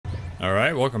All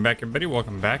right, welcome back, everybody.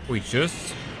 Welcome back. We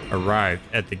just arrived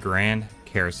at the Grand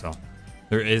Carousel.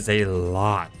 There is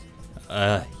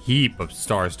a heap of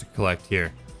stars to collect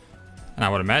here. And I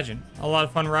would imagine a lot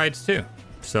of fun rides too.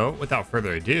 So without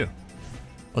further ado,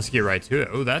 let's get right to it.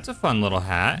 Oh, that's a fun little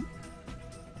hat.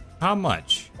 How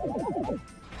much?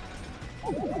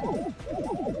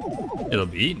 It'll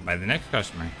be eaten by the next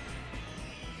customer.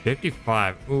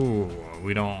 55. Ooh,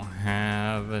 we don't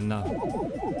have enough.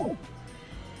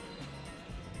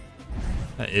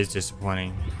 That is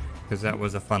disappointing because that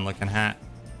was a fun looking hat.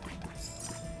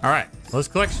 All right, let's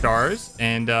collect stars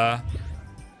and then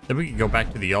we can go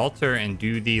back to the altar and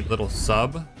do the little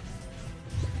sub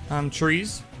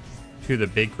trees to the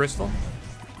big crystal.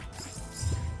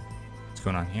 What's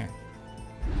going on here?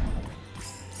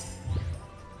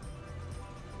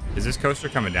 Is this coaster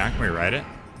coming down? Can we ride it?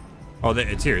 Oh,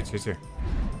 it's here. It's here.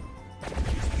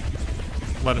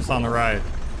 Let us on the ride.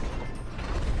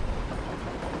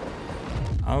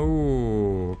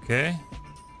 Oh, okay.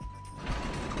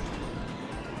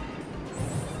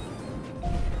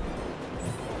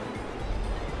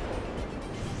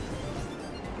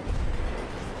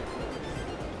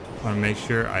 Want to make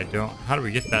sure I don't. How do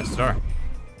we get that star?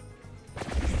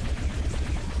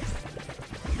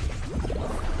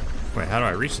 Wait, how do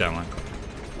I reach that one?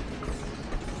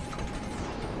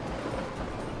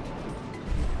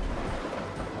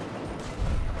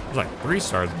 There's like 3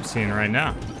 stars I'm seeing right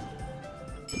now.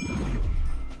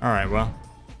 All right, well,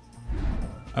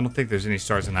 I don't think there's any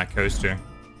stars in that coaster.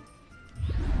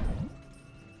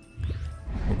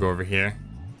 We'll go over here.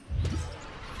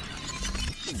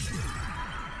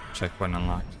 Checkpoint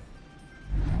unlocked.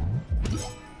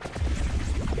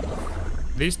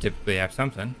 These typically have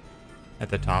something at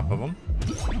the top of them.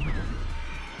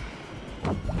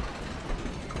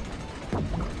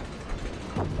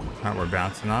 All right, we're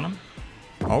bouncing on them.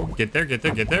 Oh, get there, get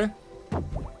there, get there.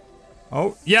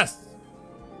 Oh, yes.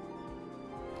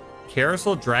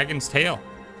 Carousel Dragon's Tail.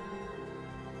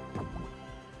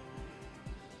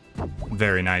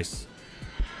 Very nice.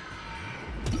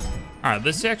 All right,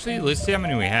 let's see how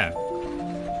many we have.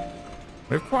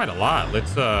 We have quite a lot.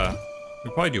 Let's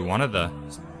we'll probably do one of the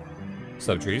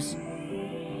sub trees.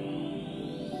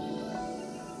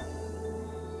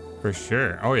 For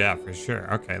sure. Oh yeah, for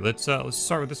sure. Okay, let's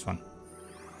start with this one.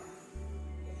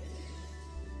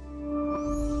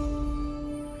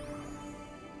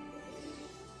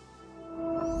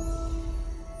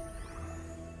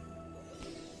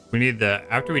 We need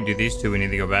after we do these two, we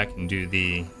need to go back and do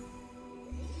the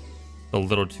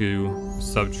little 2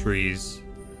 sub trees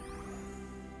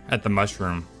at the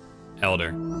mushroom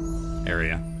elder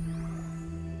area.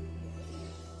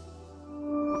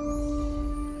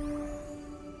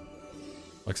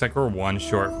 Looks like we're 1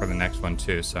 short for the next one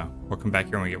too, so we'll come back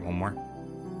here when we get 1 more.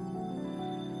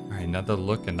 All right, another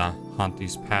look in the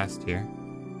Hauntee's past here.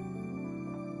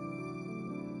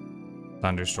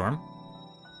 Thunderstorm.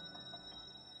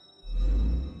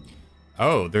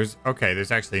 Oh, there's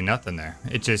actually nothing there.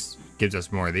 It just gives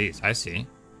us more of these. I see.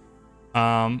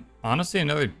 Honestly,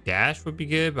 another dash would be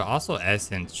good, but also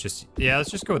essence. Yeah,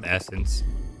 let's just go with essence.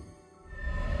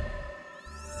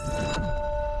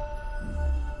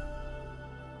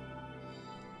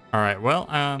 All right, well,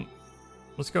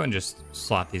 let's go and just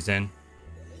slot these in.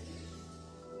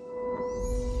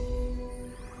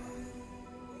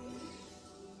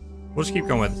 We'll just keep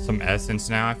going with some essence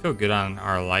now. I feel good on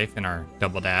our life and our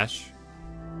double dash.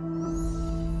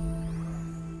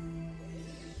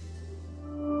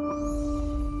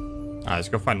 Alright, let's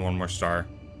go find 1 more star.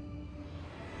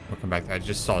 We'll come back. I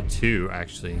just saw 2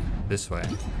 actually this way.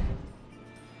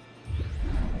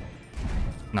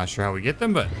 Not sure how we get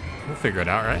them, but we'll figure it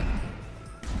out, right?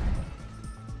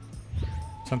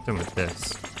 Something with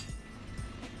this.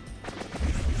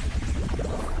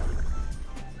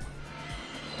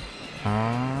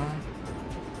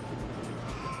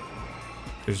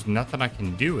 There's nothing I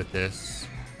can do with this.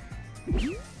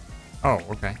 Oh,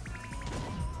 okay.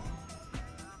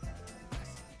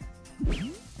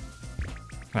 Can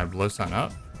I blow something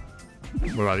up?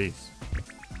 What about these?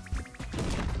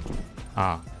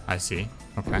 Ah, I see.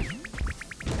 Okay.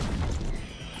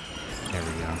 There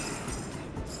we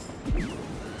go.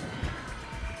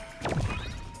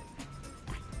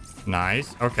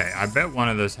 Nice. Okay, I bet one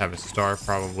of those have a star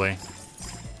probably.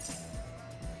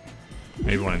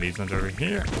 Maybe one of these ones over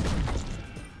here.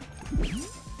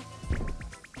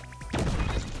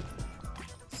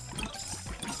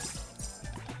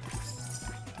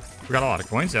 We got a lot of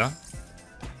coins though.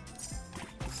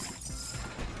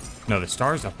 No, the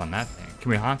star's up on that thing.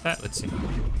 Can we haunt that? Let's see.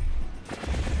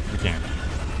 We can.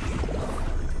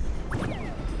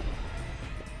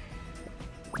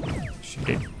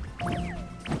 shade.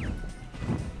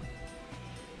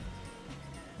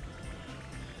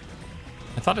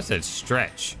 I thought it said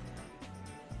stretch.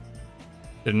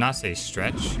 Did it not say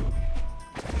stretch?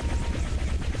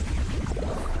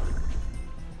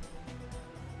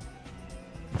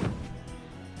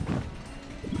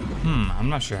 I'm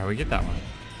not sure how we get that one.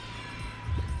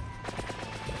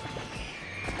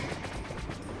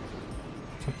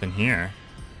 Something here.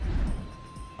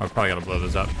 Oh, probably gotta blow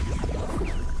those up.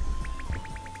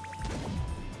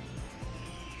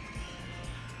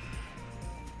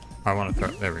 I want to throw.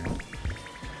 There we go.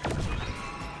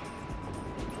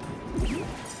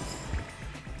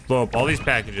 Blow up all these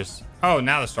packages. Oh,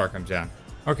 now the star comes down.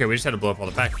 Okay, we just had to blow up all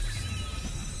the packages.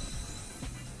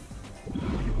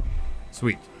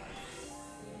 Sweet.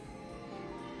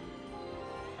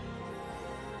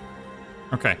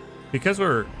 Okay, because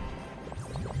we're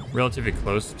relatively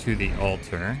close to the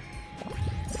altar,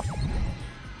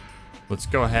 let's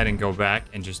go ahead and go back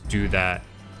and just do that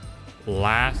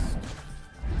last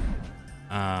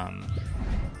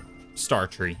star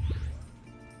tree.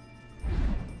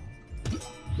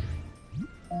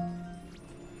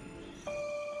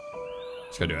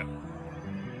 Let's go do it.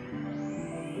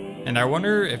 And I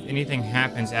wonder if anything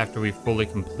happens after we fully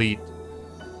complete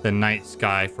the night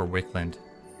sky for Wickland.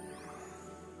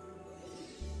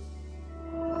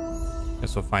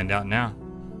 Guess we'll find out now.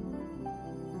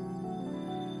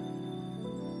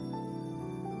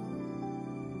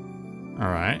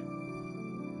 All right.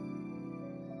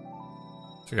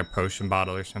 It's like a potion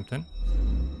bottle or something.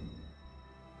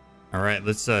 All right,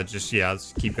 let's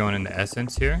let's keep going into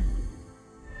essence here.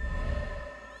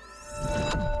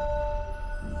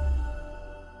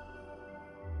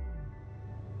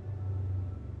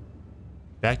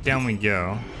 Back down we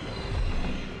go.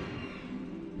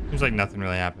 Seems like nothing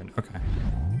really happened. Okay.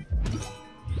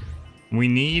 We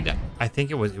need, I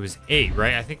think it was 8,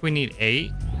 right? I think we need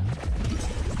 8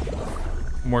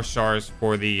 more stars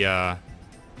for the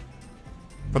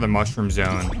mushroom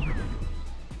zone.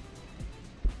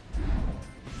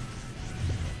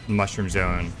 Mushroom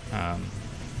zone.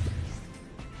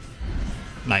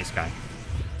 Night sky.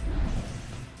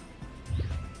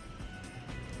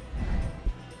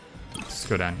 Let's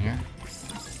go down here.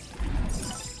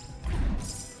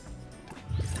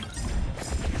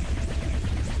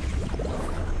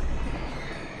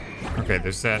 Okay,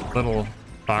 there's that little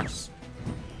box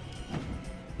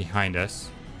behind us.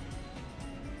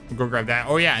 We'll go grab that.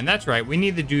 Oh yeah, and that's right. We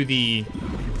need to do the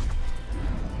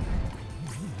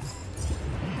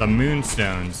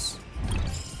moonstones.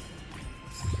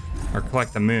 Or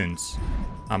collect the moons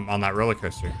on that roller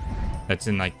coaster that's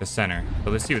in like the center.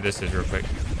 But let's see what this is real quick.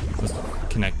 Let's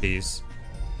connect these.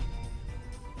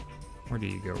 Where do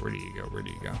you go? Where do you go? Where do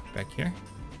you go? Back here?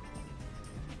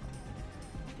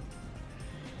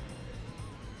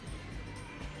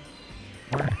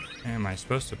 Where am I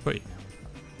supposed to put you?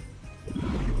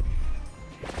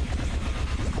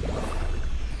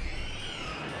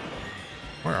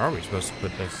 Where are we supposed to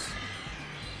put this?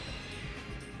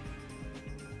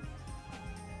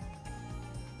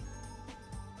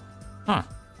 Huh.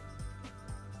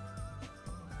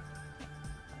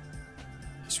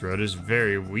 This road is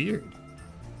very weird.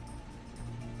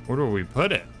 Where do we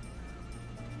put it?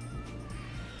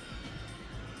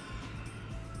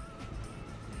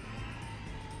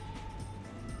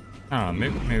 I don't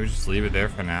know, maybe just leave it there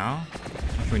for now.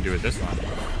 What can we do with this one?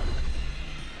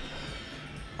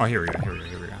 Oh, here we go, here we go,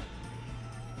 here we go.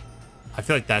 I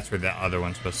feel like that's where the other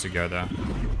one's supposed to go, though.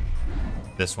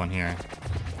 This one here.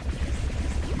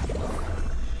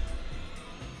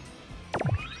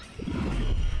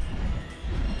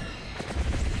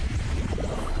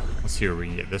 Let's see where we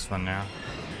can get this one now.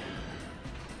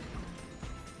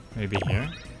 Maybe here?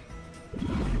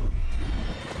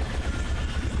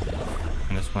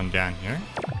 And this one down here.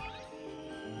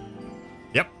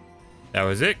 Yep. That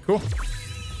was it. Cool.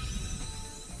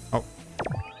 Oh.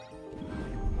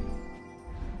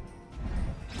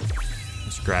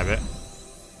 Let's grab it.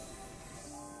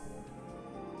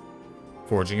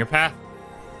 Forging a path.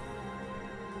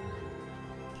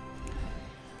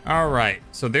 All right.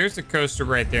 So there's the coaster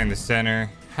right there in the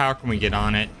center. How can we get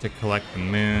on it to collect the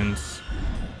moons?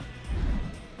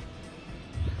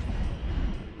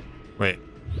 Wait.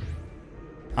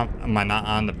 Am I not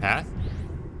on the path?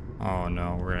 Oh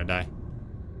no, we're gonna die.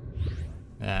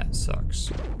 That sucks.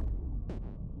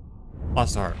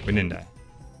 Lost a heart. We didn't die.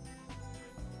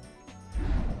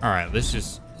 Alright, let's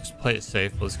just play it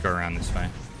safe. Let's go around this way.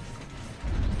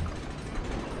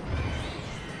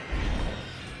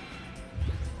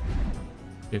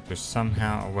 See if there's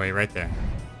somehow a way right there.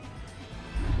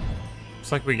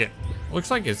 Looks like we get Looks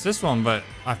like it's this one, but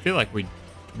I feel like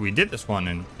we did this one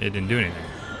and it didn't do anything.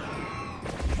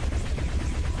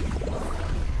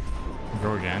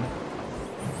 Go again.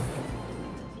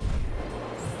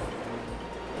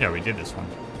 Yeah, we did this one.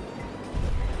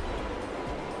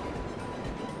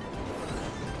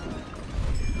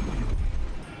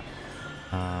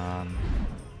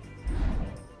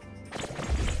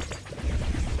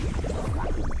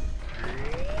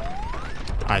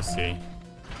 I see.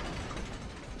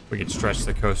 We could stretch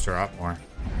the coaster out more.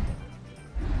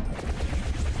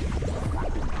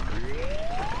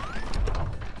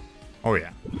 Oh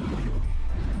yeah.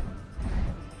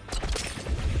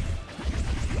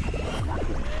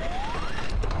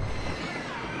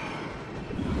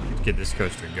 Let's get this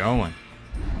coaster going.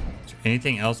 Is there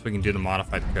anything else we can do to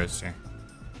modify the coaster?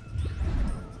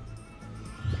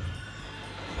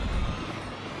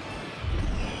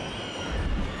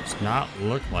 Does not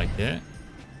look like it.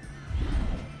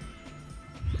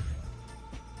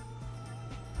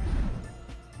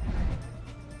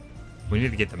 We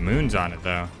need to get the moons on it,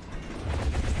 though.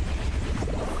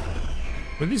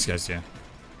 What do these guys do?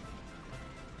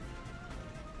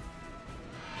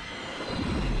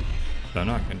 Don't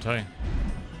know, I couldn't tell you.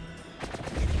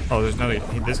 Oh, there's another.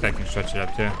 This guy can stretch it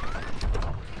up, too.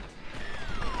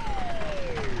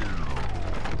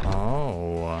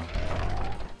 Oh.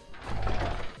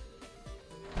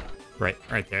 Right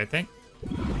there, I think.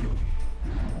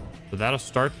 So that'll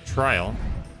start the trial.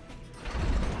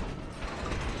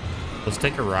 Let's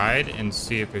take a ride and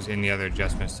see if there's any other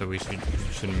adjustments that we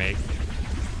should make.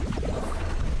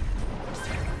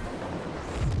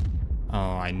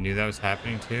 Oh, I knew that was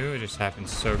happening too. It just happened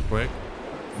so quick.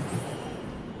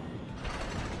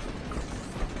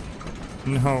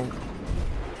 No.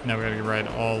 Now we gotta ride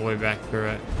all the way back through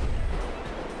it.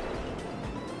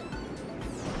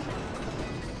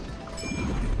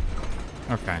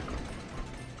 Okay.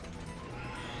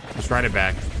 Let's ride it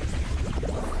back.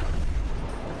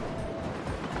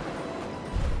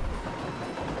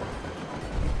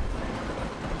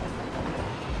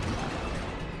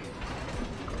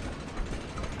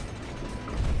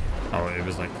 Oh, it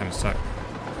was like kind of stuck.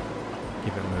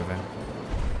 Keep it moving.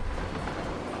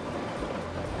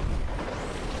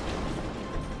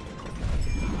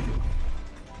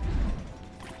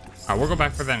 We'll go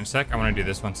back for that in a sec. I want to do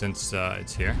this one since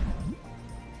it's here.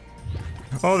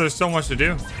 Oh, there's so much to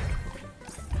do.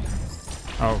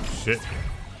 Oh, shit.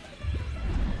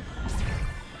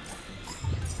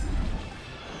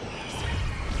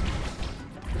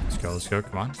 Let's go,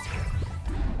 come on.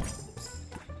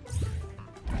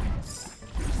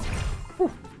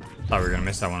 Whew. Thought we were gonna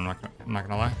miss that one, I'm not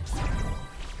gonna lie.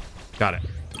 Got it.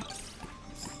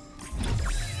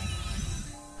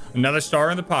 Another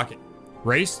star in the pocket.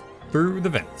 Race through the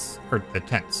vents. Or the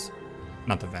tents.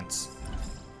 Not the vents.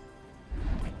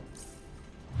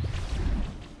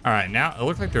 Alright, now it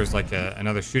looked like there was like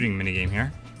another shooting minigame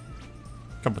here.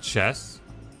 A couple chests.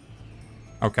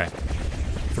 Okay.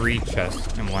 3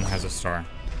 chests and 1 has a star.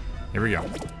 Here we go.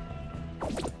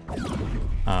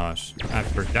 Oh, I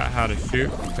forgot how to shoot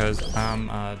because I'm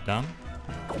dumb.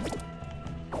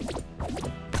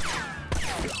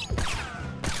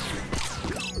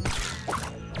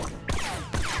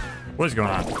 What is going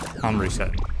on? I'm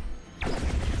resetting.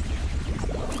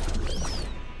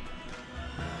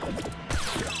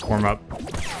 Warm up.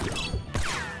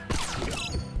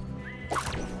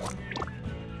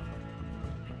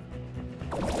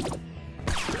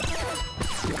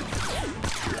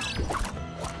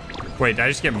 Wait, did I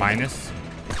just get minus?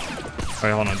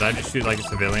 Wait, hold on. Did I just shoot like a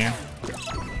civilian?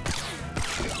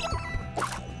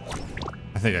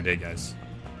 I think I did, guys.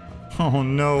 Oh,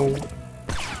 no.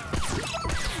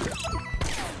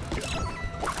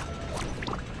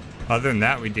 Other than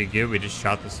that, we did good. We just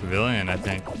shot the civilian, I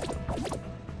think.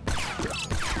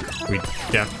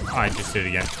 I just did it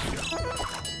again.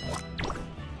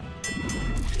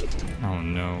 Oh,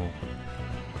 no.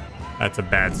 That's a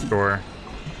bad score.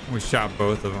 We shot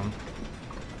both of them.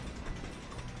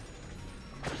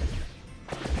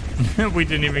 We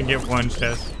didn't even get 1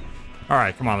 chest. All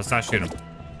right, come on. Let's not shoot him.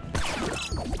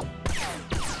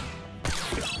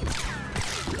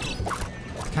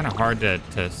 It's kind of hard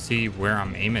to see where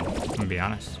I'm aiming, I'm gonna be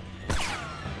honest.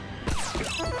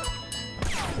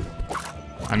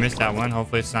 I missed that one.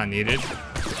 Hopefully it's not needed.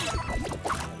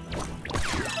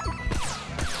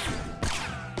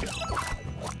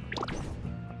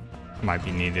 Might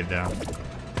be needed though.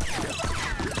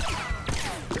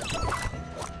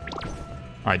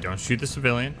 Alright, don't shoot the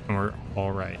civilian and we're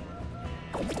alright.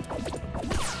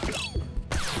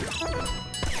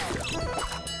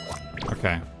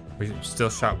 Okay. We still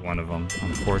shot one of them,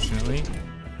 unfortunately.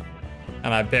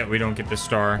 And I bet we don't get the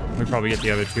star. We probably get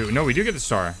the other two. No, we do get the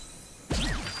star.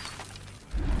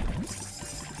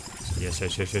 Yes,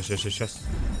 yes, yes, yes, yes, yes, yes.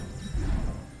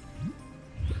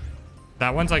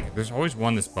 That one's like, there's always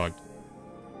one that's bugged.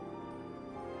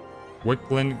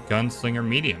 Wickland Gunslinger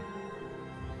Medium.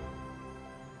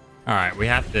 All right, we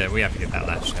have to get that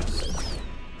last chest.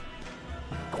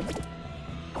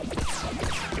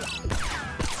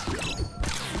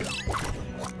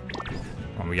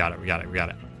 Oh, we got it, we got it, we got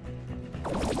it.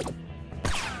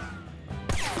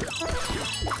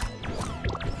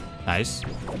 Nice.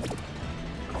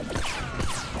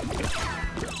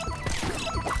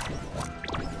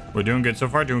 We're doing good so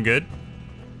far, doing good.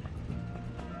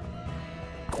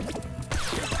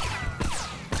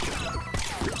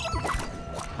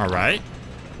 All right.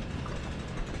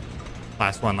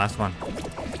 Last one, last one.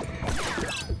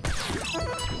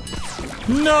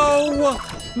 No!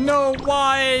 No,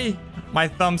 why? My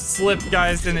thumb slipped,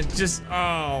 guys, and it just...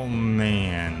 Oh,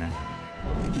 man.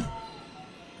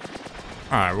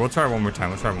 All right, we'll try one more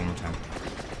time. We'll try one more time.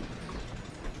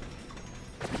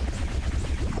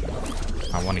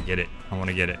 I want to get it. I want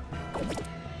to get it.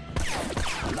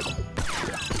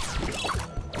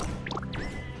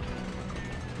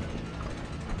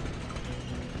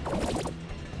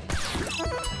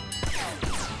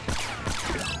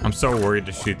 I'm so worried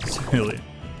to shoot this civilian.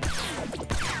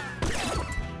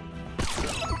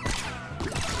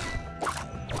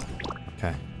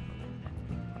 Okay.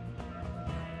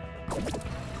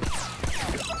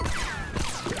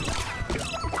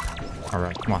 All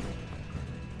right, come on.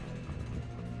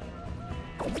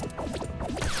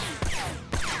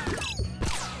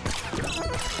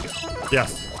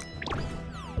 Yes.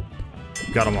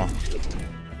 Got them all.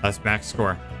 That's max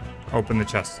score. Open the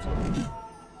chest.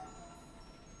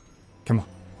 Come on.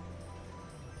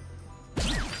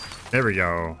 There we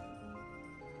go.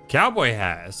 Cowboy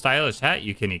hat. A stylish hat.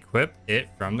 You can equip it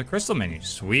from the crystal menu.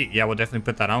 Sweet. Yeah, we'll definitely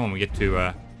put that on when we get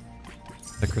to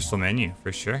the crystal menu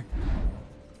for sure.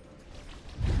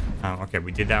 Okay,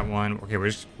 we did that one. Okay, we're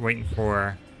just waiting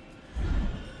for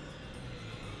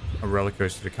a roller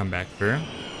coaster to come back through.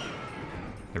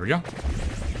 There we go.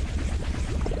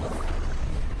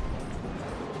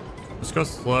 Let's go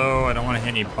slow. I don't want to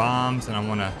hit any bombs, and I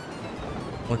want to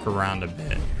look around a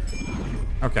bit.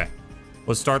 Okay.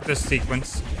 Let's start this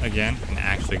sequence again and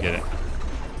actually get it.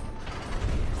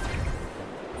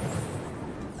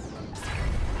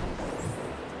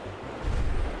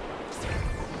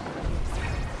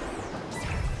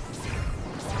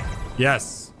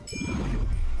 Yes.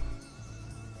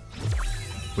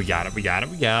 We got it. We got it.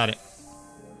 We got it.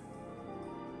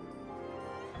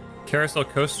 Carousel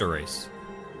coaster race.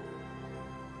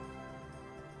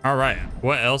 All right.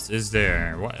 What else is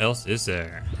there? What else is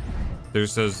there?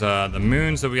 There's those the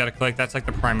moons that we got to collect. That's like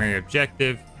the primary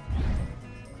objective.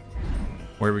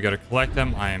 Where we got to collect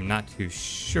them, I am not too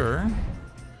sure.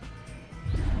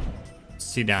 Let's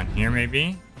see down here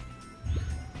maybe.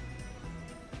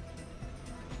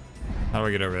 How do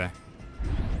I get over there?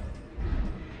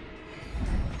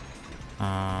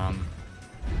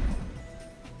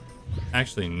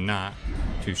 Actually not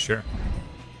too sure.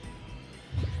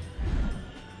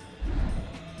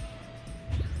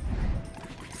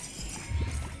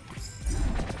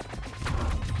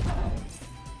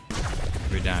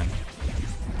 We're down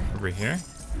over here.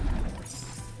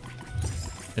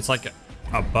 It's like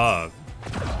above.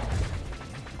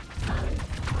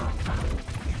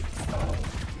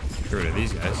 Get rid of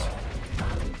these guys.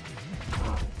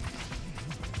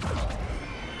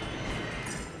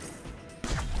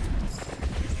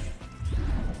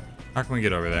 How can we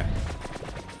get over there?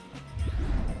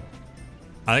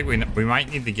 I think we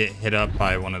might need to get hit up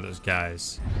by one of those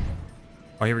guys.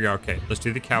 Oh, here we go. Okay, let's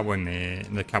do the cowboy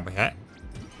hat.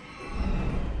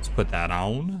 Let's put that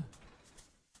on.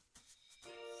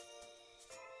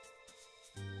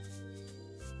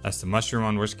 That's the mushroom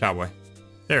one. Where's cowboy?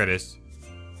 There it is.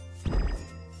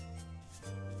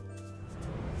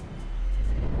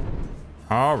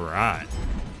 All right.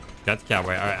 Got the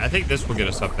cowboy. All right, I think this will get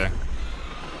us up there.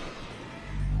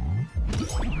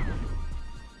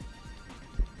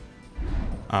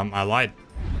 I lied.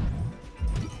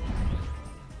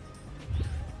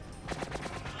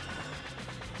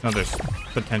 No, there's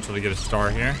potential to get a star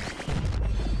here.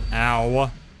 Ow.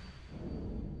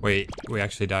 Wait, we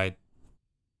actually died.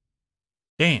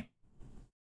 Damn.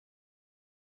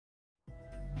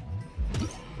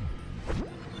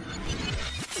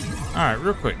 Alright,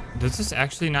 real quick. Does this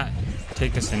actually not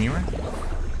take us anywhere?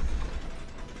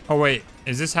 Oh, wait.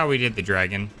 Is this how we did the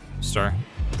dragon star?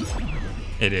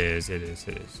 It is, it is,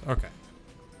 it is. Okay.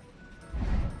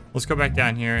 Let's go back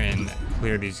down here and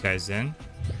clear these guys in.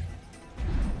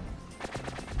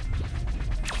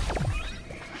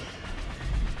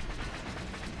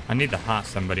 I need to haunt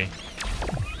somebody.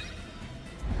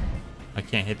 I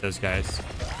can't hit those guys.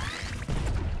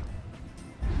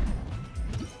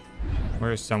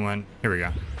 Where's someone? Here we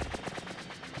go.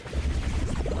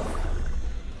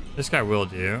 This guy will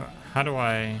do. How do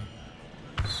I...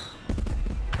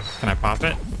 Can I pop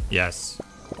it? Yes.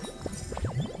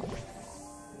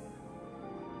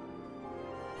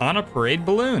 On a parade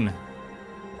balloon.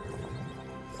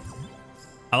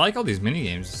 I like all these mini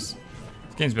games.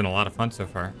 This game's been a lot of fun so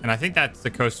far. And I think that's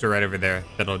the coaster right over there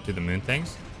that'll do the moon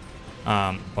things.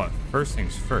 But first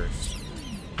things first.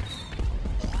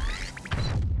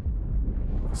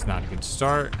 It's not a good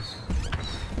start.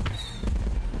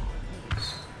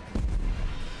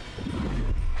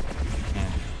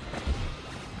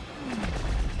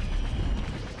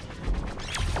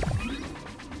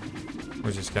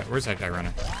 Where's this guy? Where's that guy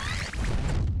running?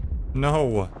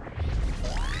 No.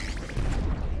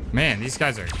 Man, these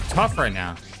guys are tough right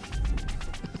now.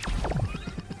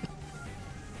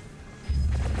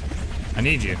 I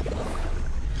need you.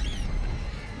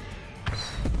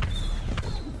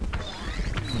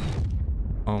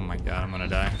 Oh my god, I'm gonna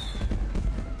die.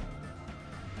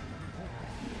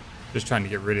 Just trying to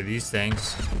get rid of these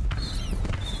things.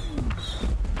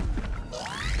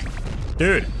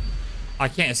 Dude, I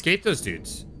can't escape those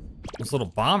dudes. Those little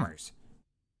bombers.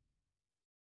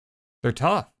 They're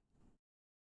tough.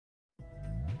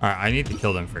 Alright, I need to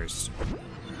kill them first.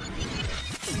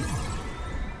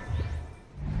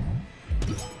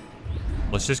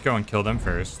 Let's just go and kill them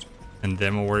first. And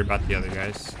then we'll worry about the other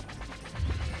guys.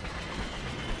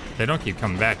 They don't keep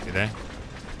coming back, do they?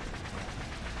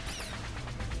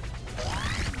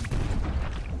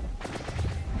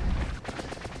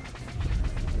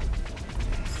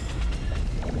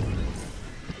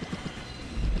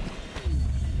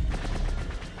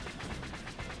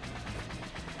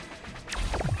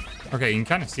 Okay, you can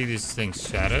kind of see these things'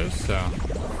 shadows, so...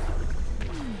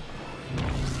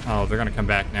 Oh, they're gonna come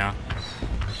back now.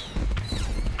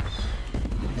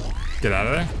 Get out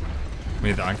of there. We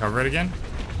need to uncover it again.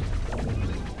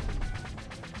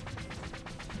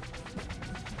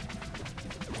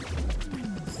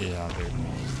 Yeah, they're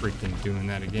freaking doing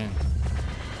that again.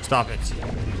 Stop it.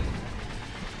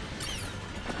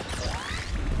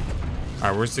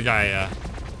 Alright, where's the guy?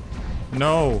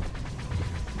 No!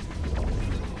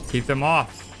 Keep them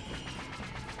off.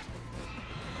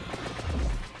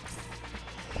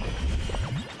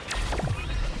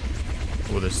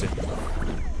 What will this do?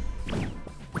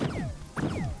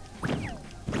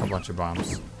 A bunch of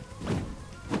bombs.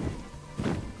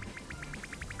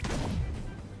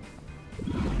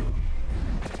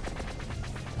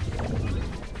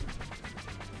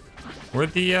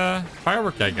 Where'd the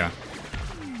firework guy go?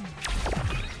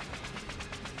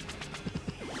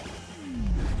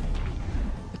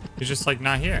 He's just like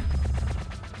not here.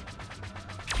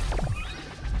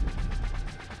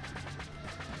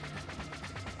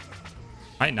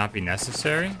 Might not be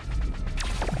necessary.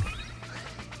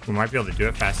 We might be able to do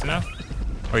it fast enough.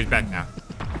 Oh, he's back now.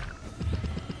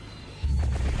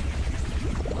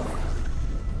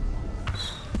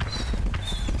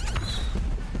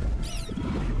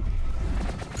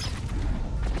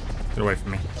 Get away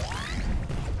from me.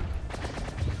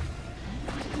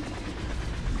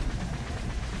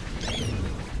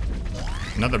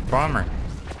 Another bomber.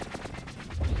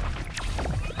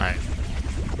 Alright.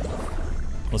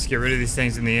 Let's get rid of these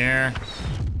things in the air.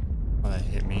 Oh, that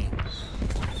hit me.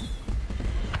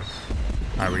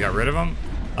 Alright, we got rid of them.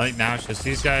 I think now it's just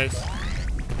these guys.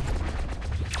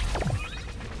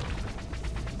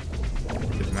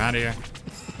 Get them out of here.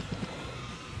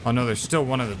 Oh no, there's still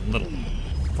one of the little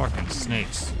fucking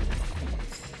snakes.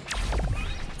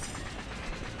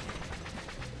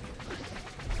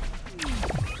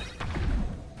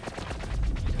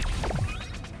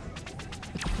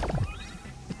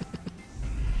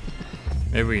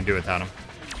 Maybe we can do it without him.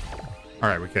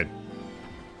 Alright, we could.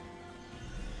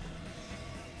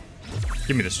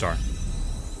 Give me the star.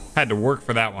 I had to work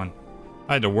for that one.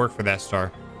 I had to work for that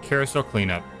star. Carousel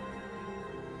cleanup.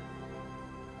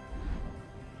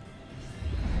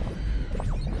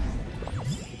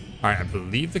 Alright, I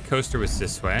believe the coaster was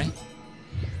this way.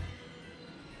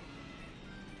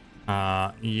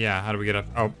 Yeah, how do we get up?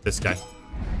 Oh, this guy.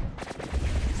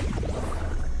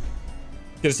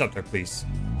 Get us up there, please.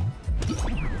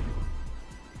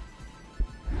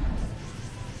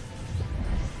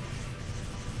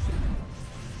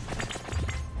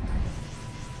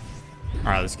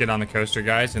 Alright, let's get on the coaster,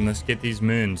 guys, and let's get these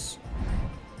moons.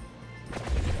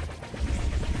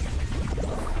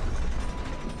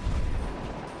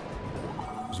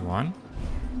 There's 1,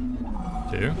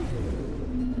 2,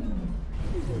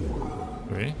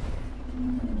 3,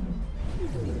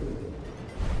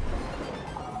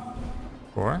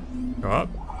 4. Go up.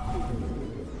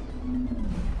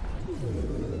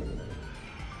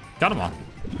 Got them all.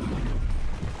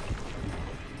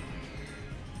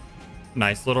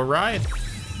 Nice little ride.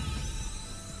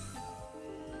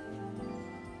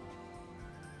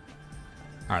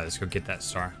 All right, let's go get that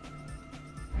star.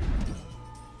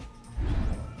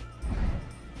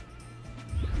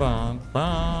 Bum,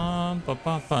 bum, bum,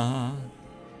 bum, bum.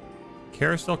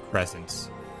 Carousel Crescents.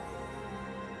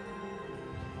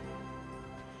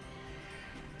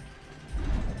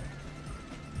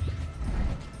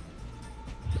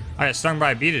 I got stung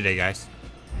by a bee today, guys.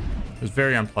 It was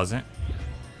very unpleasant.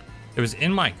 It was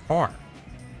in my car.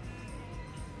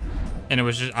 And it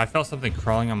was just, I felt something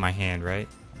crawling on my hand, right?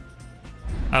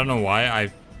 I don't know why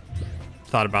I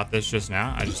thought about this just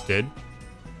now. I just did.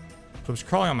 So it was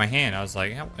crawling on my hand. I was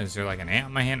like, is there like an ant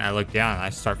on my hand? I look down and I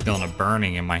start feeling a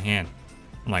burning in my hand.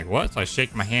 I'm like, what? So I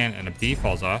shake my hand and a bee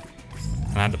falls off.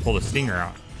 And I had to pull the stinger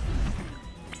out.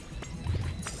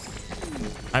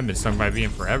 I've been stung by a bee in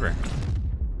forever.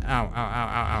 Ow, ow, ow,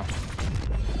 ow, ow.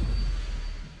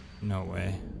 No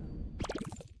way.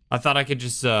 I thought I could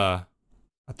just, I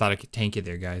thought I could tank it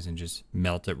there, guys, and just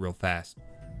melt it real fast.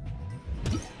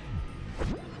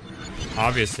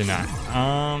 Obviously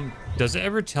not. Does it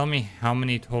ever tell me how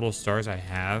many total stars I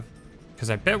have? Because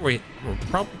I bet we're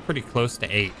probably pretty close to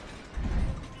 8.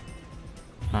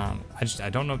 I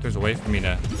don't know if there's a way for me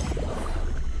to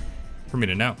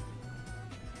know.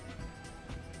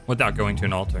 Without going to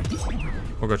an altar.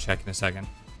 We'll go check in a second.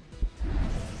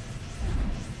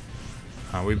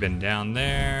 We've been down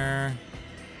there.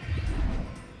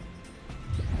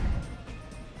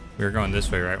 We were going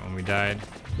this way, right, when we died.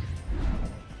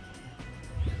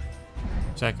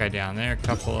 That guy down there, a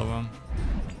couple of them.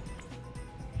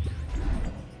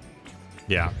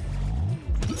 Yeah.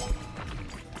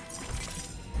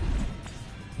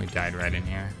 We died right in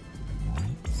here.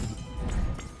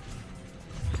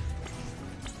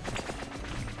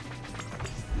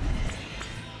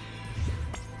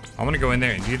 I want to go in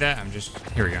there and do that.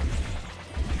 Here we go.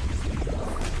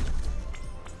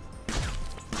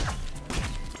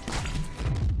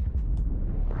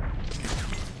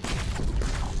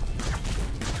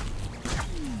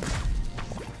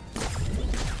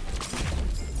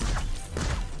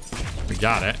 We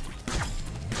got it.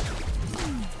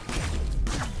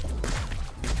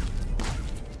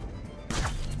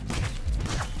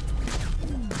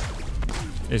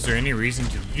 Is there any reason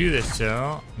to do this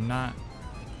though? I'm not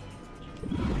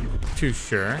too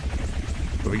sure.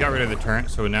 But we got rid of the turret,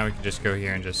 so now we can just go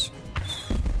here and just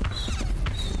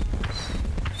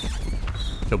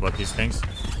kill both these things.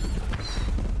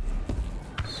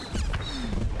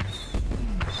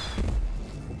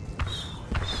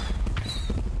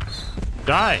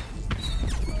 Die!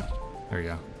 There we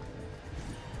go.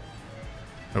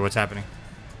 Wait, what's happening?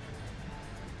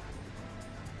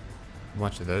 A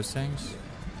bunch of those things?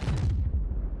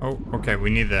 Oh, okay, we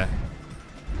need to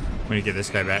get this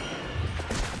guy back.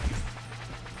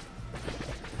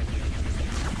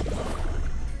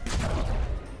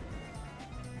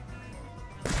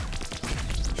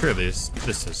 Surely this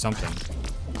is something.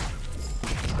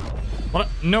 What?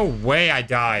 No way I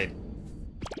died.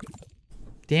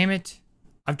 Damn it.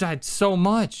 I've died so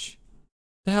much.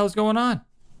 What the hell is going on?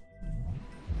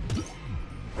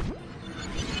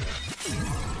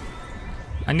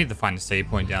 I need to find a save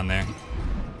point down there.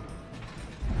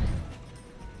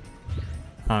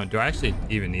 Do I actually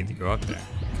even need to go up there?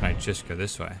 Can I just go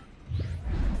this way?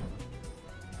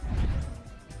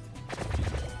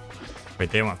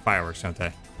 Wait, they want fireworks, don't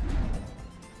they?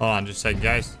 Hold on just a second,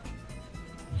 guys.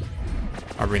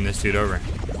 I'll bring this dude over.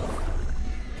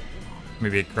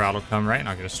 Maybe a crowd will come, right? And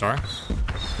I'll get a star.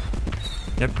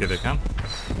 Yep, here they come.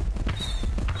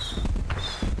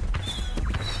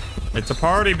 It's a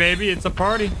party, baby. It's a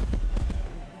party.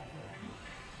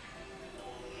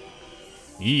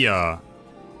 Yeah.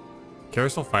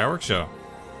 Carousel fireworks show.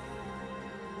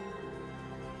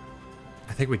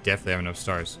 I think we definitely have enough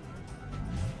stars.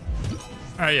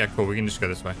 Alright, yeah, cool. We can just go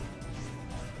this way.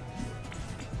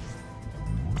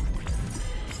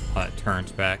 Oh, it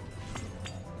turns back.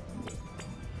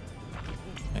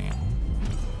 Dang it.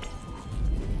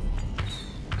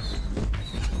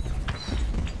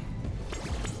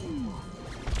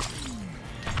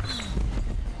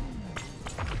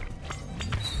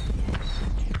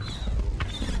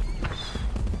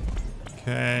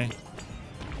 Okay.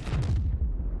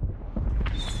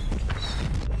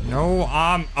 No,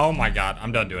 oh my god,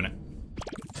 I'm done doing it.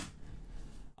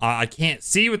 I can't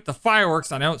see with the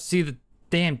fireworks. I don't see the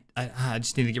damn, I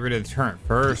just need to get rid of the turret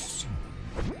first.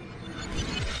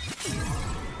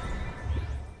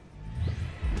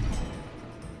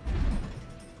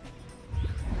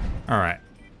 All right.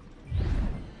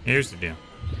 Here's the deal.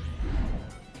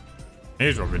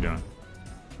 Here's what we're doing.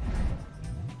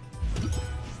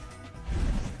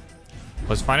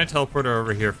 Let's find a teleporter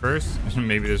over here first.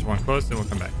 Maybe there's one close, then we'll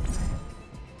come back.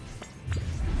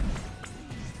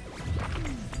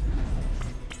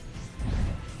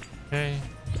 Okay.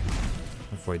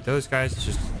 Avoid those guys. Let's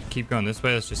just keep going this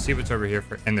way. Let's just see what's over here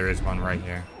for. And there is one right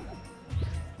here.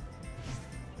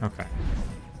 Okay.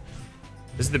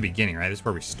 This is the beginning, right? This is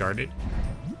where we started.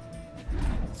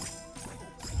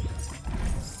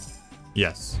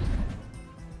 Yes.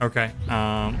 Okay.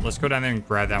 Let's go down there and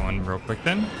grab that one real quick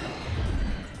then.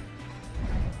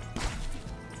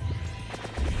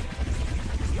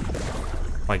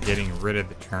 By getting rid of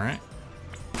the turret.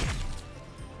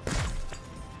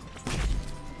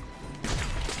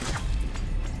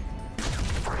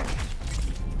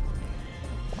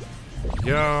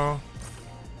 Go.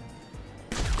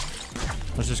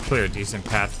 Let's just clear a decent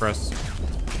path for us.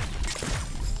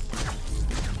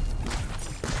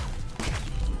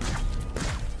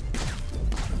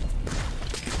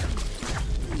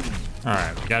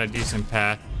 Alright, we got a decent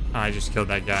path. I just killed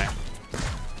that guy.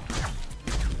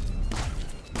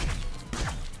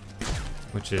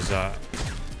 Which is not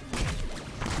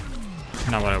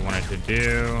what I wanted to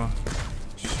do.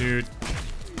 Shoot.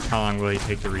 How long will he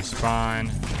take to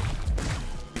respawn?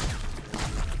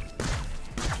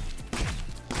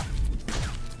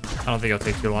 I don't think it'll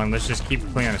take too long. Let's just keep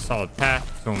clearing a solid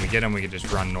path, so when we get him, we can just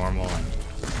run normal and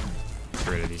get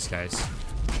rid of these guys.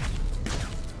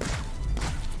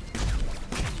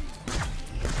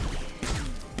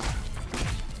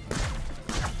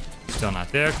 Still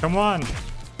not there. Come on.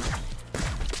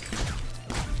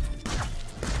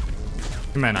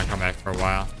 He might not come back for a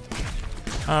while.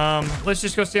 Let's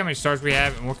just go see how many stars we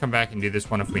have, and we'll come back and do this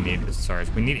one if we need the stars.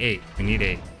 We need 8. We need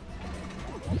 8.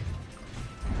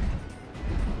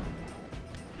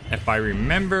 If I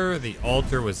remember, the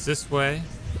altar was this way.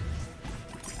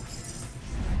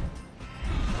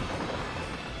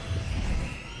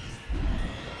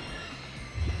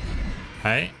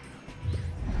 Hey.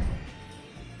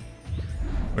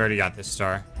 We already got this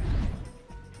star.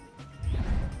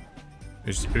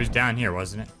 It was down here,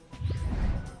 wasn't it?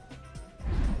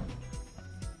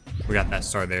 We got that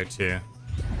star there too.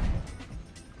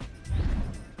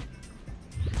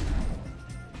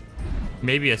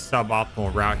 Maybe a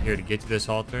suboptimal route here to get to this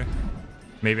altar.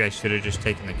 Maybe I should have just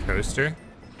taken the coaster.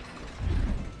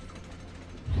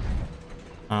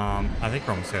 I think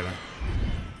we're almost there then.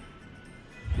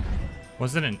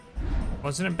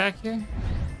 Wasn't it back here?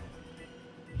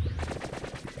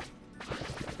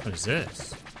 What is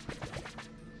this?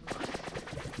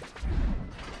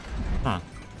 Huh.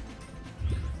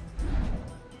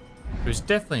 It was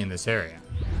definitely in this area.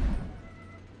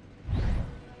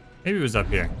 Maybe it was up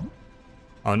here.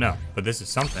 Oh no, but this is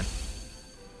something.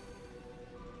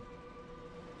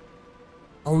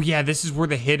 Oh yeah, this is where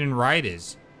the hidden ride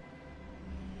is.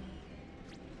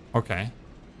 Okay.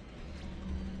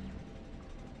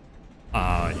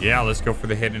 Yeah, let's go for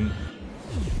the hidden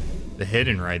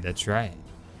ride, that's right.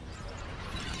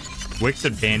 WICKS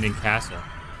Abandoned Castle.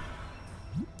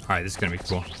 Alright, this is gonna be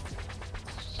cool.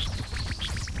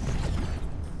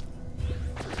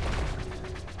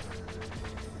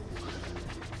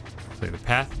 Clear the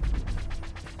path.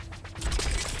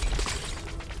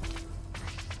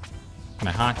 Can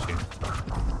I haunt you?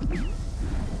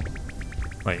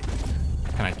 Wait,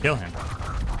 can I kill him?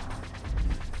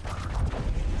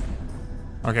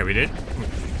 Okay, we did.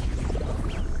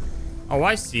 Oh,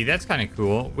 I see. That's kind of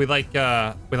cool. We like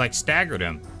staggered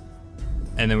him,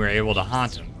 and then we were able to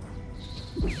haunt him.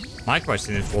 My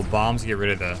question is, will bombs get rid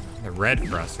of the red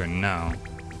for us or no?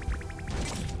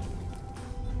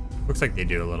 Looks like they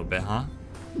do a little bit, huh?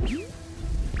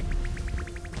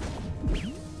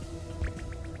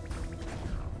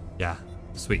 Yeah,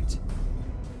 sweet.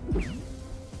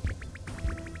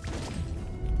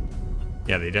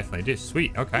 Yeah, they definitely do.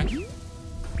 Sweet, okay.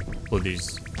 Blow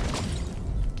these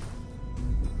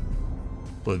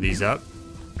up.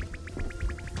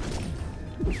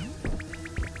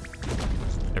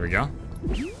 There we go.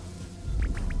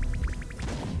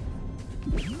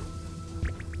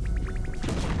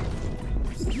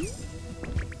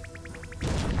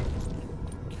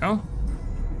 Oh,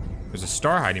 there's a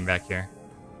star hiding back here.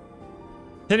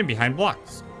 Hidden behind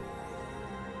blocks.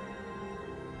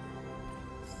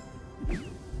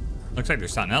 Looks like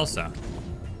there's something else though.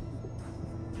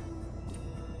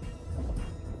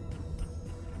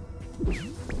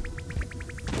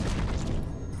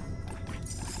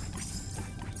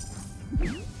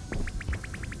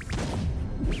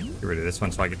 Get rid of this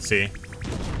one so I can see.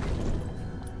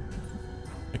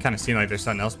 I kind of seemed like there's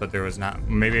something else, but there was not.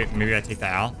 Maybe I take the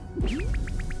owl.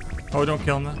 Oh, don't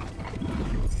kill him though.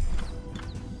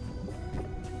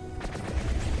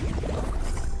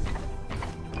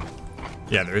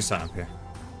 Yeah, there is something up here.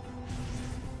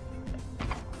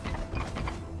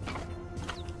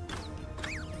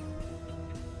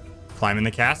 Climbing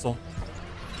the castle.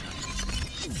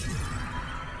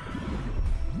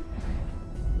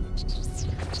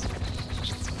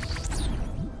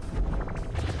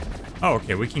 Oh,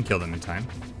 okay, we can kill them in time.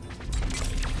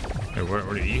 Hey, what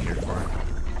are you here for?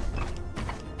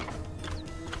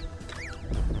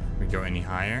 We go any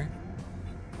higher?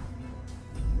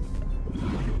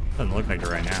 Doesn't look like it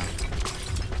right now.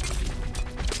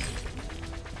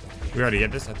 We already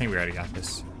get this? I think we already got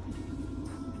this.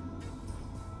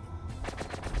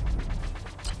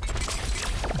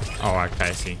 Oh, okay,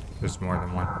 I see. There's more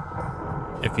than one.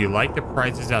 If you like the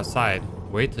prizes outside,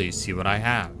 wait till you see what I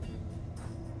have.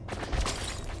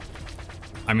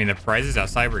 I mean, the prizes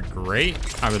outside were great.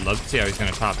 I would love to see how he's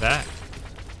going to top that.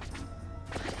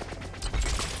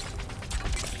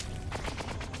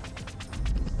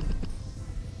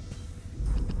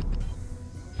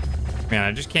 Man,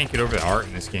 I just can't get over the art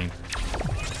in this game.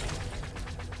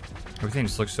 Everything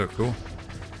just looks so cool.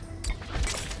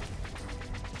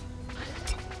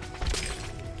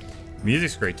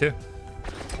 Music's great too.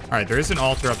 All right, there is an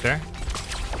altar up there.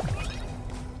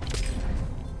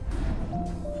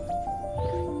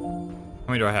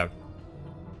 How many do I have?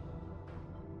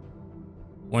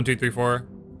 1, 2, 3, 4,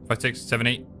 5, 6, 7,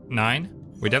 8, 9.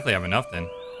 We definitely have enough then.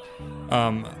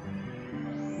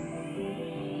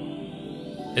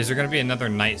 Is there gonna be another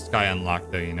night sky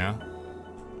unlocked though, you know?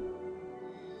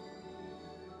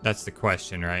 That's the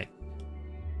question, right?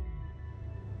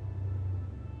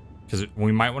 Because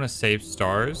we might want to save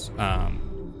stars.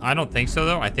 I don't think so,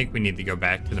 though. I think we need to go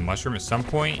back to the mushroom at some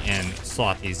point and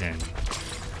slot these in.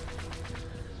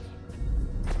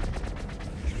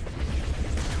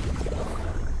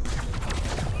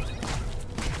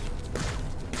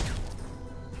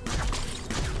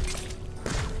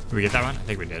 Did we get that one? I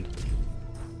think we did.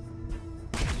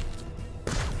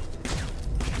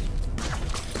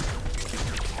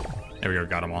 There we go.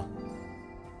 Got them all.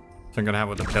 So I'm going to have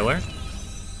with the pillar.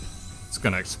 It's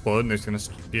gonna explode and there's gonna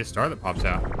be a star that pops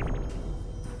out.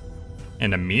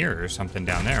 And a mirror or something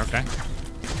down there, okay.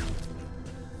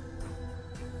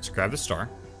 Let's grab the star.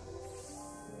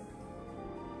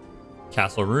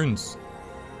 Castle runes.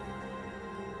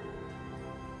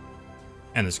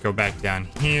 And let's go back down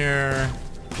here.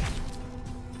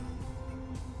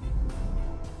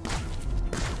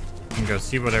 And go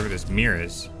see whatever this mirror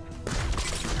is.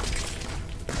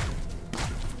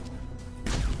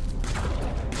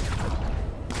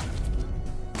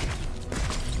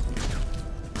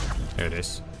 There it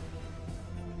is.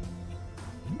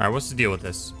 Alright, what's the deal with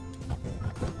this?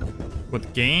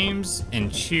 With games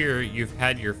and cheer, you've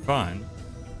had your fun.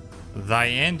 Thy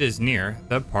end is near,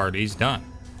 the party's done.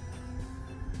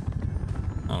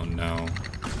 Oh no.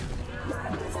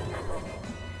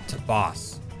 It's a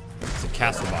boss. It's a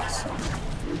castle boss.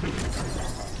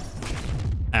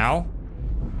 Ow.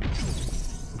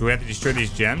 Do we have to destroy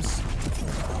these gems?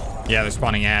 Yeah, they're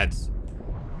spawning ads.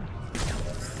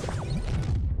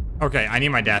 Okay, I need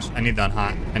my dash. I need the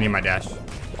unhot. I need my dash.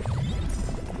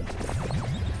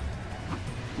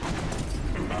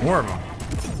 More of them.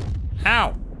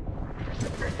 Ow!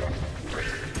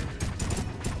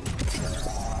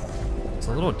 It's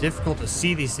a little difficult to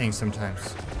see these things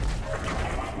sometimes.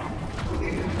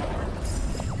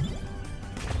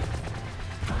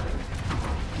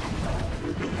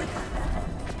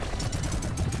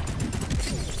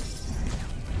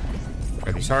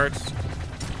 Are these hearts?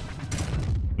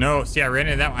 No, see, I ran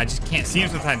into that one. I just can't see him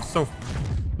sometimes. So,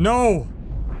 no.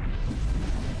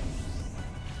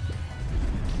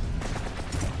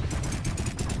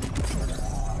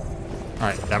 All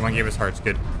right, that one gave us hearts.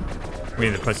 Good. We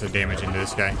need to put some damage into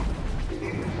this guy.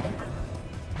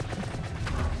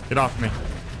 Get off me.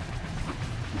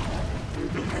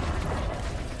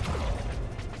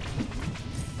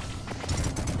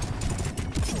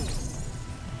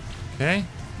 Okay.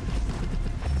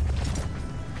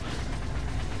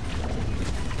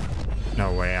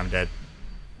 No way, I'm dead.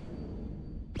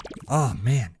 Oh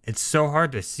man, it's so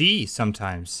hard to see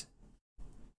sometimes.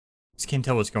 Just can't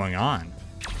tell what's going on.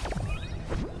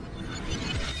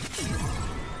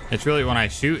 It's really when I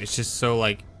shoot, it's just so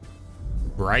like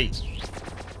bright.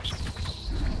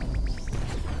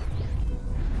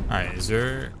 All right, is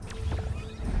there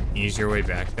an easier way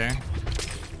back there?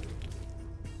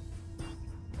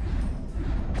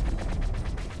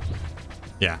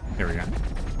 Yeah, here we go.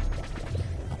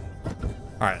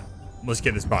 All right, let's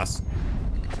get this boss.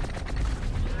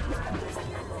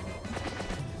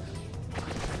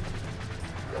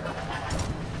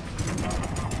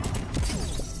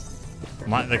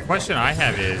 The question I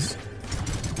have is,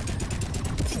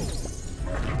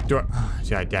 do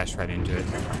I dash right into it?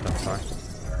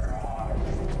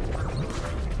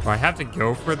 Do I have to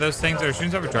go for those things, or as soon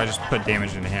as I would try, just put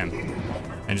damage into him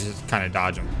and just kind of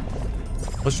dodge him?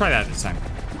 Let's try that this time.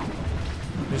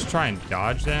 Just try and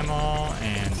dodge them all,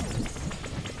 and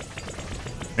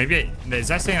maybe is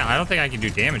that saying I don't think I can do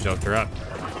damage though if they're up?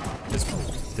 This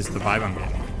is the vibe I'm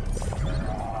getting.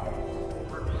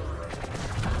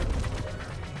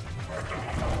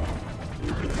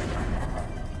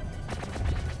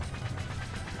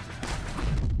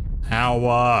 Ow!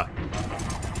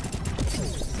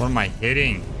 What am I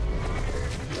hitting?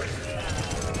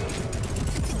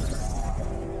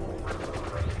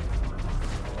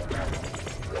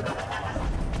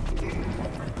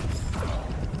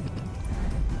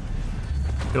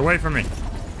 Get away from me.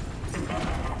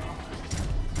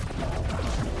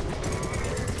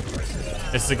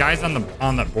 It's the guys on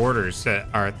the borders that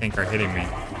I think are hitting me.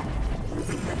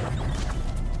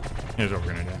 Here's what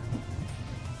we're gonna do.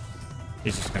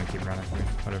 He's just gonna keep running for me.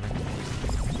 Whatever.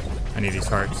 I need these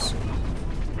hearts.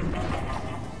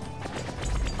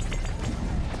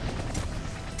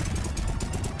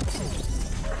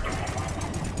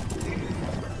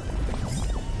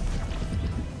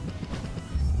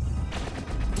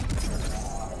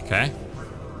 Okay.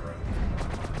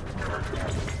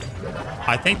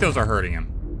 I think those are hurting him.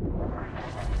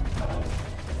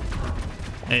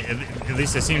 At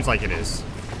least it seems like it is.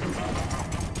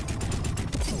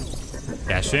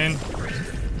 Dash in.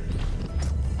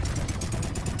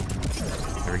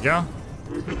 There we go.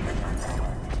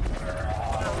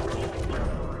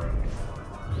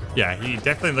 Yeah, he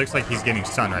definitely looks like he's getting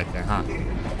stunned right there, huh?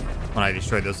 When I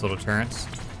destroyed those little turrets.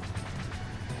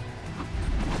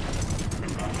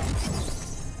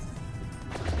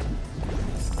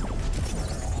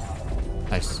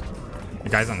 Nice. The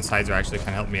guys on the sides are actually kind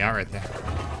of helping me out right there.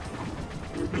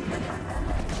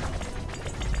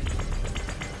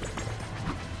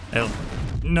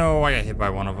 No, I got hit by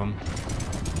one of them.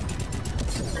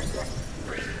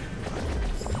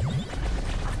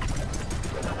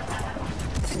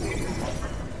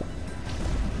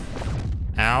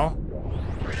 Ow.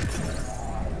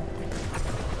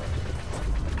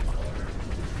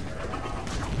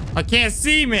 I can't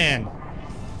see, man.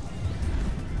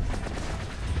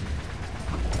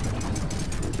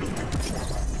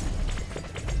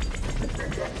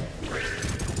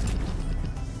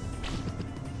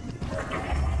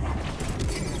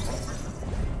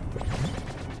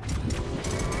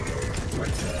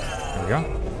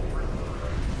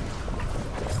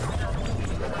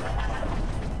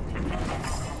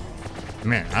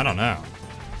 Man, I don't know.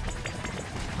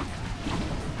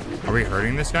 Are we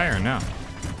hurting this guy or no?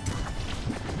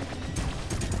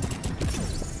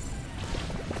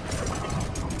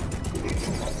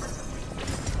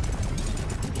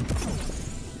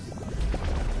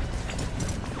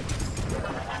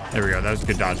 There we go. That was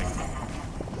good dodging.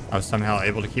 I was somehow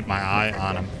able to keep my eye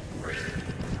on him.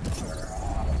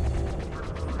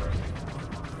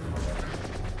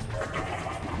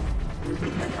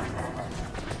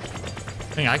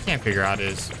 Thing I can't figure out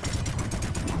is,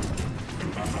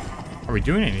 are we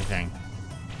doing anything?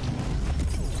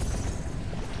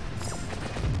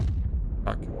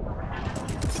 Fuck.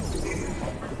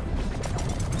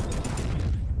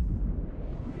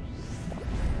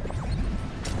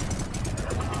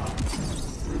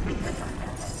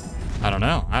 I don't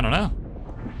know. I don't know.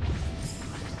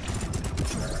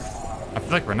 I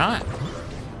feel like we're not.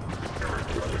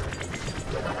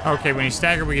 Okay, when he's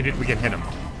staggered, we can hit him.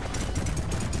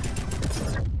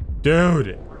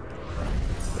 Dude,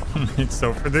 it's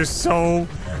so, there's so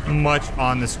much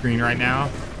on the screen right now.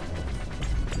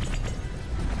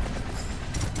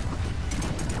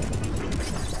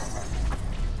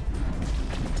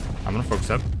 I'm gonna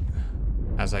focus up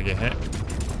as I get hit.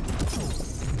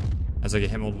 As I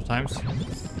get hit multiple times.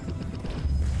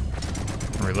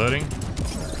 I'm reloading.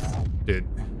 Dude.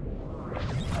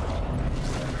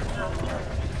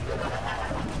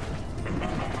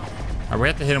 Alright, we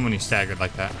have to hit him when he's staggered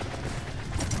like that.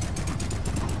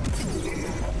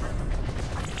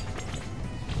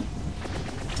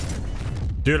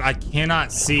 Dude, I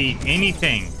cannot see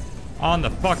anything on the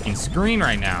fucking screen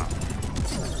right now.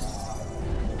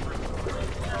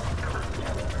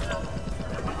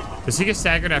 Does he get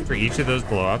staggered after each of those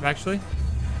blow up, actually?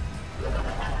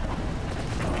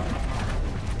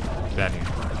 Get out of here.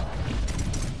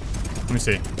 Let me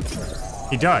see.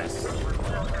 He does.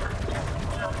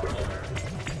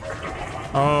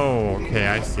 Oh, okay,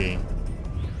 I see.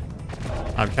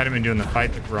 I've kind of been doing the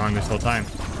fight wrong this whole time.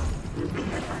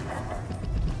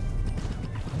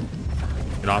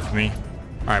 Get off of me.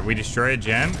 All right, we destroy a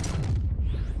gem.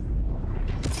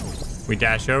 We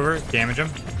dash over, damage him.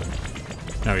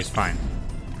 No, he's fine.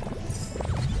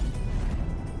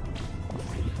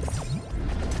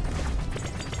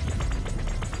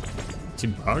 Is he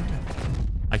bugged?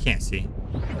 I can't see.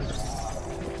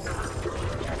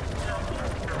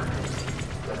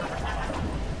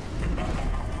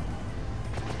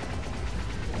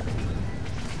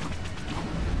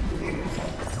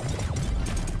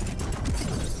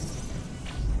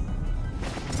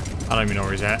 I don't even know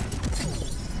where he's at.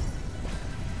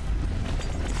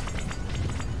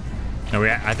 No,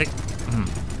 I think...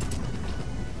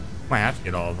 Might have to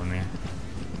get all of them here.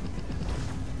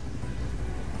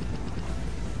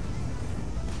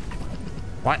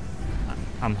 What?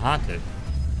 I'm haunted.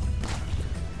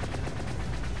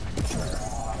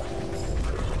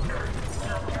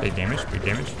 Big damage, big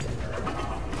damage.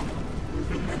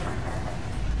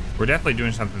 We're definitely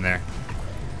doing something there.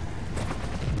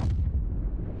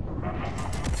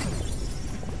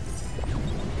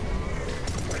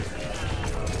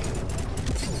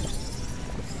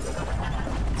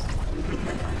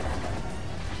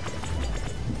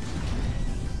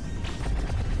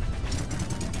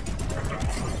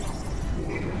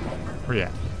 Where you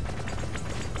at?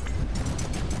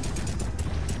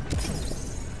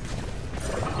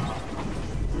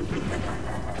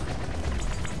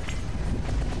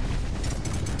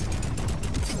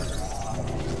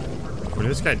 Where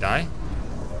did this guy die?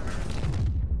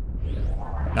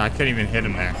 No, I couldn't even hit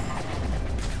him there.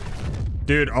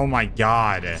 Dude, oh my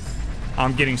god.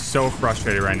 I'm getting so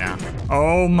frustrated right now.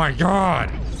 Oh my god.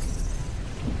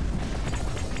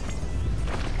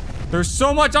 There's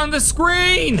so much on the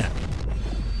screen!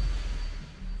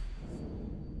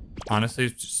 Honestly,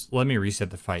 just let me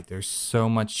reset the fight. There's so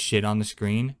much shit on the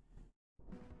screen.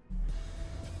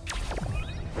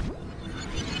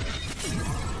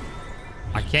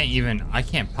 I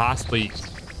can't possibly...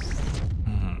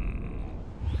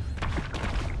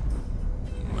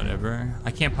 Whatever.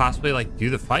 I can't possibly, like, do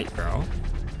the fight, bro.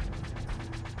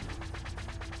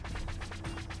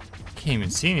 Can't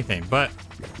even see anything, but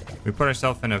we put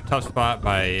ourselves in a tough spot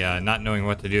by not knowing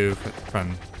what to do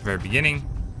from the very beginning.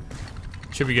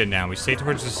 Should be good now. We stay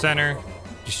towards the center,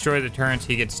 destroy the turrets.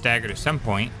 He gets staggered at some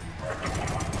point.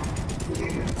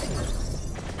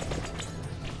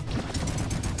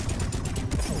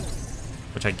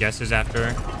 Which I guess is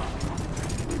after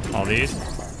all these.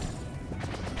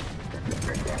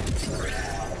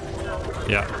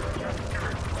 Yeah.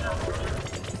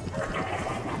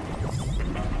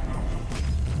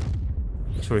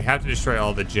 So we have to destroy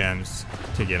all the gems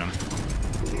to get them.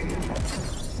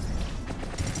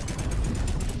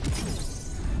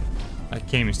 I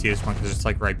can't even see this one because it's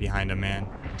like right behind him, man.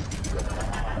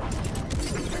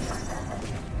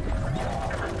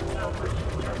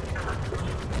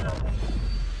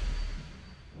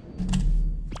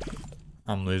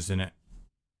 I'm losing it.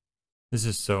 This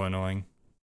is so annoying.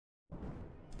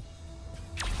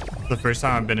 The first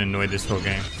time I've been annoyed this whole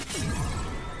game.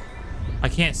 I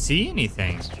can't see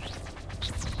anything.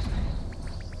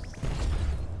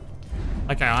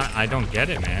 Like, I don't get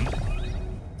it, man.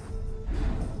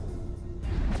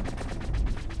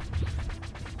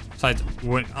 Besides,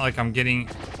 like, I'm getting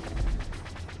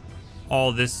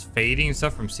all this fading and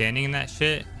stuff from standing in that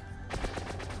shit.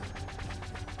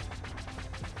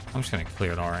 I'm just gonna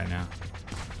clear it all right now.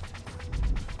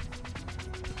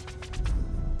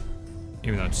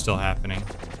 Even though it's still happening.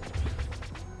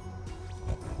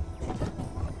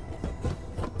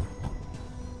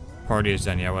 Party is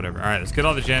done, yeah, whatever. All right, let's get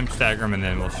all the gems, stagger them, and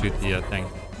then we'll shoot the thing.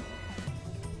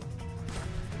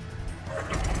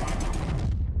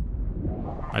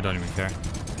 I don't even care.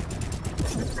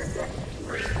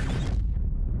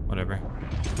 Whatever.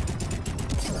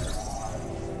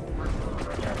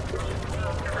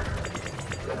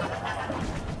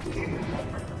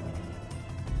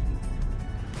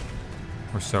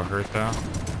 We're so hurt though.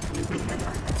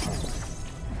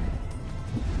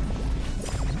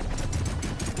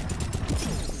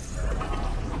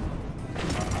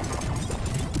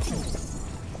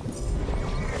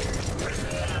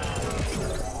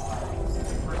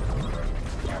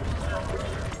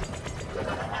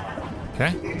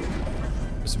 Okay.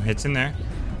 There's some hits in there.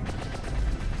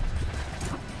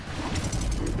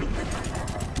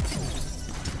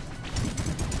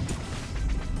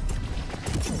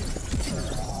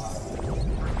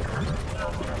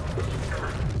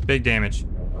 Big damage.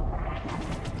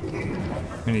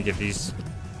 We need to get these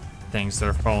things that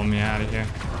are following me out of here.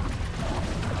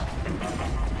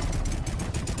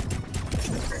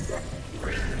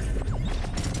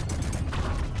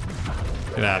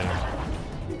 Get out of here.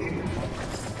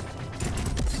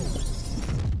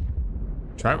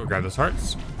 Try it. We'll grab those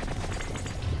hearts.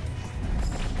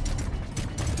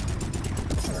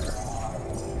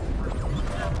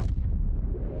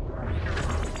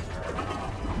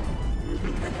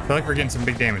 I feel like we're getting some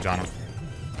big damage on him.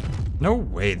 No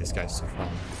way this guy's so fun.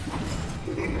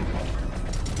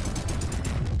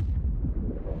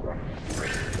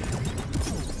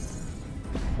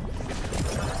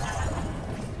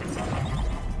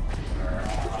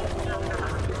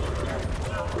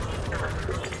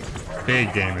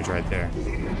 Big damage right there.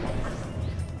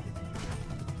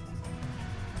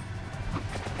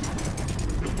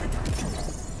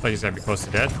 Like he's gotta be close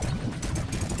to dead.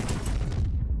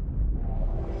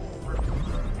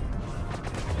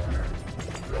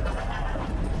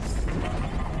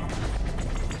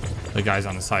 The guys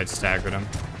on the side staggered him.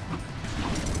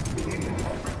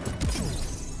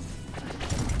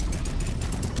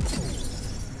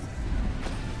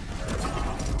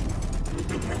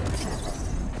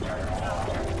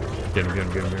 Get him, get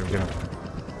him, get him, get him, get him.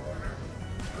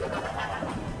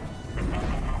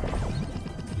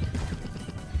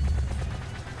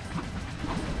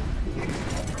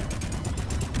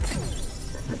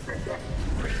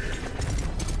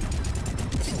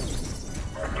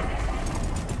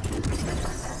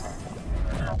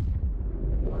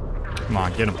 Come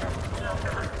on, get him.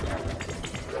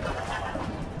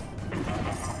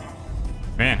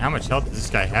 Man, how much health does this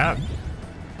guy have?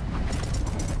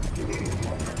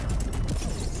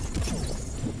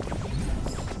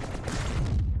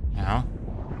 Now.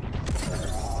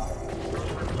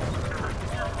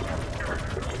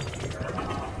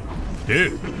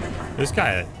 Dude, this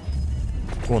guy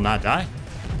will not die.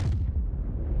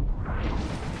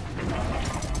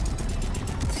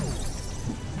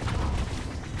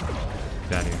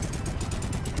 Get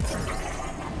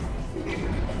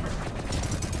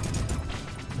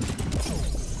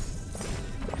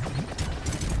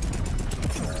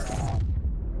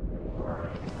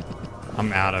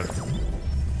out of here.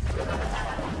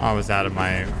 I was out of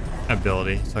my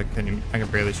ability, so I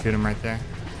could barely shoot him right there.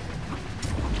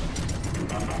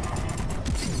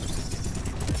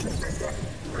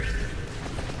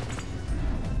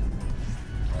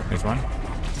 There's one.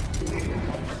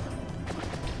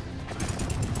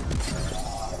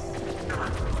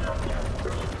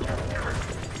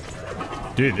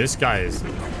 Dude, this guy is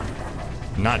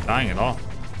not dying at all.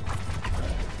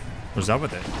 What's up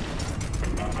with it?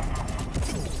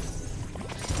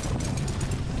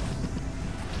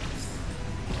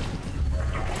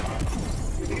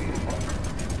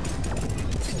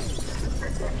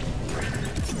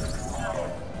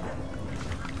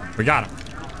 We got him.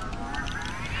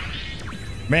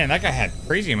 Man, that guy had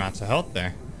crazy amounts of health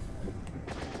there.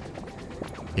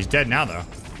 He's dead now, though.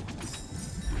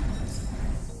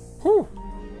 Whew.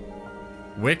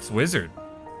 WICKS Wizard.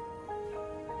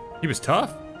 He was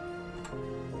tough.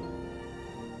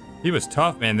 He was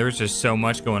tough, man. There was just so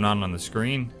much going on the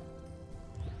screen.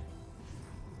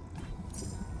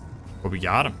 But we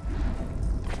got him.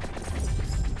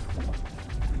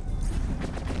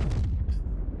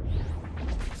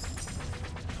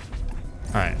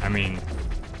 Alright, I mean...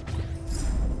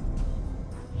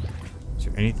 Is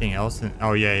there anything else?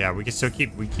 Oh, yeah. We can still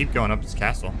keep going up this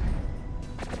castle.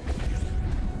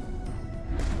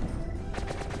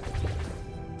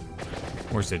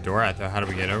 Where's the door at, though? How do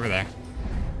we get over there?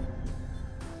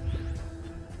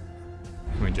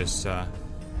 Can we just,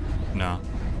 no.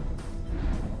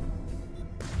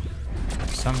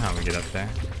 Somehow we get up there.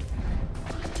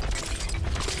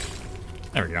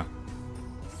 There we go.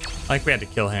 Like we had to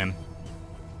kill him.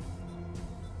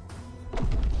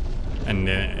 And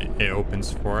it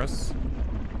opens for us.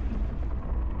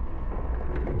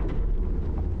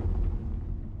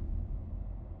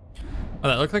 Oh,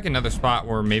 that looked like another spot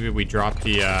where maybe we dropped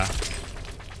the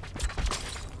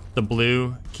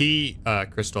blue key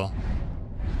crystal.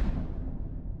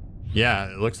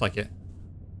 Yeah, it looks like it.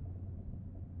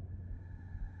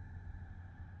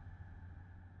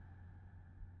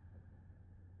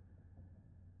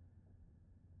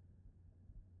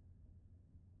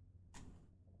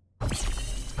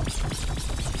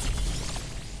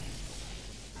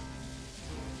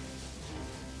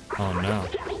 Oh no.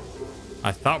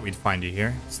 I thought we'd find you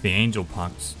here. It's the angel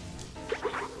punks.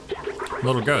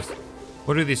 Little ghost,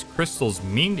 what do these crystals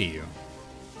mean to you?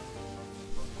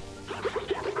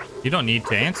 You don't need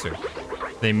to answer.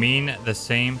 They mean the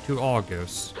same to all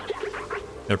ghosts.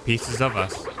 They're pieces of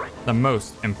us, the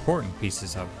most important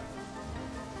pieces of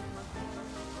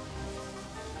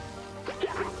us.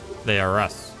 They are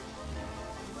us.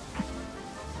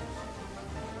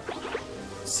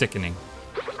 Sickening.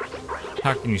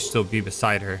 How can you still be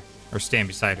beside her, or stand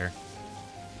beside her?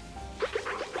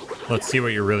 Let's see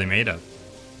what you're really made of.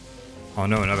 Oh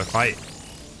no, another fight.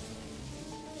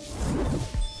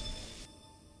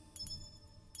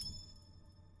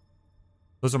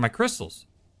 Those are my crystals.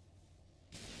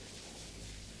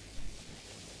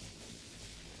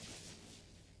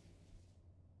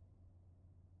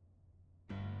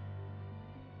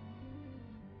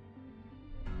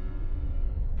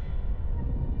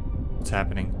 What's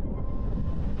happening?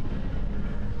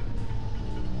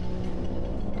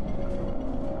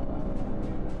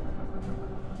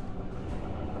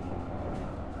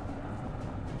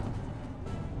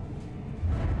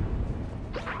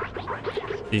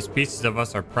 These pieces of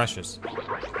us are precious.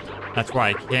 That's why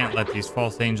I can't let these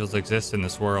false angels exist in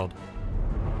this world.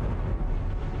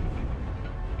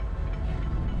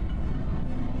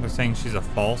 They're saying she's a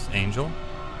false angel?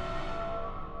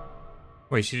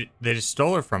 Wait, they just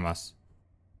stole her from us.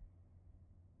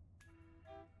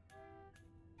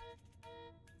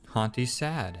 Hauntie's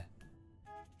sad.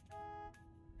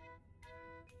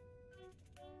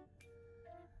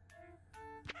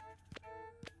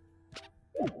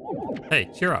 Hey,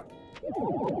 cheer up.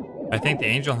 I think the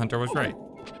angel hunter was right.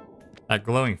 That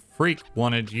glowing freak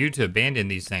wanted you to abandon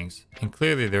these things, and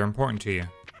clearly they're important to you.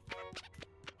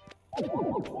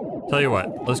 Tell you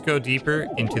what, let's go deeper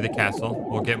into the castle.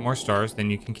 We'll get more stars than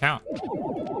you can count.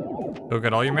 You'll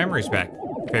get all your memories back.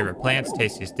 Favorite plants,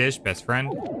 tastiest dish, best friend.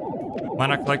 Why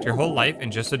not collect your whole life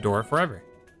and just adore it forever?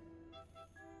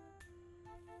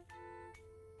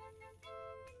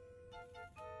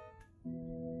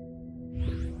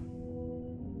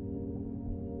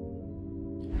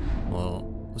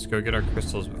 Well, let's go get our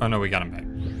crystals. Oh no, we got them back.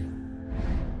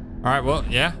 Alright, well,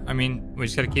 yeah, I mean, we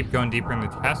just gotta keep going deeper in the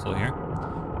castle here.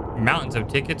 Mountains of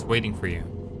tickets waiting for you.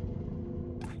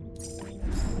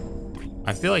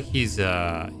 I feel like he's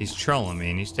trolling me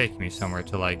and he's taking me somewhere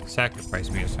to like sacrifice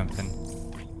me or something.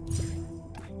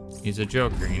 He's a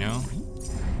joker, you know?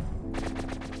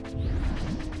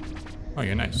 Oh,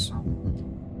 you're nice.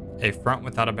 A front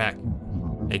without a back.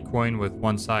 A coin with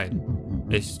one side.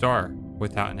 A star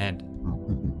without an end.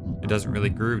 It doesn't really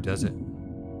groove, does it?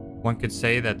 One could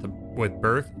say that with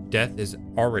birth, death is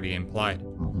already implied.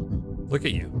 Look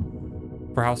at you.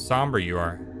 For how somber you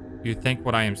are. You think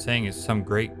what I am saying is some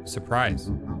great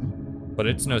surprise. But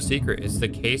it's no secret. It's the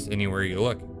case anywhere you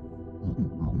look.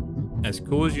 As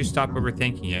soon as you stop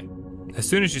overthinking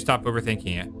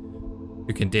it,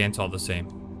 you can dance all the same.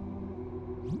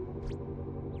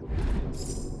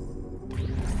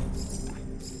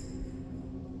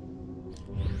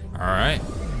 All right.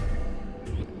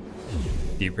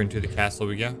 Deeper into the castle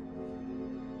we go.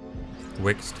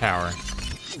 WICKS Tower.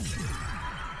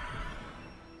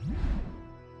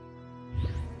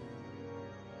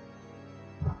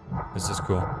 This is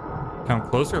cool. Come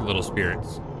closer, little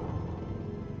spirits.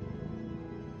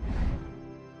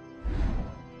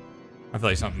 I feel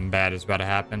like something bad is about to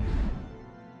happen.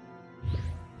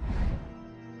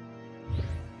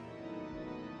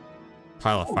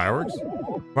 Pile of fireworks?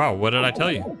 Wow, what did I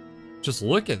tell you? Just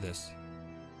look at this.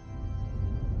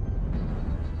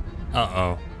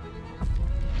 Uh-oh.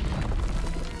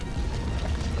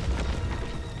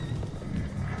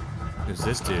 Who's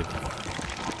this dude?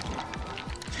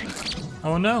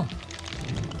 Oh no.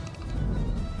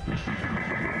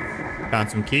 Found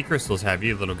some key crystals, have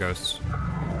you, little ghosts?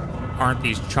 Aren't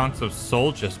these chunks of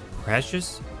soul just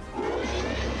precious?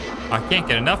 I can't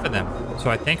get enough of them, so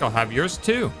I think I'll have yours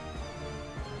too.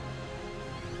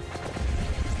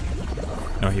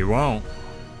 No, he won't.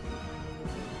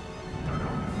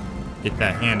 Get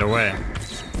that hand away.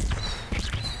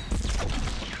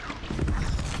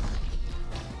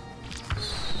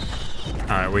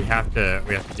 All right, we have to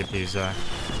get these.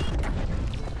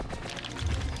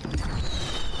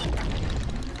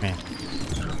 Man,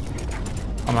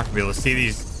 I'm not gonna be able to see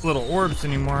these little orbs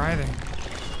anymore either.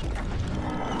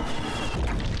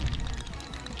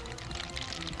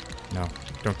 No,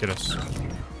 don't get us.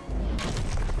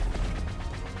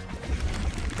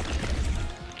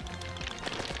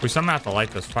 We somehow have to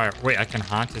light this fire. Wait, I can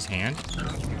haunt his hand?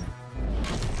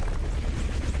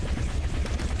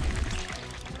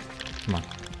 Come on.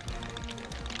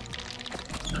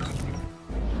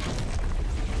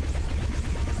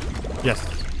 Yes.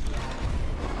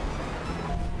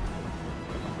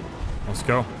 Let's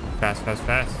go. Fast, fast,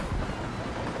 fast.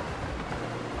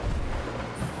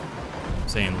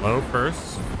 Saying low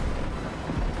first.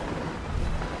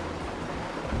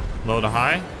 Low to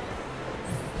high.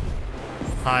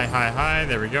 High, high, high.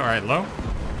 There we go. All right, low.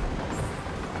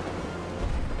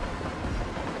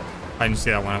 I didn't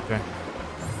see that one up there.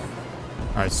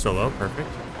 All right, still low. Perfect.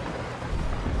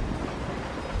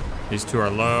 These two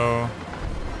are low.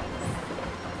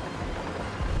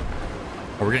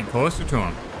 Oh, we're getting closer to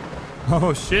him.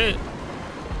 Oh, shit.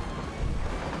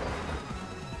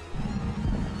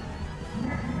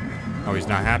 Oh, he's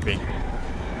not happy.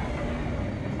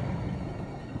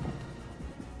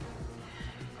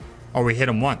 Oh, we hit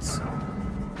him once. All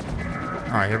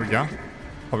right, here we go.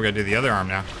 Oh, we gotta do the other arm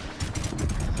now.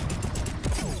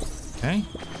 Okay.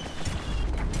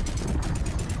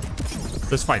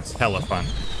 This fight's hella fun.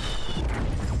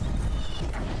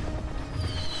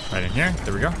 Right in here.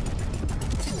 There we go.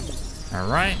 All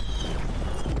right.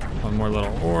 One more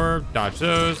little orb. Dodge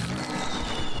those. All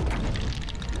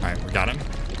right, we got him.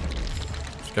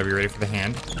 Just gotta be ready for the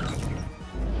hand.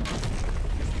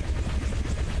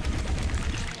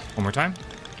 One more time.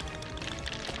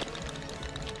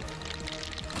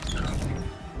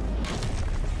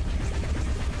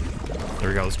 There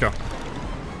we go. Let's go.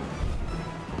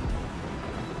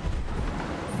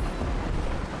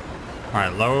 All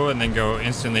right, low and then go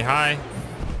instantly high.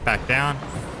 Back down.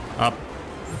 Up.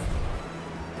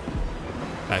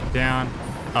 Back down.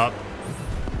 Up.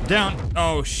 Down.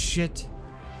 Oh, shit.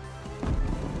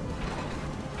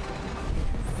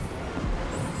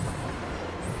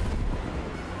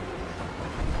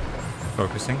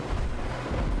 Focusing.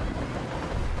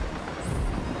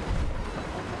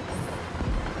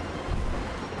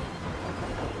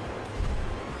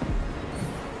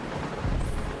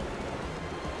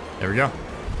 There we go.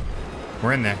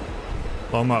 We're in there.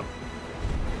 Blow them up.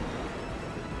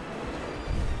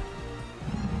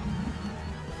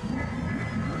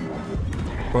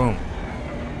 Boom.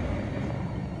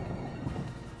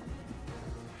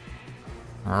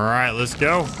 All right, let's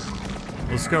go.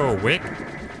 Let's go, Wick.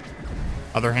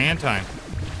 Other hand time.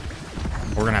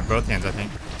 We're gonna have both hands, I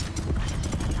think.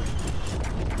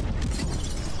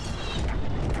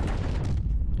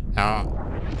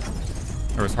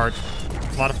 There was hearts.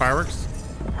 A lot of fireworks.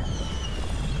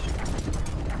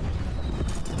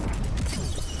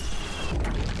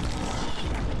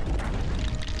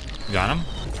 Got him.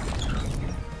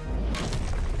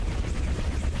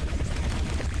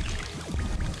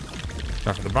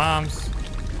 Go for the bombs.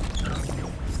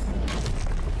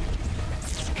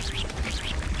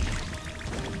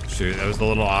 Shoot, that was a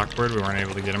little awkward. We weren't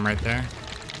able to get him right there.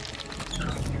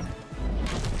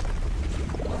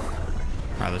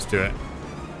 All right, let's do it.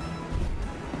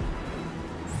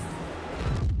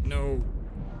 No.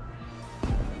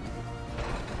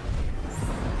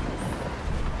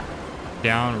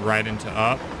 Down, right into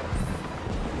up.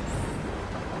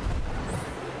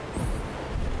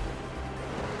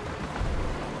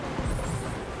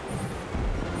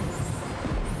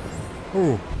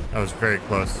 Ooh, that was very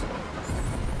close.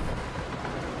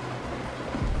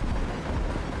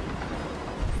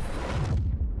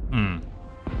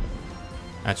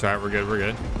 That's right, we're good, we're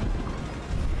good.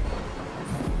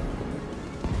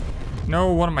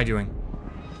 No, what am I doing?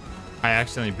 I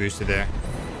accidentally boosted there.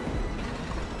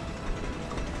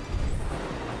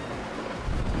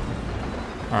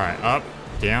 All right, up,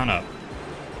 down, up.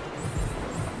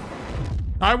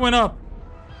 I went up.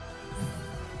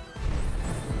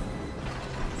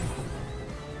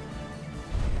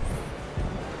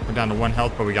 We're down to 1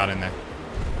 health, but we got in there.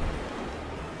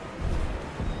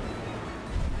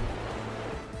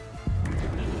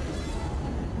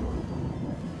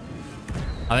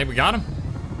 I think we got him.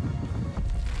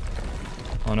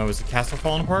 Oh no, is the castle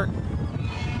falling apart?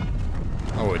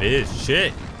 Oh, it is.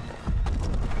 Shit.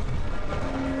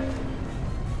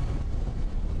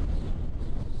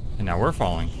 And now we're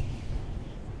falling.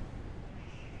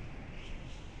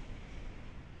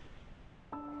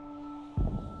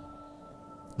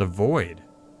 The void.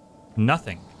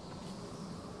 Nothing.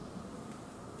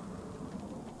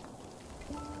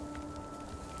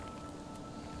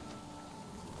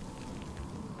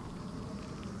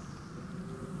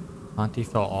 Hauntii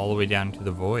fell all the way down into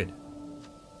the void.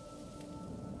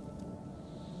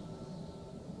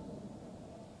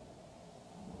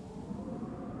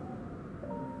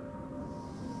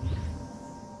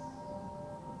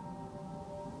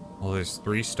 Well, there's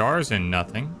 3 stars and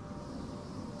nothing.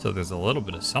 So there's a little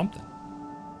bit of something.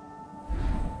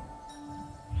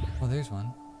 Oh, there's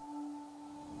one.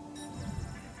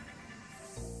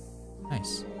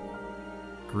 Nice.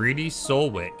 Greedy Soul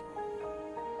Wick.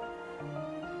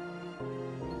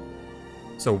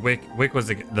 So Wick was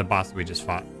the boss that we just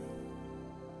fought.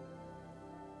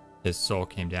 His soul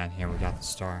came down here. We got the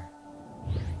star.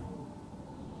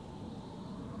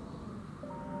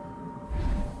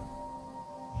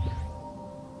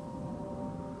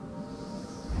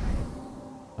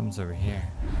 Something's over here.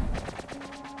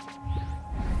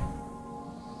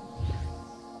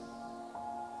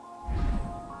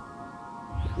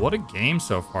 What a game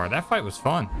so far. That fight was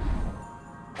fun.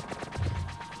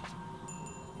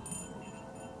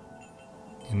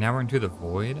 And now we're into the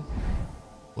void.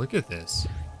 Look at this.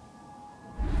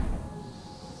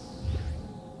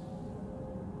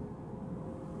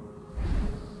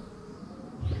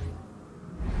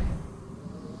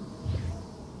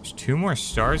 There's 2 more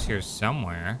stars here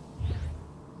somewhere.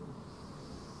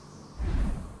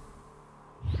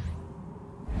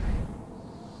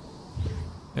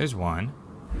 There's one.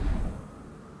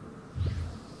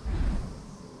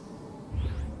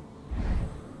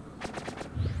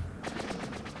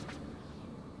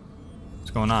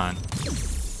 What's going on?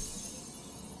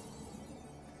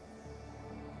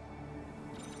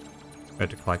 We have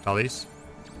to collect all these.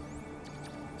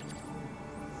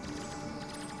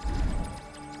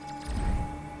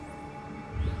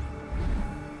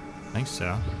 I think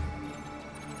so.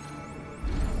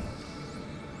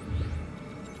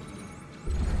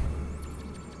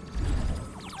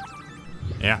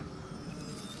 Yeah.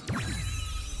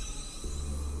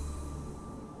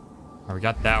 Oh, we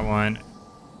got that one.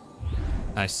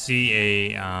 I see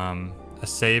a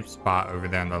save spot over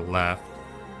there on the left.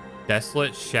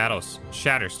 Desolate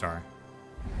Shatterstar.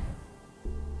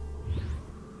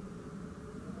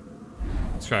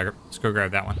 Let's go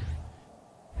grab that one.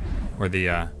 Or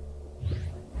the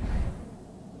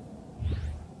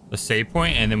save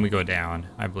point, and then we go down,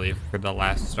 I believe, for the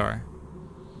last star.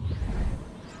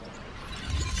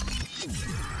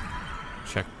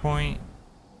 Checkpoint.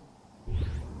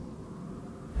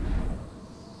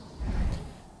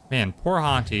 Man, poor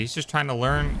Hauntii. He's just trying to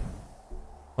learn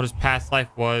what his past life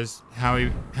was, how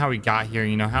he got here,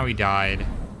 you know, how he died.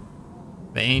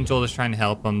 The angel that's trying to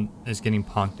help him is getting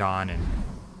punked on, and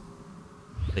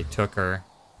they took her.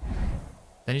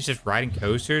 Then he's just riding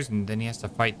coasters, and then he has to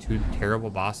fight 2 terrible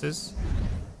bosses.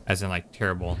 As in, like,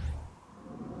 terrible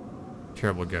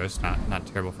ghosts, not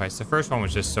terrible fights. The first one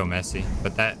was just so messy,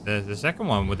 but the second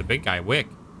one with the big guy, Wick,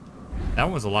 that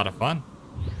one was a lot of fun.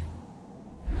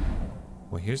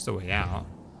 Well, here's the way out.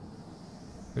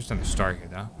 There's another star here,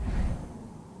 though.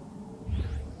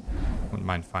 Wouldn't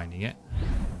mind finding it.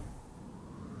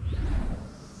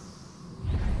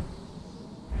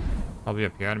 Probably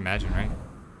up here, I'd imagine, right?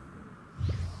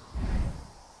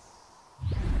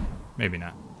 Maybe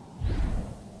not.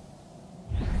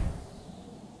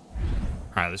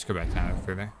 Alright, let's go back down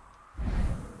through there.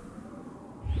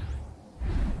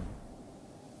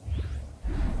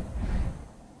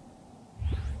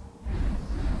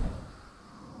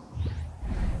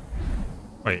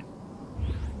 Wait.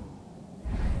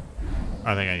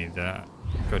 I think I need to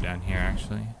go down here,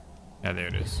 actually. Yeah, there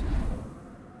it is.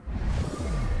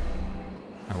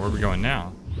 Alright, where are we going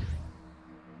now?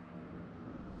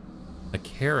 A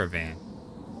caravan.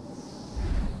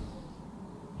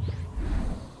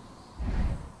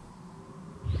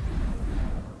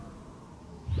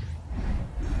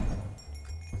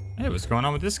 Hey, what's going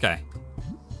on with this guy?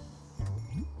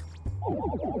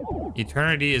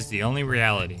 Eternity is the only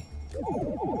reality.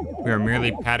 We are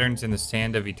merely patterns in the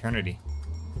sand of eternity.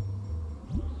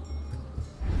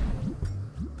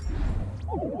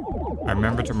 I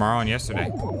remember tomorrow and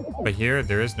yesterday, but here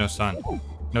there is no sun,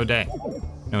 no day,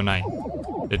 no night.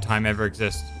 Did time ever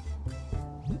exist?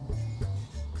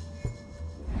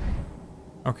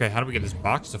 Okay, how do we get this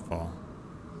box to fall?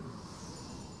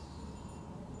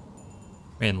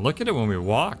 Man, look at it when we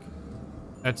walk.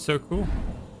 That's so cool.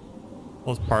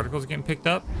 All those particles getting picked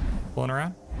up, floating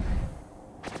around.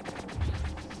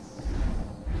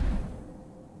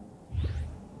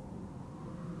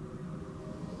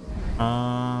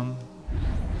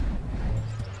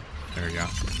 There we go.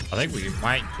 I think we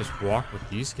might just walk with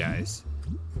these guys.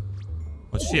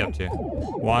 What's she up to?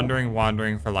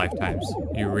 Wandering for lifetimes.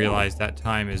 You realize that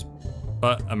time is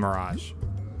but a mirage.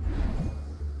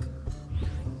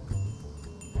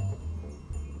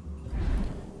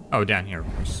 Oh, down here,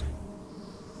 of course.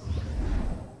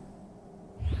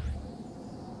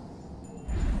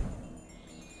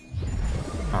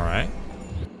 All right.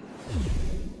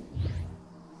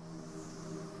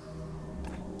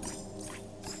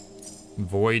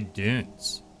 Void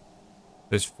Dunes.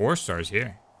 There's 4 stars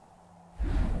here.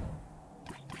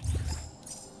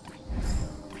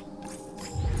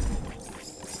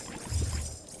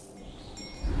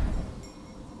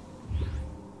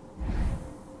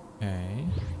 Okay.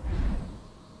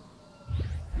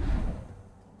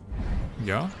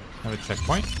 Go. Have a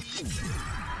checkpoint.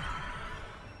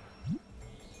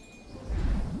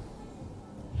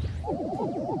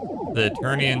 The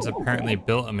Eternians apparently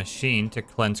built a machine to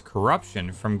cleanse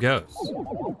corruption from ghosts.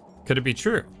 Could it be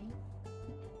true?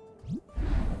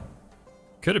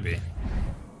 Could it be?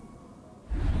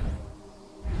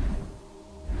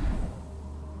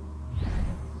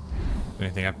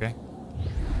 Anything up here?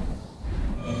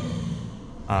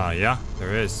 Yeah,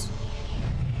 there is.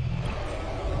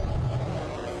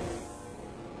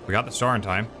 We got the star in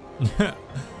time.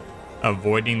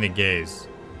 Avoiding the gaze.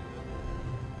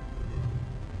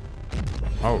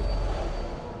 Oh.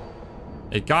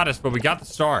 It got us, but we got the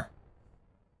star.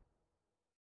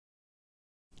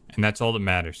 And that's all that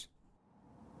matters.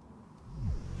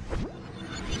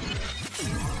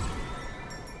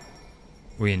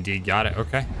 We indeed got it.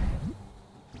 Okay.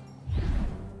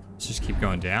 Let's just keep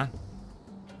going down.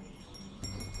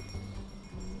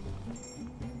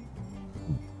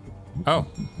 Oh.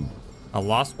 A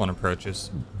lost one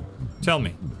approaches. Tell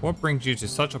me, what brings you to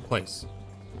such a place?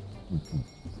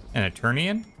 An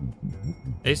Eternian?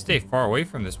 They stay far away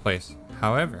from this place.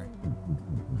 However,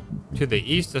 to the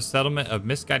east, a settlement of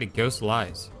misguided ghosts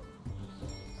lies.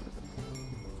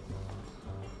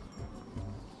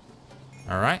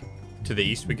 Alright, to the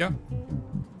east we go.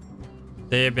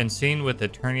 They have been seen with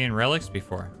Eternian relics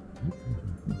before.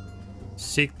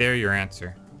 Seek there your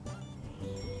answer.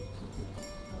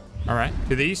 Alright,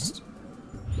 to the east.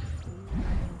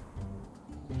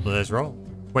 Let's roll.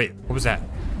 Wait, what was that?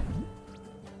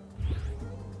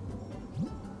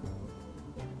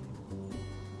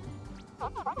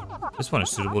 This one is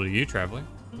suitable to you, traveler.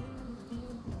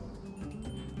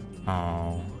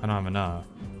 Oh, I don't have enough.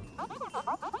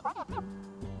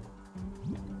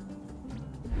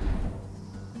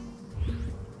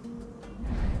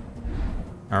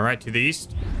 All right, to the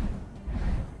east.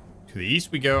 To the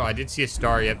east we go. I did see a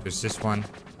star. Yep, there's this one.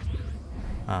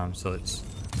 So let's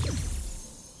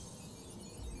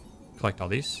collect all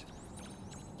these.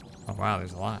 Oh wow,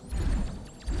 there's a lot.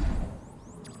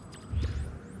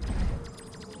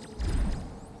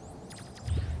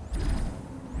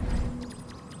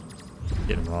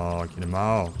 Get them all, get them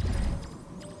all.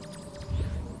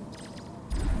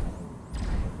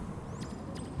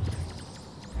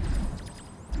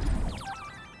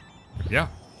 There we go.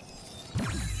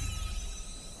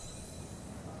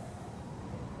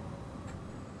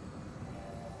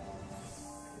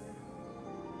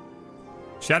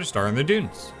 Shadow Star in the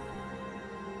dunes.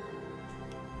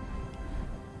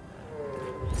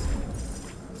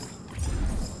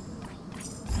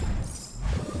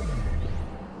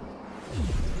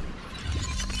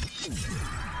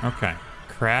 Okay,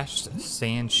 crashed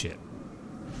sand ship.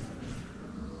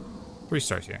 3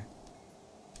 stars here.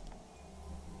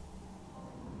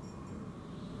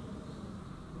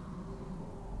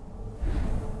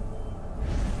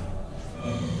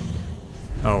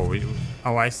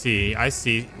 Oh, I see. I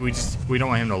see. We don't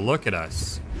want him to look at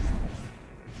us.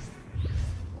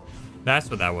 That's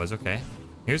what that was. Okay.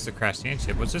 Here's the crashed sand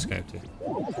ship. What's this guy up to?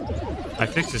 I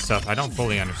fixed this stuff. I don't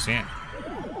fully understand.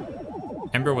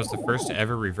 Ember was the first to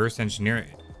ever reverse engineer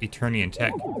Eternian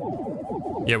tech.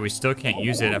 Yet we still can't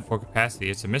use it at full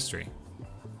capacity. It's a mystery.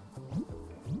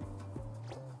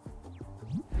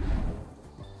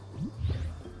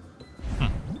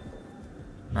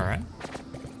 Alright.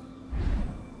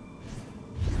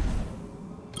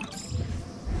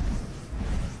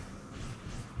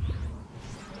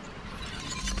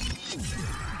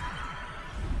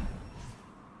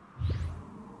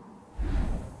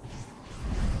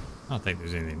 I don't think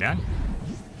there's anything down here.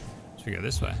 Should we go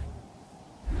this way?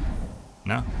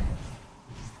 No.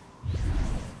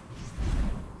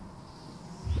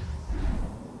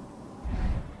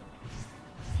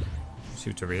 See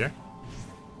what's over here?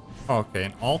 Oh, okay,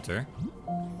 an altar.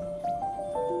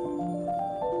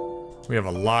 We have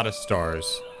a lot of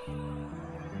stars.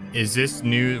 Is this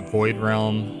new Void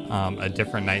Realm a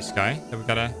different night sky that we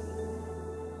gotta...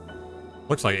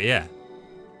 Looks like it, yeah.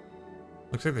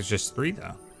 Looks like there's just 3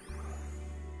 though.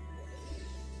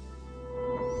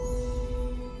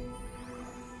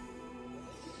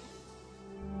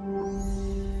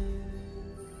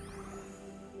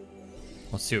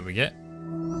 Let's see what we get.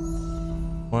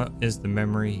 What is the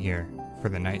memory here for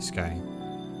the night sky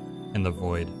and the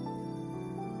void?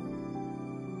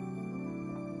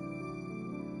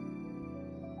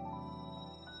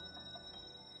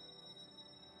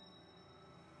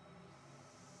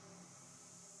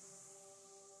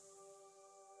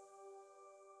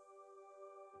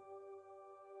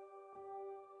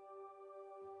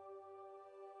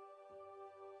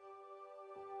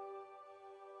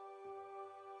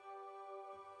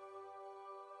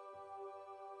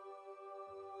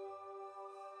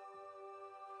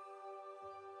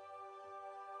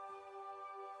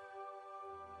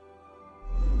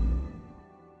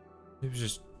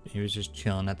 He was just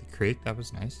chilling at the creek. That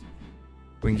was nice.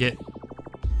 We can get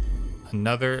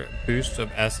another boost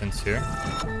of essence here.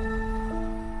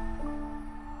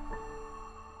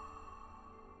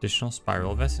 Additional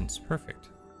spiral of essence. Perfect.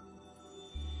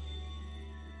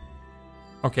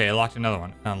 Okay, I locked another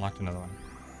one. I unlocked another one.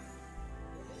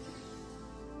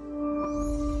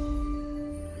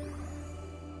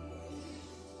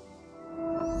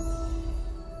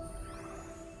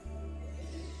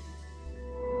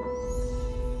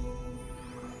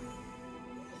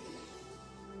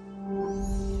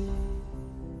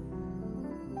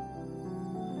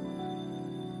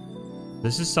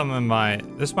 This is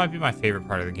this might be my favorite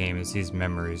part of the game, is these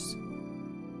memories.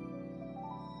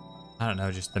 I don't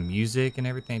know, just the music and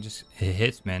everything, just, it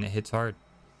hits, man. It hits hard.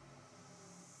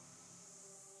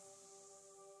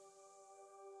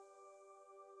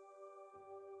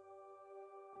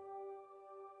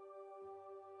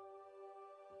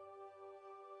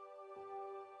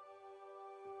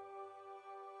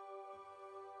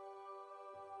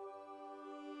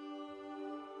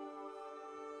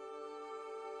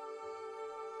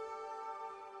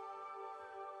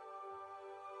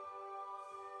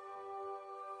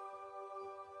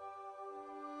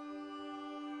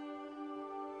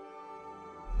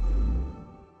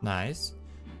 Nice.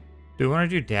 Do we want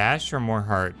to do dash or more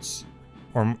hearts?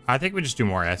 Or I think we just do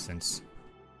more essence.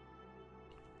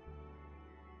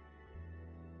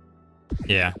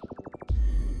 Yeah.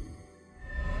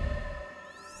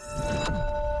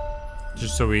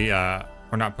 Just so we're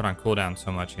not put on cooldown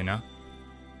so much, you know?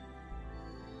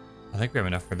 I think we have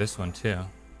enough for this one too.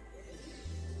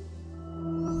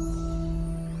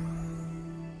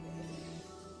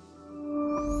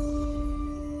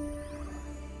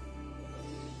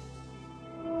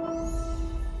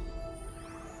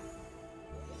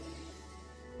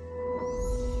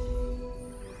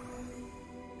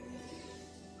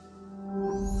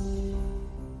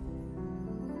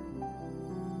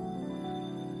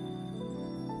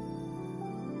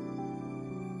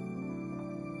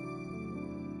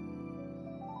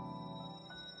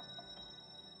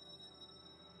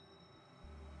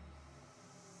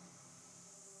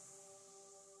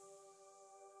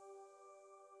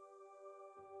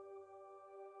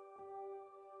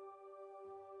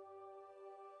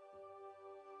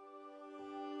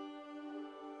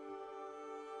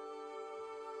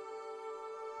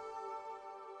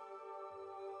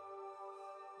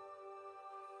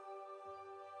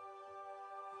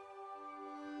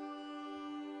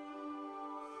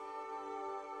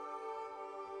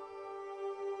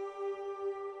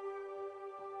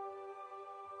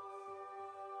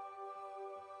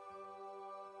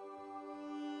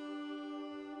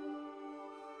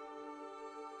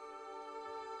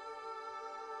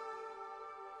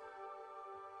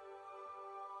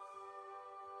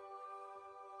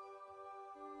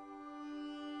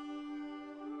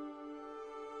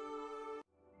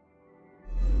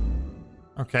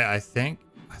 Okay, I think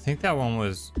that one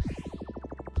was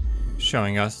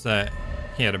showing us that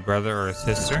he had a brother or a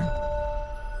sister.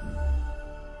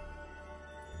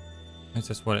 That's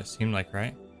just what it seemed like,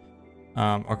 right?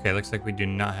 Okay, looks like we do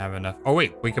not have enough. Oh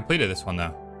wait, we completed this one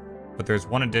though. But there's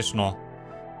one additional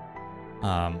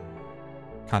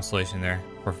constellation there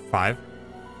for 5.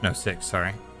 No, 6,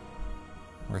 sorry.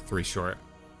 We're 3 short.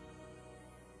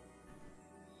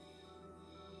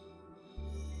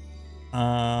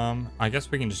 I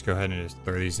guess we can just go ahead and just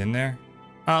throw these in there.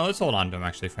 Let's hold on to them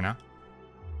actually for now.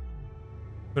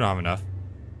 We don't have enough.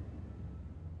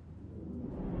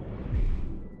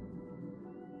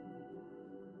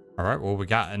 All right, well, we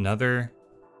got another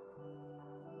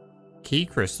key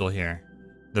crystal here.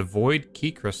 The Void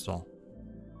Key Crystal.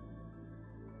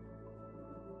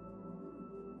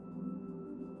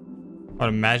 I'd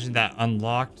imagine that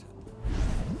unlocked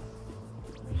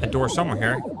a door somewhere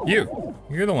here.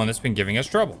 You're the one that's been giving us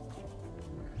trouble.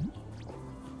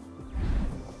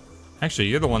 Actually,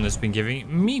 you're the one that's been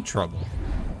giving me trouble.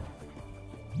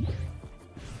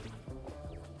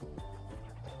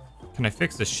 Can I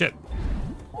fix the ship?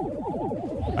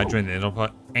 I joined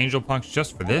the Angel Punks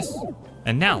just for this.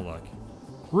 And now look.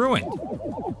 Ruined.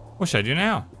 What should I do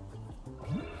now?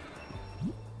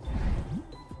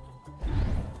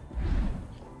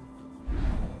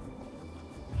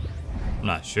 I'm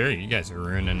not sure. You guys are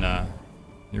ruining,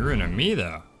 you're ruining me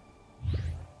though.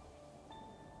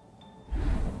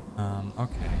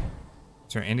 Okay.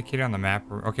 Is there an indicator on the map?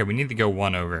 Okay, we need to go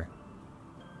 1 over.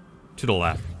 To the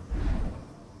left.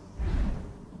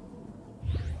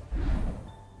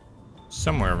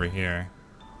 Somewhere over here.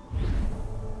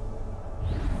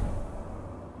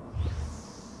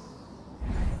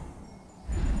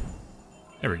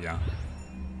 There we go.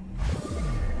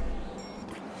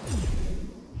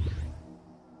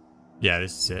 Yeah,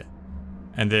 this is it.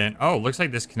 And then, oh, looks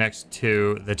like this connects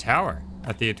to the tower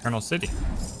at the Eternal City.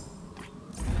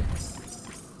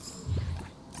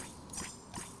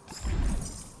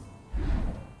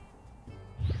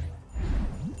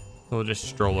 So we'll just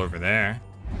stroll over there.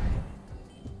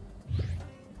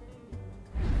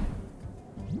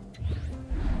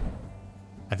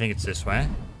 I think it's this way.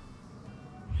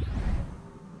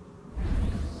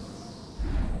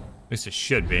 At least it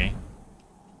should be.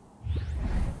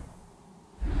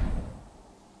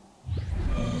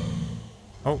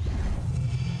 Oh.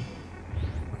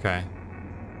 Okay.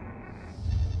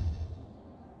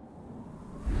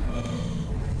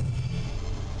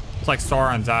 It's like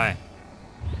Sauron's eye.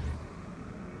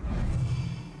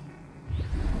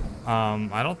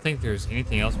 I don't think there's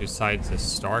anything else besides this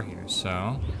star here,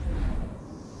 so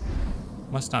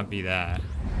must not be that.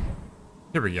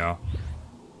 Here we go.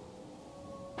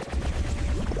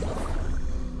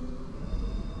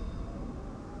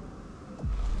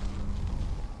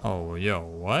 Oh, yo,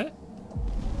 what?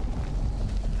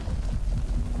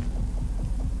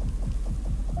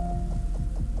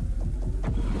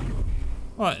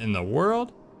 What in the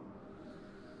world?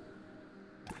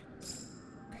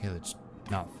 Okay, let's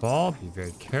not fall. Be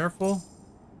very careful.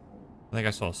 I think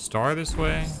I saw a star this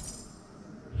way.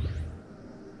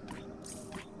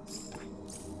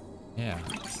 Yeah.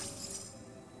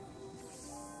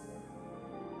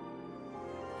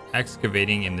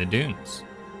 Excavating in the dunes.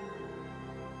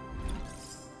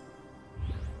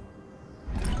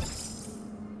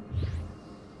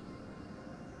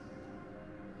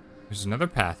 There's another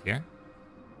path here.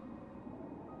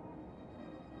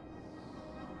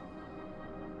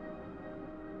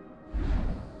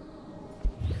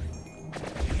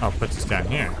 Oh, it puts us down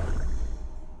here.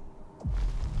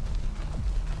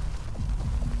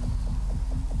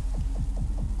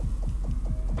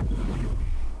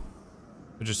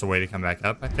 Just a way to come back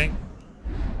up, I think.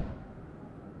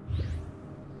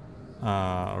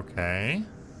 Okay.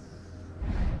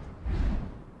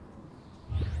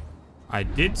 I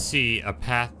did see a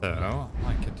path, though,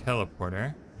 like a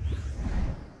teleporter.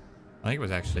 I think it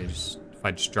was actually just, if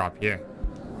I just drop here.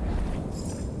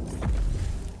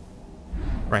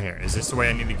 Right here. Is this the way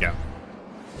I need to go?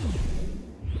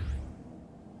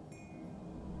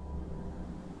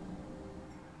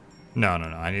 No, no,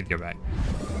 no. I need to go back.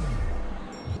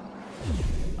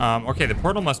 Okay, the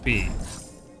portal must be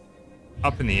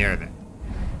up in the air then.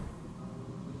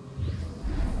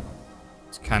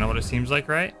 It's kind of what it seems like,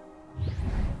 right?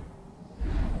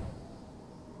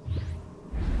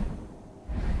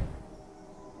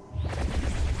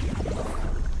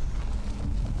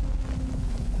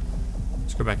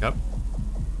 Let's go back up.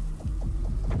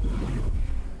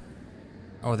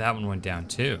 Oh, that one went down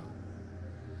too.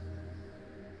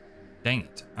 Dang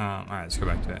it. All right, let's go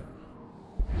back to it.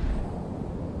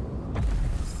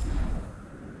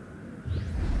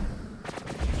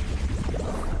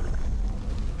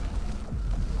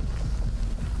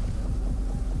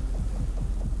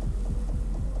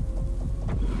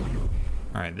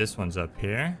 All right, this one's up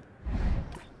here.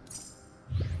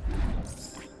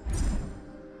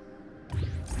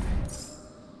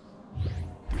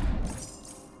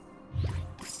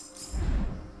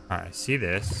 All right, I see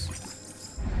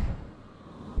this.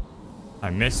 I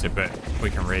missed it, but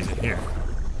we can raise it here.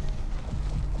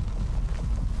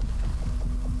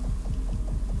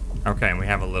 Okay, and we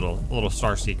have a little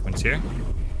star sequence here.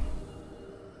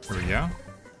 Here we go.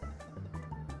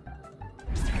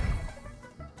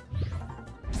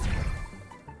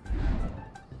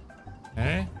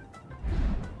 Okay.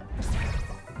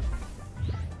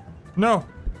 No.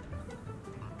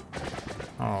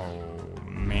 Oh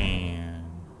man.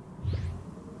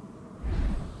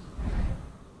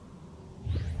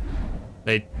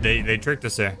 They tricked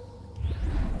us there.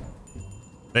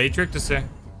 They tricked us there.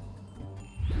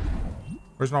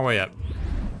 Where's my way up?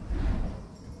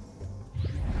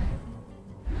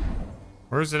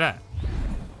 Where is it at?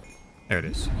 There it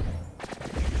is.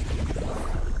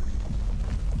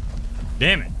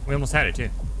 Damn it. We almost had it too.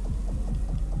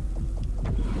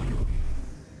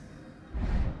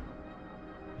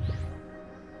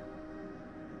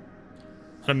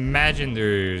 I'd imagine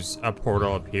there's a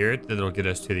portal up here that'll get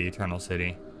us to the Eternal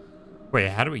City. Wait,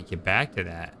 how do we get back to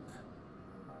that?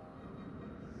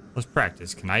 Let's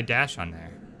practice. Can I dash on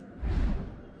there?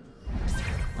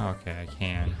 Okay, I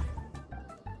can.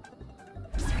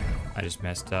 I just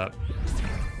messed up.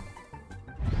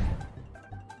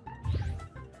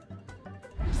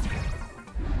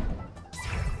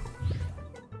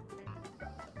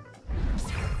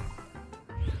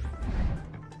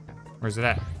 Where's it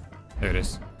at? There it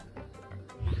is.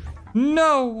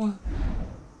 No!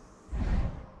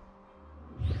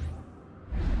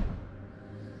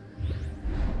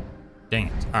 Dang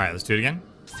it. Alright, let's do it again.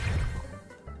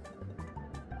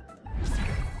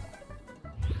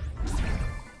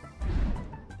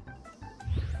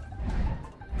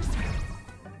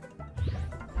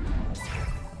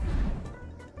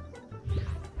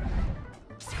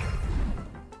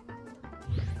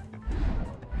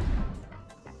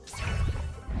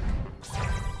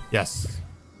 Yes.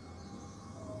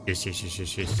 Yes.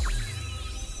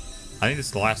 I think this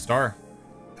is the last star.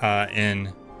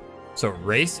 So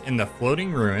race in the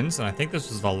floating ruins, and I think this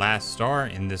was the last star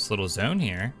in this little zone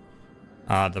here.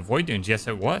 The Void Dunes, yes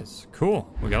it was. Cool.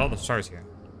 We got all the stars here.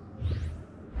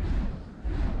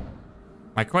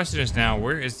 My question is now,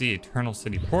 where is the Eternal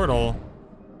City portal?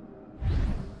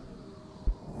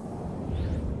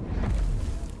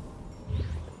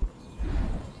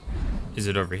 Is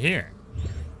it over here?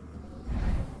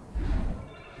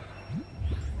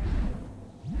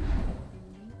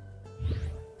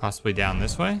 Possibly down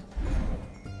this way?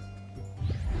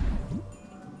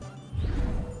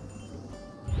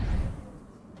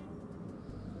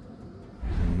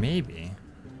 Maybe.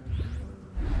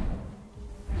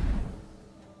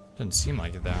 Doesn't seem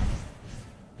like it though.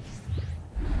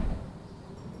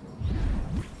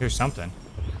 Here's something.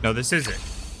 No, this is it.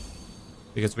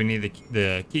 Because we need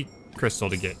the key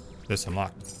crystal to get this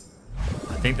unlocked.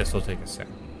 I think this will take us there.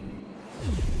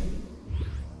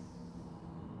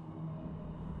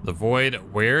 The void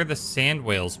where the sand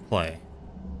whales play.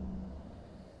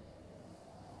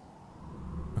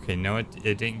 Okay, no, it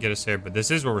didn't get us there, but this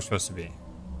is where we're supposed to be.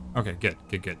 Okay, good.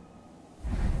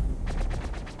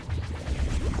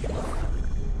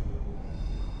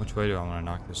 Which way do I want to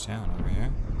knock this down? Over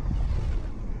here?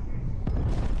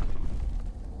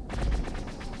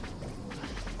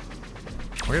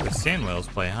 Where the sand whales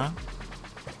play, huh?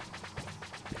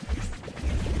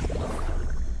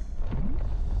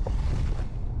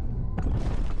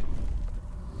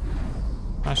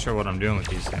 Not sure what I'm doing with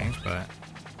these things, but...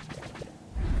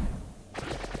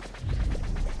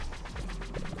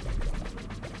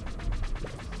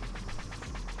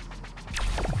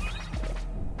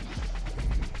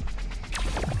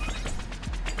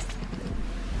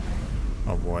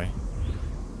 oh boy.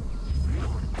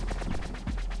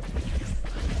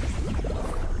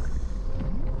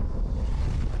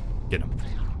 Get him.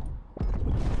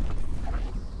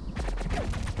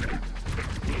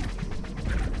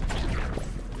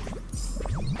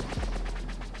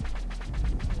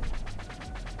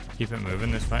 Keep it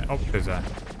moving this way. Oh, there's a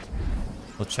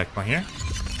little checkpoint here.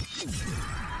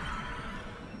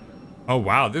 Oh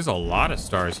wow, there's a lot of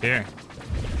stars here.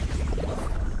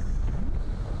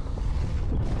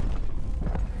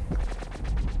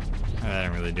 That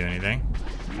didn't really do anything.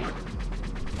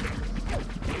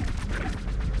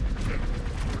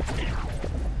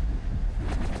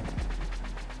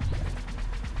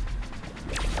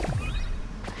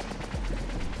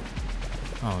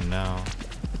 Oh no.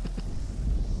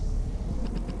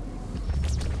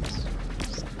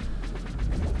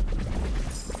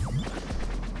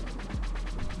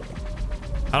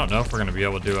 I don't know if we're gonna be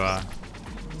able to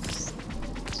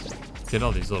get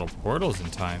all these little portals in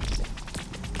time.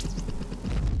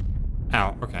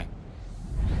 Ow, okay.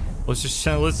 Let's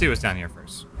see what's down here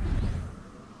first.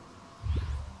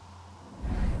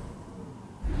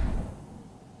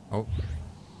 Oh.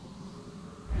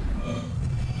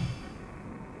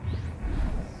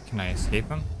 Can I escape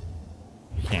him?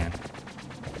 I can.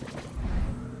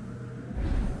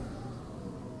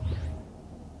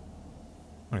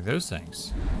 What are those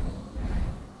things?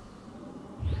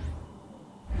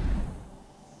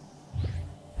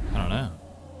 I don't know.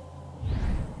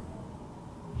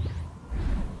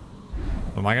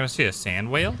 Am I gonna see a sand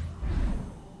whale?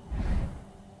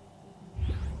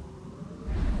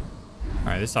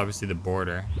 Alright, this is obviously the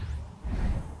border.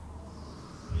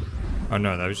 Oh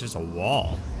no, that was just a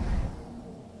wall.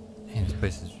 Man, this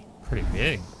place is pretty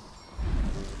big.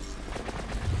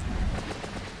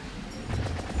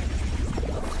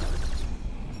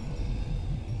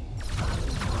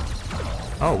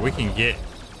 Oh, we can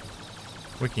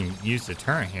use the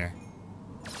turret here.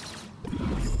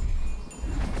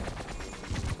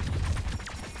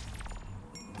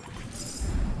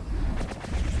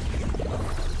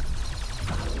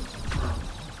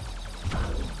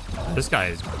 This guy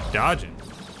is dodging.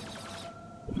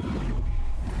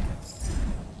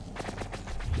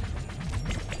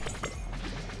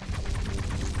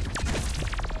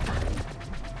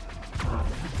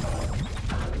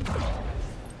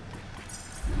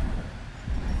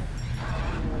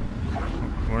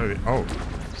 What are they? Oh.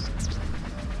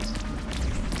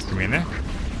 Come in there.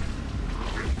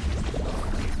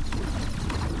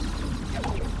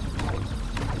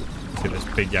 See this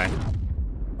big guy.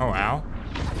 Oh, ow.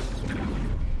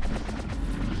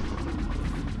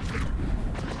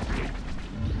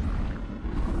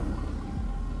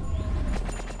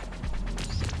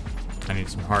 I need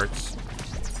some hearts.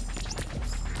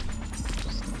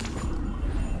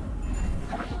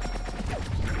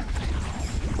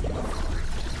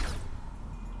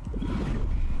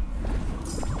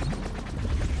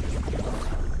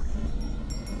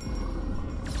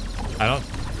 I don't...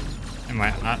 Am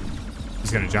I...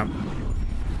 He's gonna jump.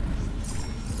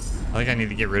 I think I need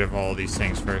to get rid of all of these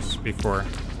things first before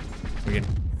we can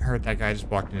hurt that guy. Just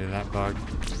walked into that bug.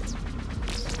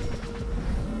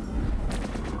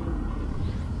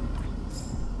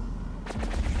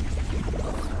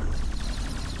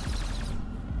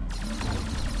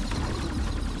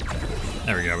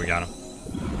 There we go, we got him.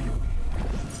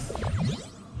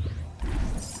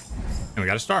 And we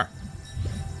got a star.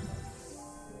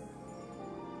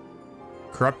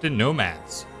 Corrupted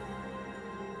nomads.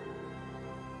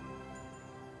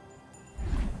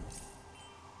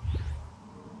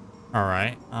 All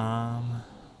right.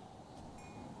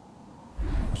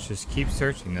 Let's just keep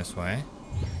searching this way.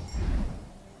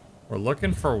 We're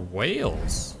looking for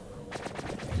whales.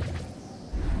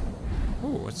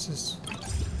 Ooh, what's this?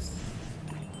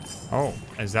 Oh,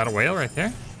 is that a whale right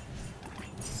there?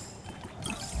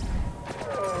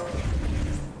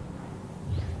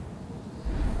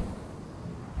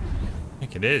 I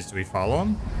think it is. Do we follow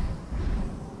him?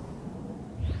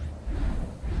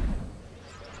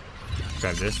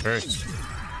 Grab this first.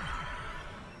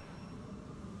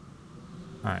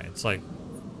 Alright, it's like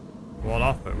walled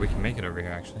off, but we can make it over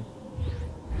here actually.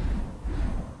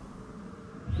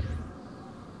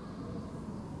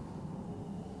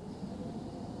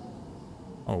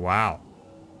 Oh wow.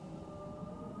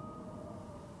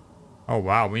 Oh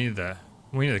wow, we need to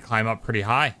climb up pretty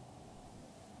high.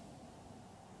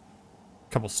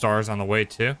 Couple stars on the way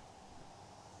too.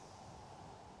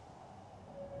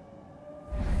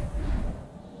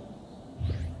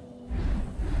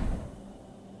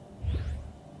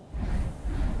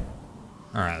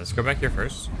 Alright, let's go back here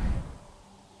first.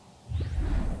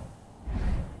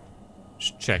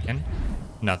 Just checking.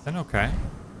 Nothing, okay.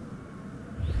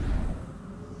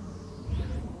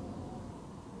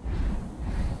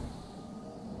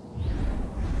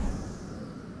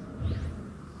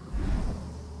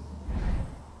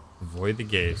 Avoid the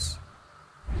gaze.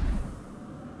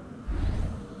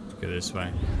 Let's go this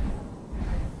way.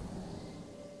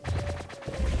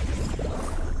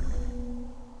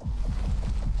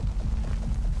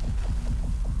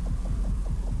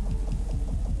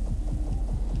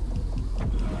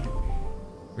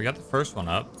 We got the first one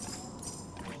up.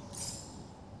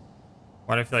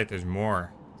 Why do I feel like there's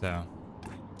more, though?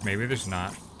 Maybe there's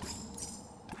not.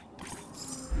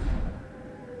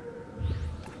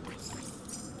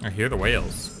 I hear the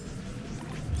whales.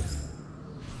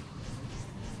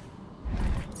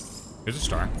 Here's a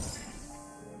star.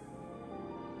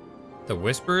 The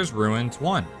Whisperer's Ruins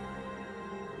 1.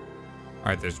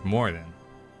 Alright, there's more then.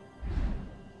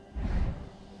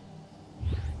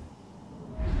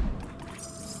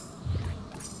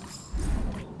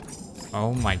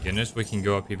 Oh my goodness, we can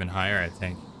go up even higher, I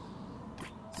think.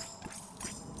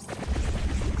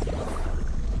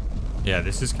 Yeah,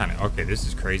 this is kind of... Okay, this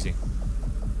is crazy.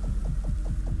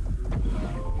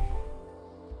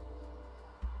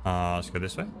 Let's go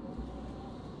this way.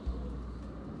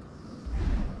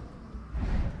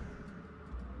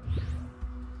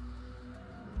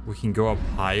 We can go up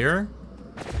higher.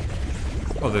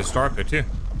 Oh, there's a star up there too.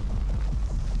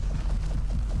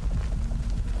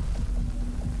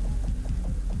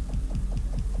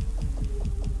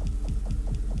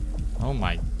 Oh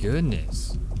my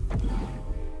goodness.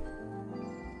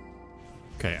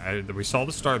 Okay, we saw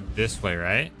the star this way,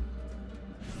 right?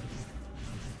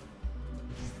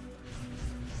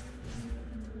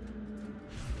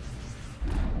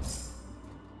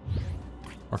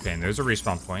 Okay, and there's a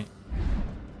respawn point.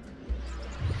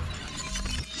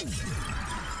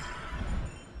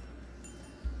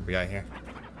 What we got here?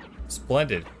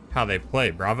 Splendid. How they play.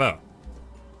 Bravo.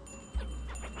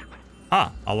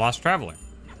 Ah, a lost traveler.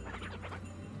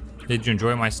 Did you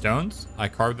enjoy my stones? I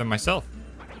carved them myself.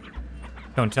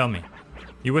 Don't tell me.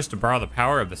 You wish to borrow the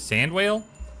power of the sand whale?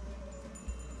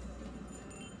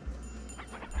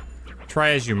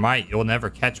 Try as you might, you'll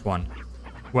never catch one.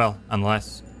 Well,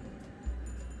 unless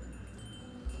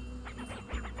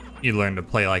you learn to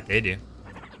play like they do.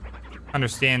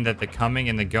 Understand that the coming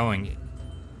and the going,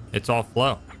 it's all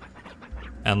flow.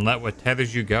 And let what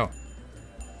tethers you go.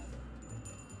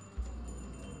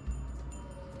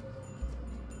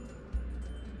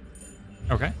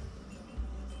 Okay.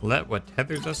 Let what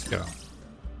tethers us go.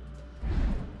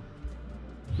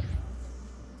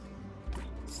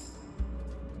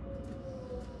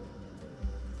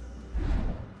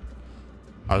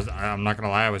 I'm not gonna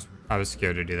lie, I was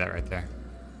scared to do that right there.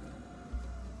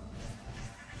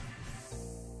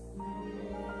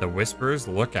 The Whisperer's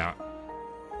Lookout.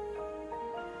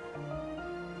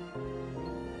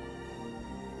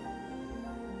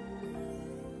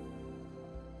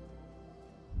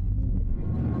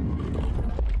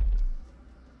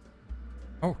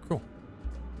 Oh, cool.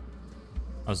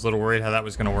 I was a little worried how that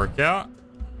was going to work out.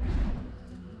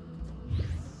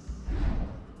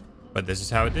 But this is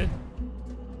how it did.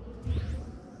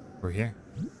 We're here.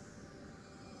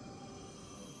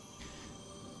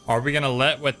 Are we going to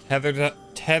let what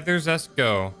tethers us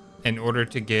go in order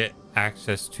to get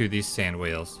access to these sand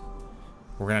whales?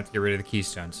 We're going to have to get rid of the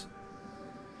keystones.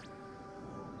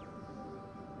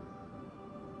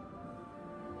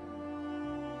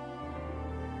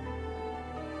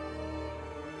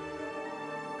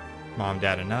 Mom,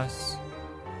 Dad, and us.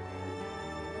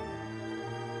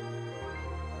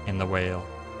 And the whale.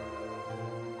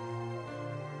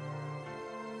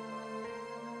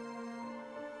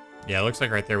 Yeah, it looks like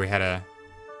right there we had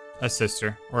a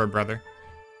sister or a brother.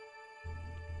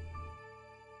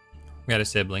 We had a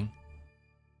sibling.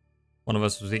 One of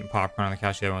us was eating popcorn on the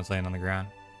couch, the other one's laying on the ground.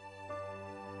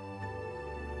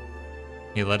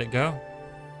 You let it go.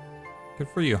 Good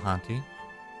for you, Hauntii.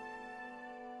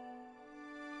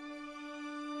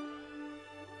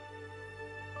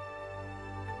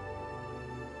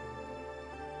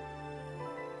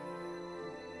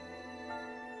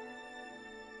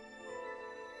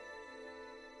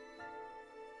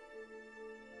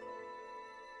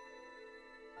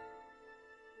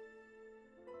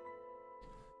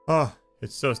 Oh,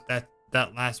 it's so that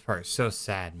last part is so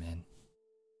sad, man.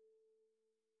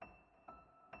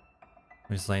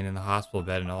 He's laying in the hospital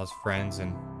bed and all his friends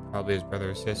and probably his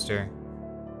brother or sister,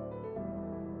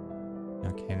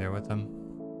 came there with him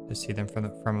to see them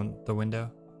from the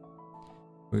window.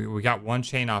 We got one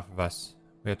chain off of us.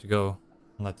 We have to go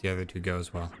and let the other two go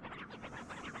as well.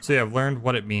 So yeah, I've learned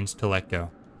what it means to let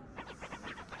go.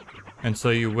 And so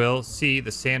you will see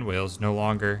the sand whales no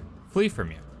longer flee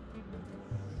from you.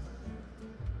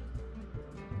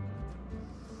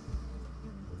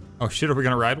 Oh shit, are we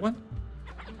gonna ride one?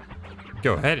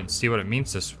 Go ahead and see what it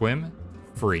means to swim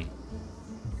free.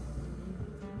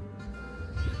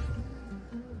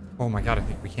 Oh my god, I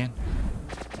think we can.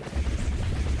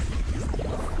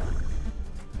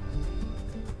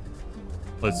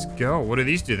 Let's go. What do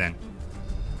these do then?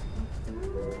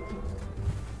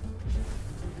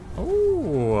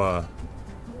 Oh.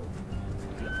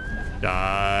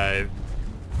 Dive.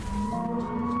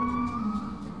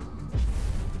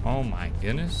 Oh my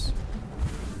goodness.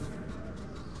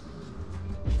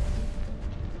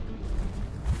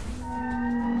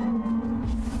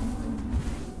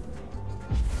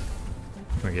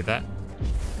 Can we get that?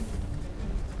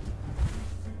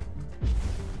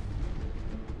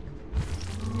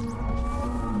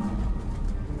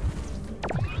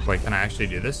 Wait, can I actually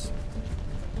do this?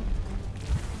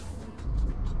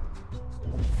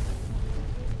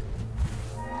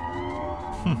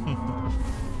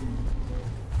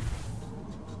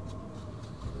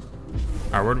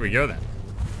 Alright, where do we go then?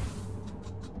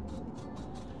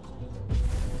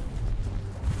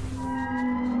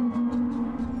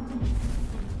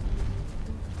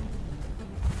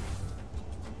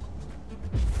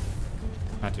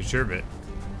 Not too sure, but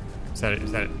is that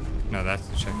it? No, that's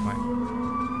the checkpoint.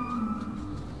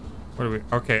 What do we?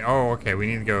 Okay. Oh, okay. We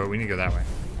need to go. We need to go that way.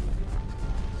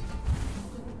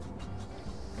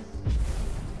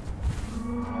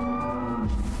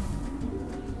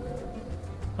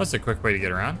 That's a quick way to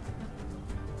get around.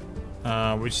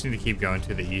 We just need to keep going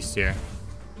to the east here.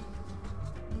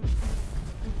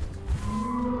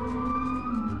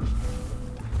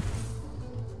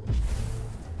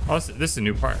 Oh, this is a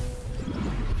new part.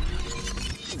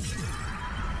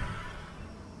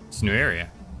 It's a new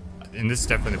area. And this is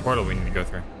definitely the portal we need to go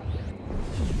through.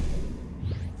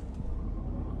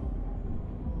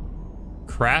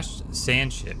 Crashed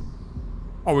sand ship.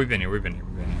 Oh, we've been here. We've been here.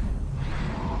 We've been here.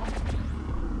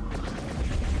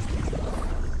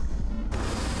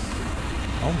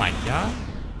 Oh my god.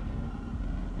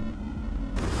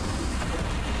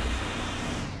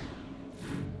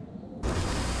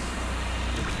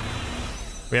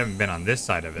 We haven't been on this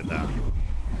side of it though.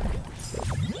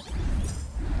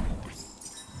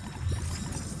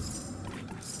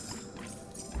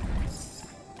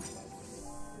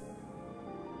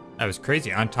 That was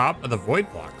crazy. On top of the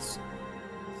void blocks.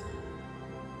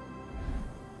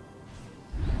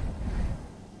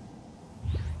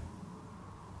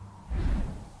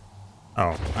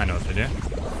 Oh, I know what to do.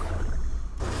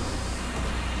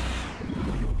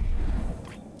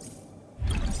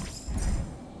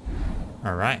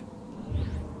 All right.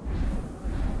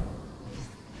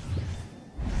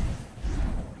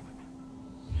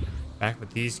 Back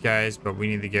with these guys, but we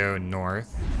need to go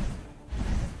north.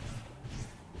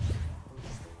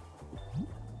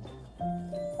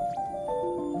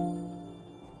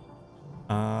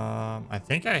 I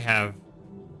think I have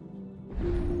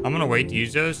I'm gonna wait to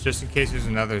use those just in case there's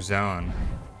another zone.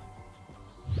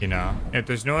 You know, if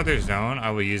there's no other zone, I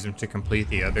will use them to complete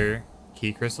the other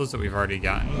key crystals that we've already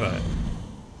gotten, but...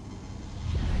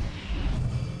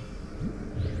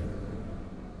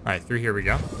 Alright, through here we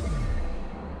go.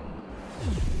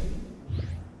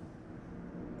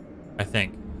 I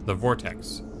think. The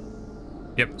vortex.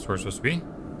 Yep, that's where it's supposed to be.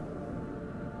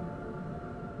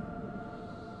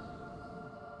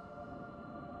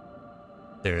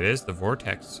 There it is, the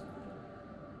vortex.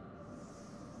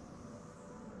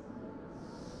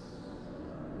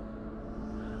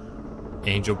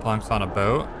 Angel punks on a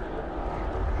boat.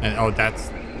 And oh,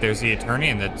 there's the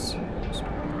Eternian that's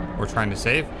we're trying to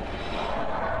save.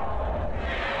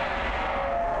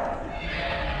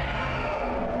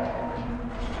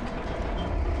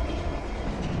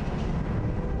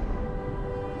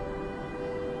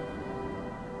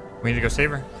 We need to go save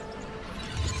her.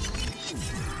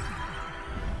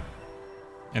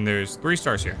 And there's 3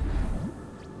 stars here.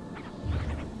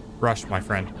 Rush, my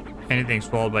friend. Anything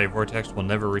swallowed by a vortex will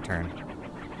never return.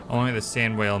 Only the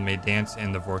sand whale may dance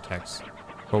in the vortex.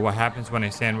 But what happens when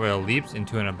a sand whale leaps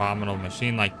into an abominable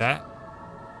machine like that?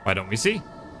 Why don't we see?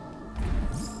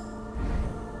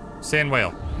 Sand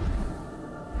whale.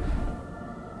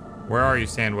 Where are you,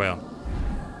 sand whale?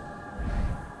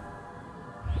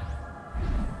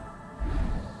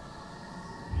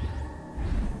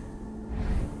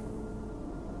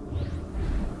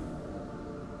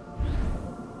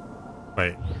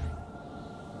 Wait.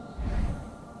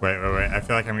 Wait. I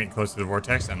feel like I'm getting close to the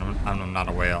vortex and I'm not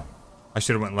a whale. I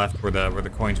should have went left where the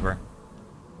coins were.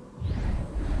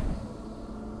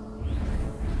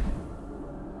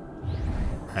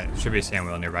 Alright, there should be a sand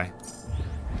whale nearby. I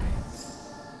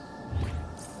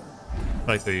feel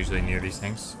like they're usually near these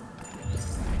things.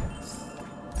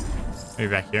 Maybe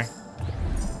back here.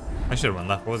 I should have went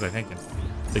left. What was I thinking?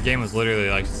 The game was literally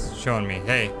like showing me,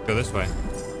 hey, go this way.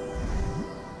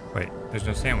 Wait, there's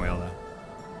no sand whale though.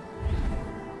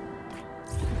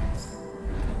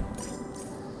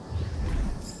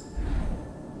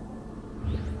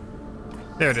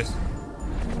 There it is.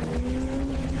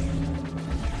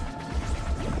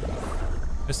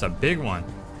 It's a big one.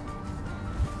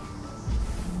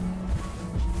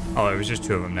 Oh, it was just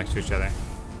 2 of them next to each other.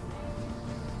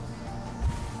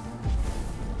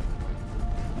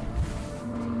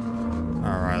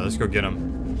 Alright, let's go get them.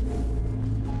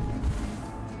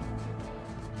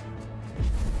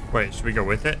 Wait, should we go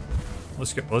with it?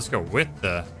 Let's go with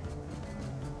the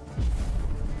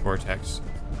vortex.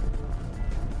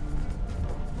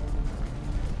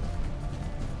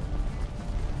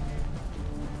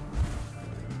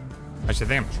 Actually, I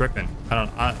think I'm tripping.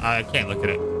 I can't look at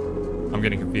it. I'm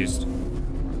getting confused.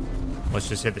 Let's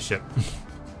just hit the ship.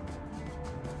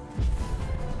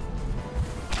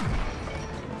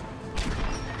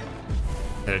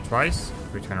 Hit it twice.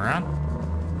 We turn around.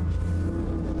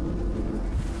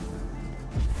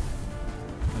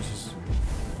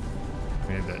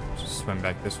 We need to just swim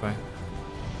back this way.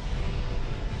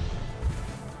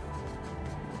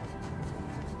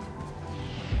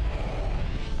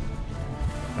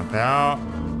 Jump out.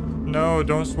 No,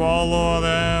 don't swallow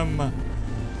them.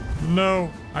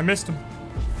 No, I missed him.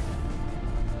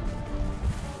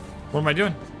 What am I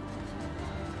doing?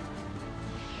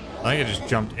 I think I just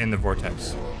jumped in the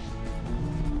vortex.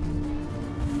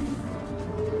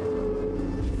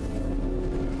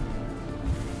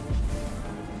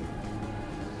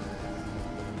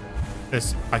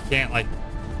 I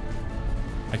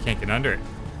can't get under it.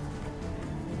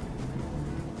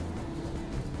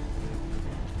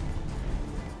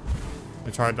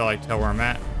 It's hard to tell where I'm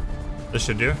at. This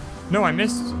should do. No, I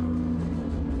missed.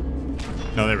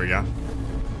 No, there we go.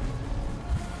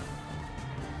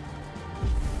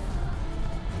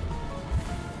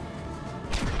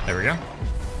 There we go.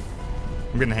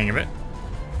 I'm getting the hang of it.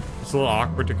 It's a little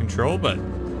awkward to control, but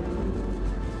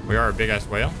we are a big ass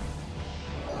whale.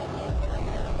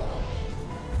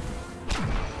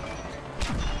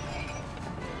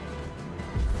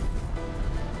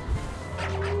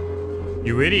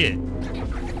 You idiot.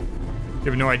 You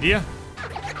have no idea?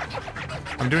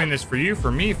 I'm doing this for you,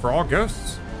 for me, for all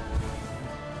ghosts.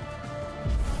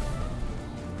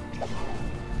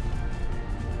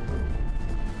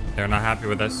 They're not happy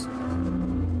with us.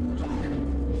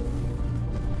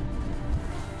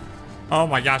 Oh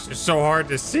my gosh, it's so hard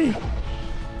to see.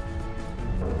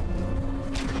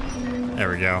 There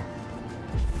we go.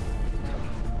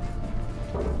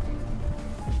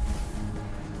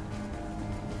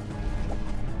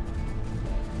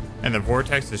 And the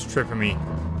vortex is tripping me.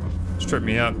 It's tripping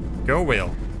me up. Go,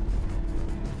 whale.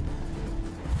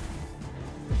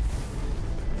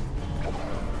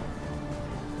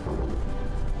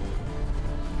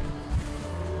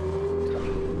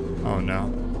 Oh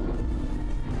no.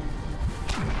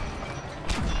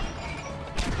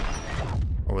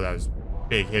 Oh, that was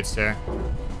big hits there.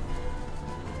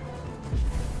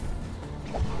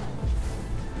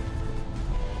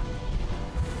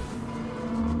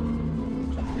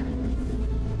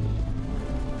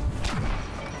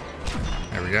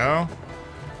 There we go.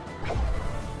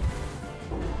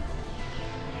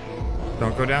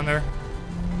 Don't go down there.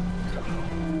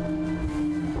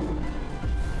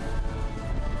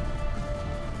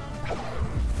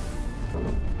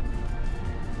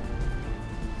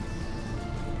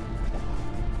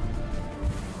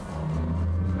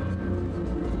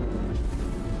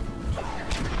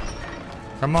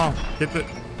 Come on,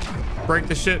 break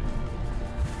the ship.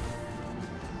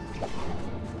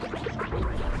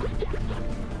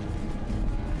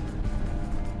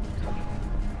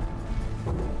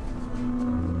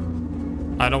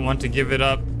 I don't want to give it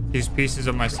up, these pieces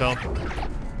of myself.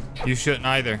 You shouldn't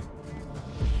either.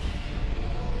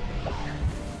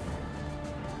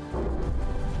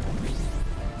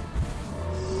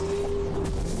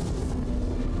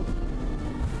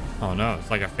 Oh no,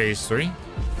 it's like a phase 3.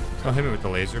 Don't hit me with the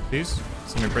laser, please.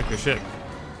 Let me break your ship.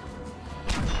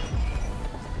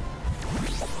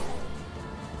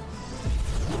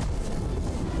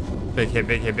 Big hit,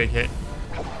 big hit, big hit.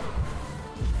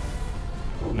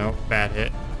 Nope, bad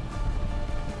hit.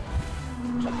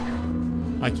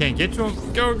 I can't get to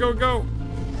him. Go, go, go.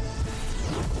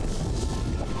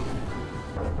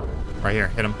 Right here,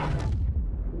 hit him.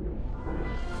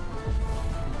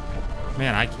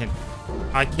 Man,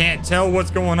 I can't tell what's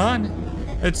going on.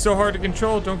 It's so hard to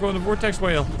control. Don't go in the vortex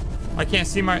whale. I can't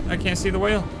see the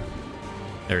whale.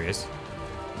 There he is.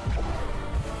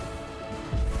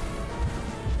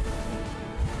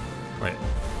 Wait.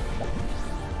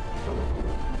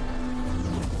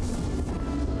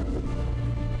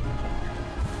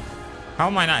 How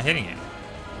am I not hitting it?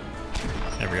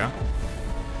 There we go.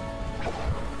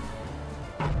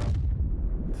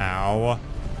 Ow.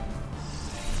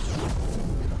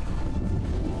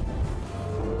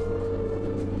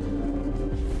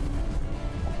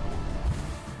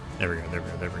 There we go, there we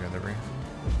go, there we go, there we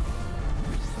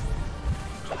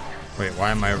go. Wait, why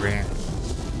am I over here?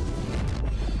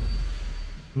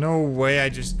 No way, I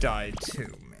just died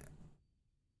too, man.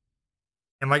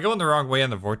 Am I going the wrong way on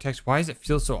the vortex? Why does it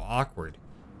feel so awkward?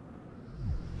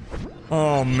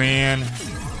 Oh, man.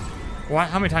 Why?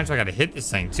 How many times do I gotta hit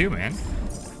this thing too, man?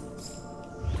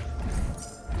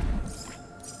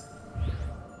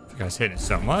 You guys hitting it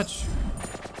so much.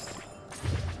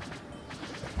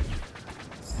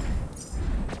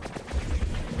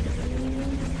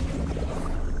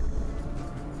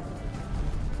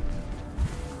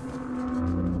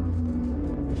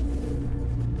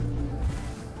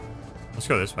 Let's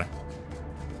go this way.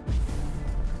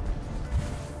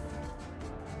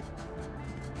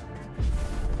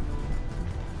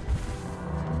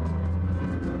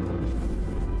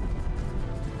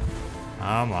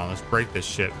 Come on, let's break this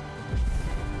ship.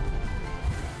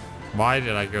 Why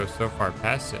did I go so far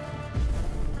past it?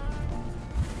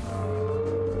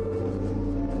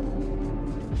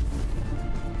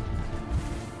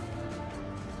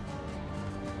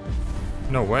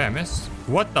 No way, I missed.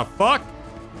 What the fuck?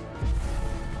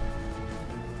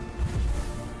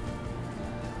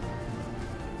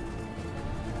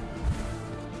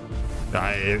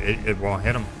 It won't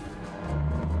hit him.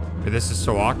 This is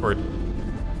so awkward.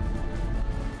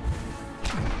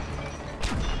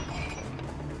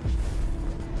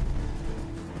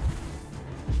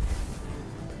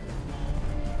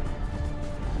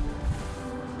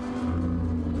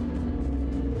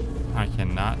 I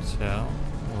cannot tell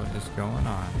what is going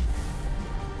on.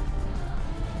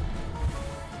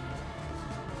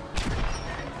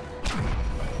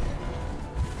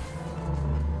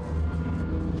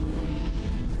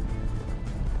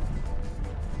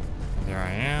 There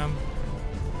I am.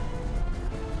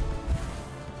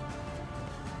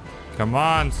 Come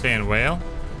on, sand whale.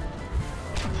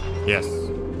 Yes.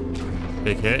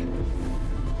 Big hit.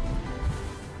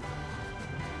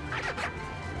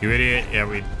 You idiot. Yeah,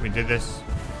 we did this.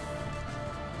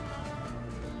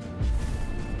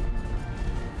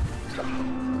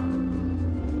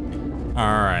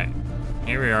 Alright.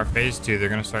 Here we are, phase 2. They're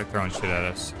gonna start throwing shit at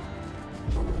us.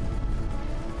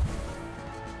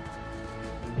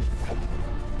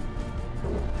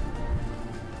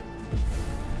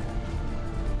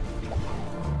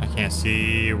 I can't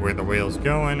see where the whale's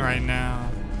going right now.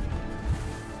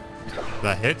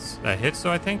 That hits? That hits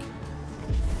though, I think?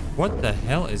 What the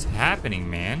hell is happening,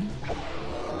 man?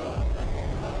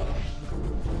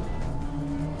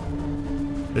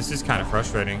 This is kind of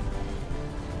frustrating.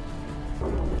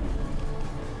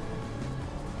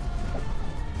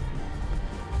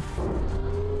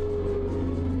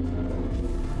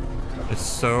 It's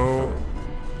so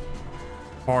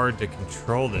hard to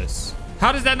control this.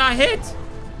 How does that not hit?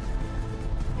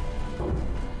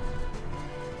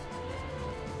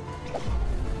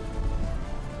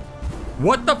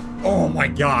 What the? Oh my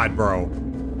god, bro.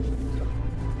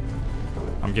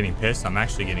 I'm getting pissed. I'm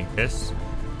actually getting pissed.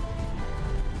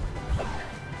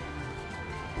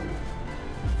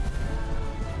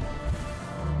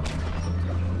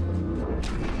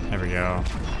 There we go.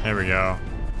 There we go.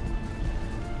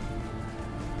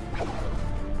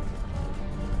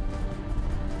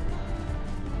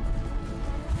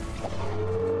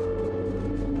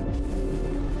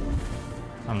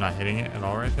 I'm not hitting it at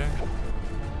all right there.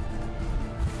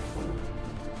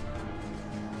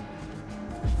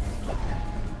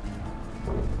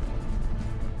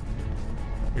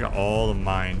 We got all the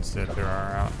mines that there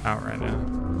are out right now.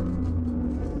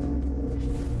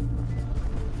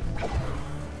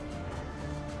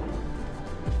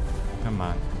 Come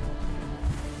on.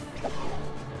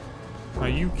 Are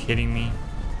you kidding me?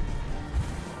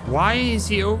 Why is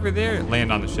he over there?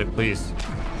 Land on the ship, please.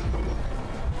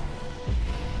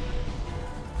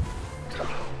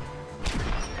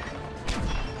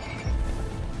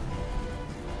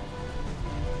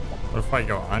 What if I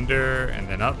go under and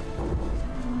then up?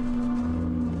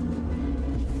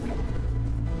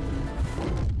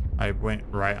 I went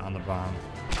right on the bomb.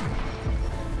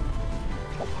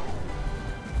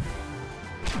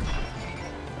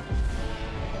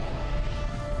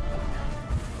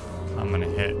 I'm gonna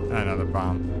hit another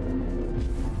bomb.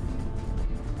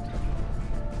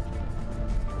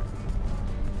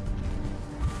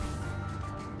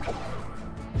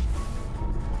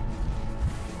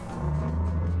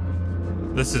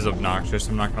 This is obnoxious,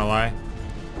 I'm not gonna lie.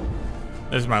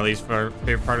 This is my least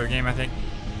favorite part of the game, I think.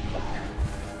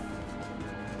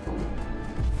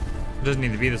 It doesn't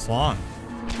need to be this long.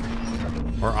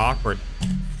 Or awkward.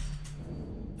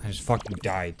 I just fucking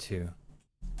died too.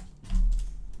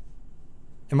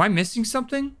 Am I missing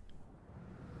something?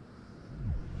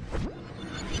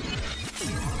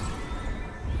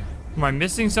 Am I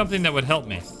missing something that would help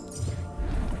me?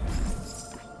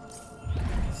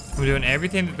 I'm doing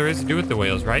everything that there is to do with the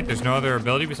whales, right? There's no other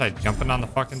ability besides jumping on the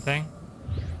fucking thing?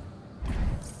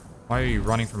 Why are you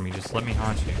running from me? Just let me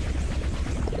haunt you.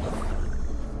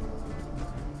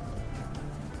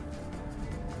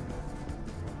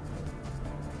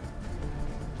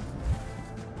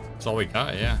 That's all we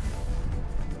got, yeah.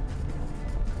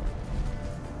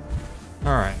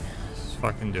 Alright, let's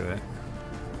fucking do it.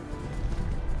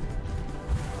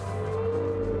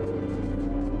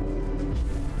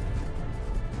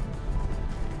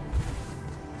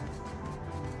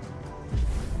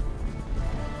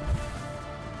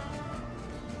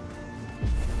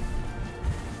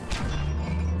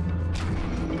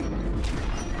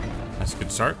 That's a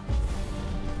good start.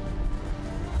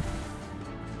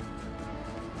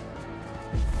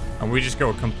 And we just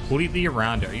go completely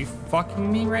around it. Are you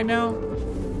fucking me right now?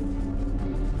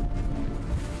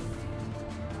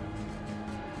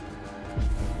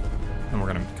 And we're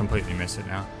gonna completely miss it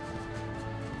now.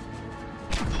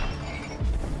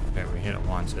 Okay, we hit it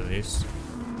once at least.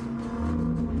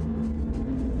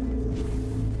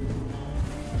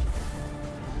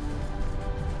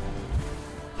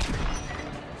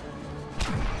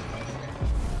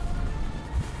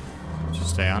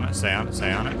 Just stay on it, stay on it,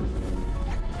 stay on it.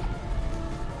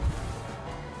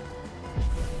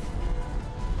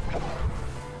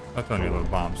 I'll throw new little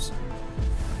bombs.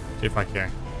 See if I care.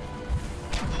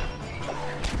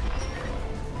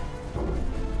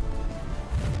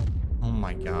 Oh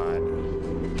my god.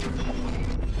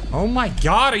 Oh my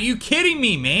god, are you kidding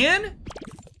me, man?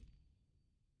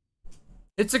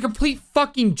 It's a complete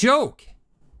fucking joke.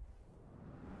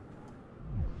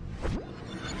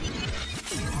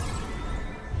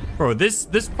 Bro, this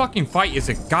fucking fight is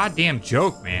a goddamn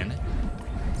joke, man.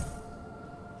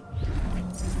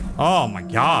 Oh my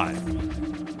god.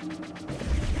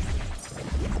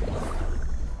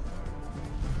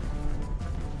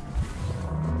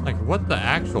 Like, what the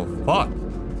actual fuck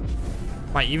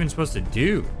am I even supposed to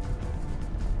do?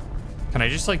 Can I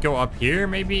just like go up here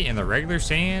maybe in the regular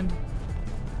sand?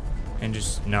 And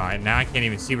just, no, now I can't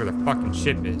even see where the fucking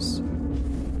ship is.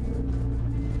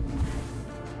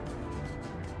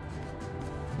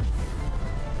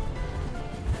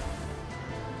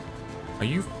 Are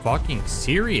you fucking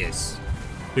serious?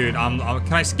 Dude,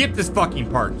 can I skip this fucking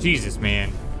part? Jesus,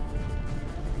 man.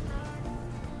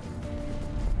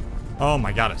 Oh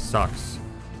my god, it sucks.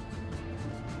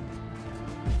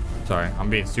 Sorry,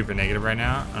 I'm being super negative right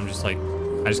now. I'm just like,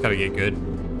 I just gotta get good.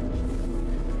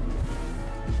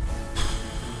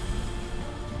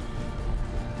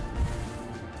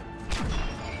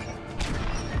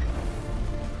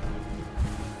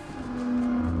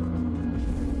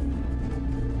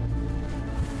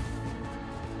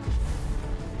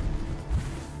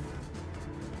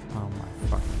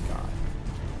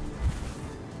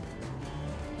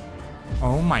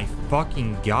 Oh my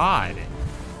fucking god.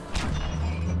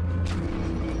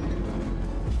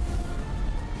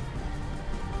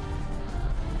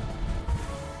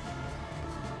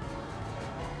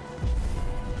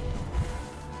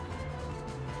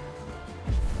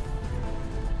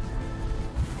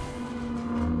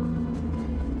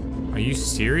 Are you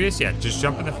serious? Yeah, just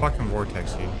jump in the fucking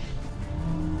vortex, dude.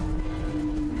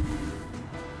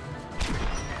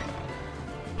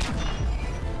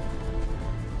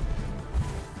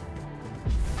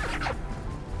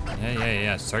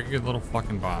 Yeah. Start your little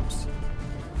fucking bombs.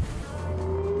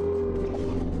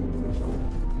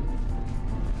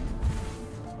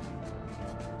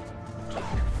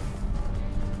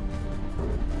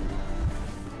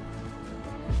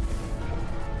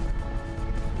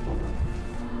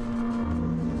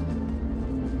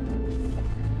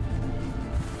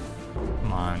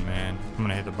 Come on, man. I'm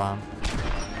gonna hit the bomb.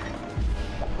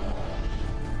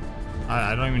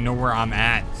 I don't even know where I'm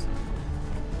at.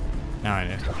 Now I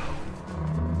do.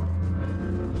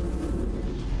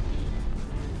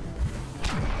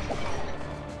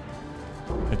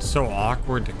 It's so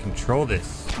awkward to control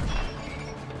this.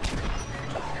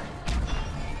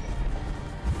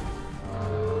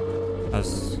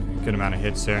 That's a good amount of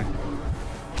hits there.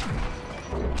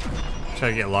 Try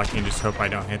to get lucky and just hope I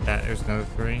don't hit that. There's another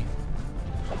 3.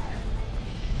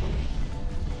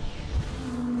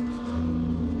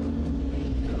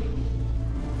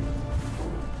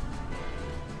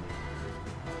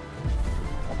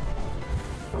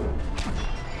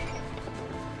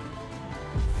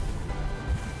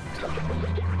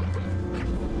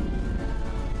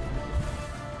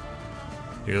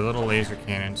 Your little laser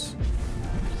cannons.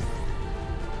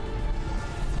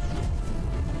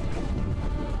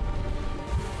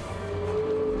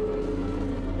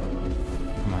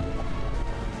 Come on.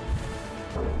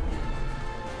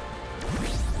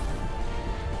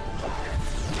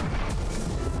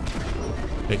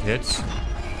 Big hits.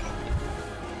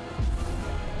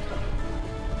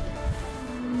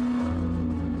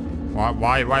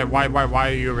 Why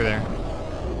are you over there?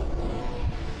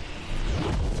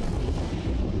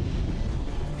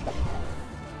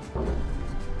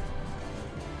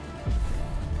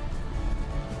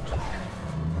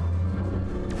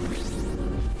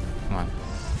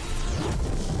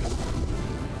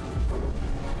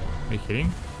 Are you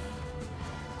kidding?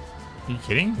 Are you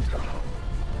kidding?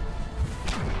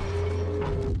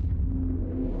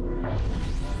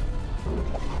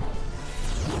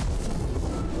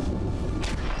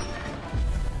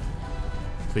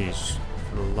 Please,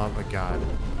 for the love of God.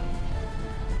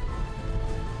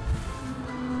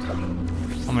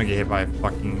 I'm gonna get hit by a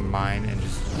fucking mine and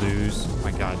just lose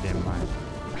my goddamn mind.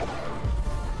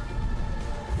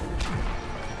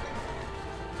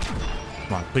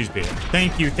 Come on, please be it.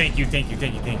 Thank you.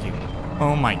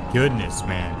 Oh my goodness,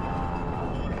 man.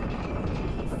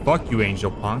 Fuck you,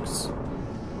 angel punks.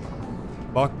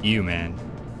 Fuck you, man.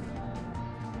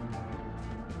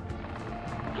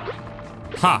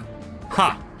 Ha!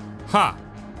 Ha! Ha!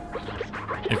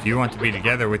 If you want to be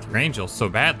together with your angels so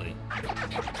badly,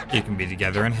 you can be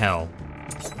together in hell.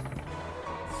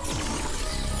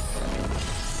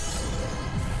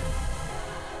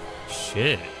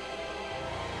 Shit.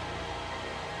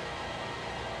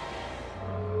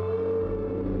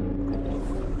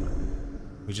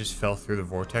 We just fell through the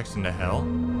vortex into hell?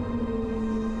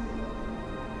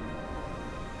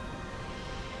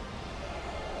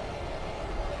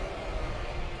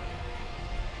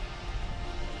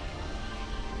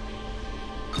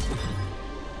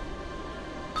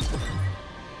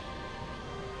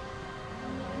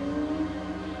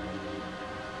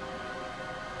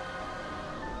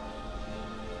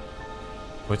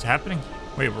 What's happening?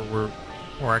 Wait, we're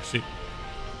actually...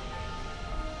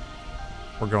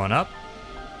 We're going up?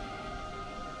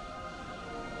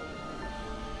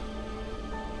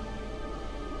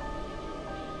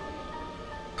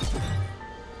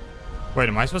 Wait,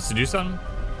 am I supposed to do something?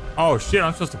 Oh shit,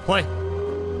 I'm supposed to play.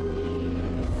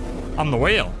 I'm the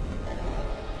whale.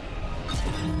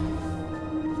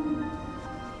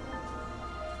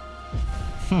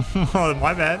 Oh,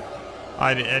 my bad.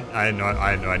 I had no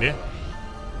idea.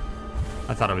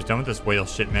 I thought I was done with this whale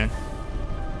shit, man.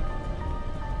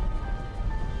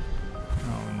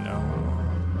 Oh no.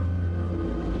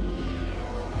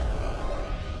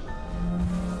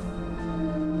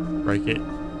 Break it.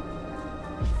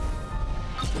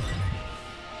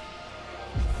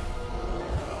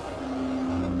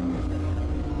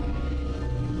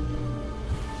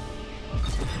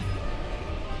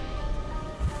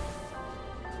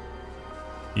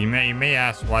 You may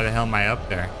ask, why the hell am I up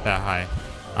there that high?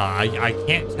 I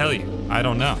can't tell you. I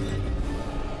don't know.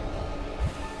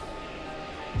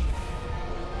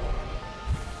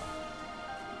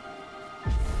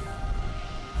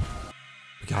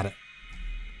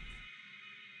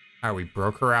 Alright, we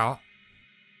broke her out.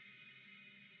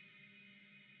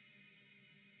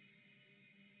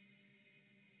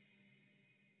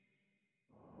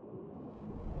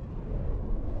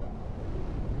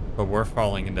 But we're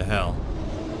falling into hell.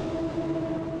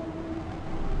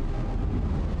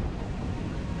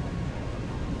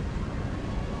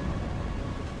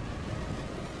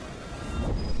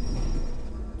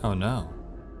 Oh no.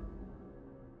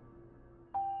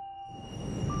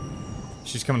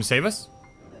 She's coming to save us?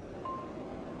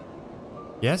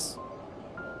 Yes?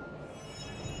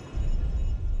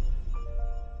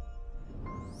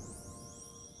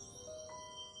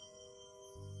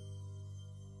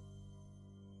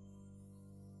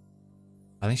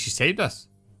 I think she saved us.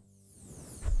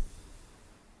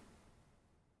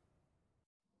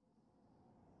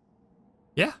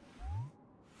 Yeah.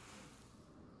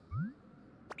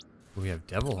 We have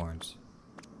devil horns.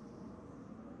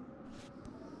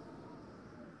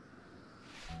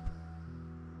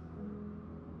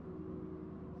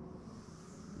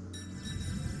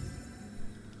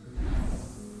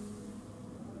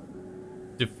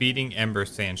 Defeating Ember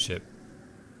Sand Ship.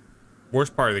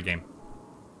 Worst part of the game.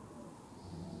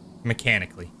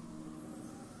 Mechanically.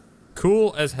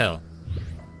 Cool as hell.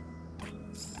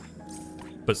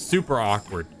 But super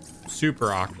awkward.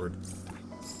 Super awkward.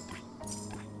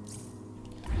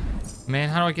 Man,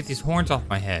 how do I get these horns off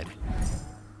my head?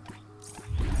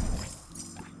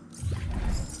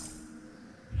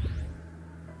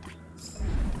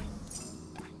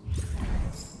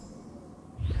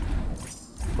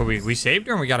 But we saved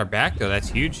her and we got her back, though. That's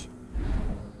huge.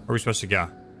 Where are we supposed to go?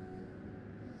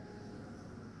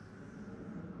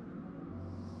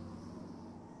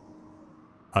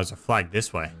 Oh, there's a flag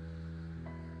this way.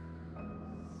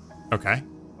 Okay.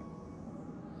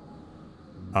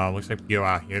 Looks like we go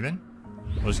out here then.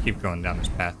 We'll just keep going down this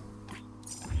path.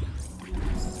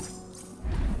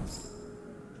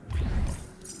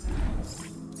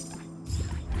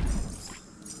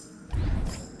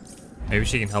 Maybe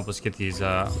she can help us get these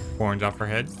horns off her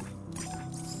head.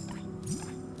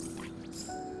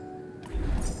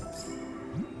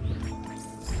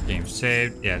 Game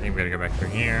saved. Yeah, I think we gotta go back through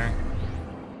here.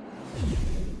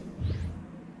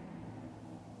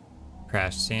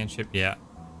 Crashed sand ship, yeah.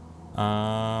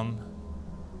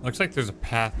 Looks like there's a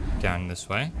path down this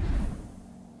way.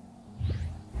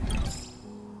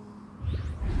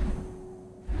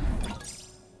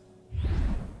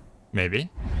 Maybe.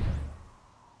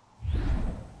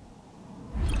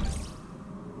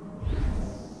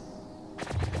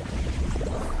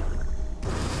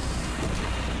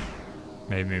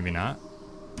 Maybe, maybe not.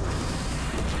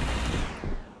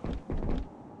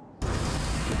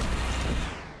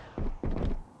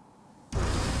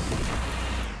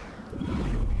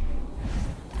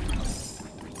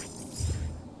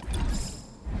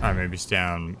 Alright, maybe it's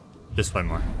down this way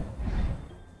more.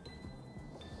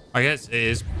 I guess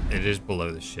it is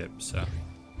below the ship, so.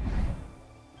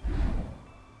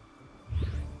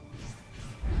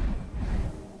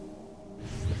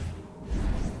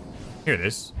 Here it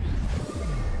is.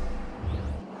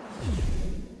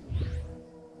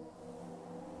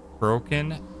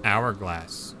 Broken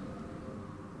hourglass.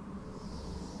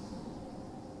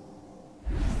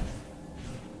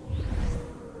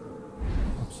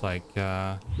 Looks like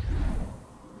the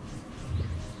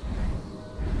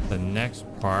next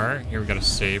part. Here we got a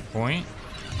save point.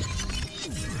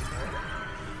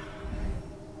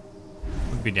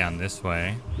 Would be down this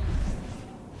way.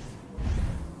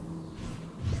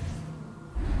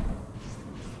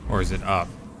 Or is it up?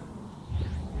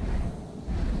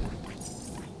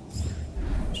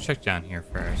 Let's check down here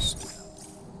first.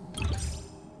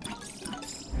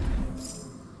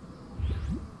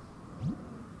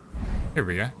 Here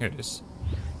we go. Here it is.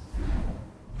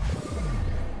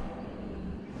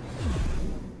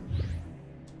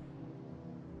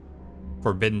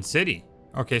 Forbidden City.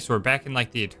 Okay, so we're back in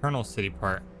like the Eternal City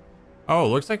part. Oh,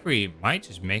 looks like we might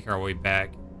just make our way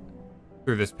back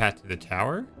through this path to the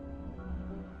tower.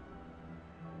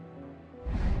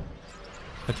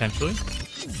 Potentially.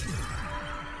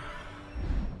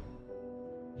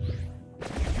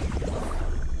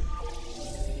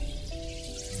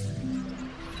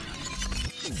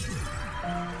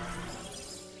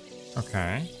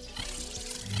 Okay.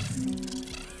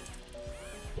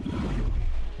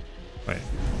 Wait.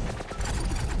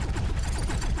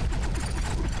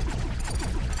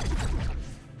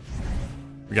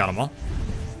 We got them all.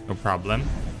 No problem.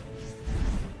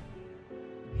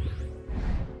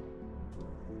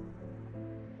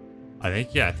 I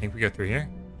think we go through here.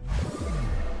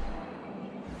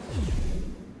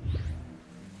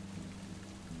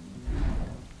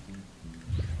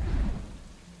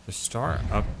 There's star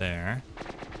up there.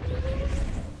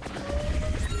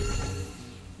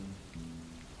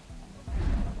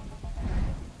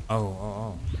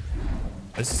 Oh.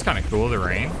 This is kind of cool, the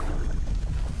rain.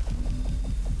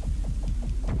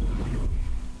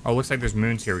 Oh, looks like there's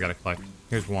moons here we gotta collect.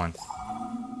 Here's one.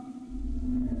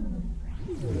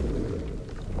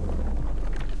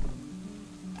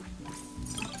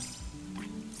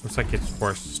 Looks like it's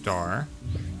for a star.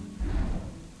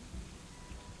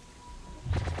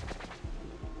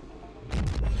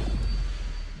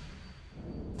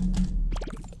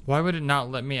 Why would it not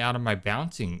let me out of that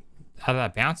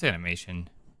bounce animation?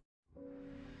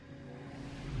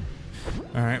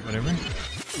 All right, whatever.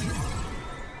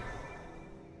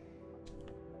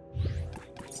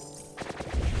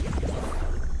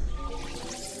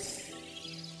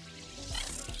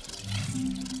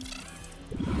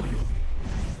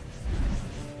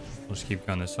 We'll just keep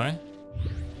going this way.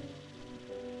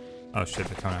 Oh shit,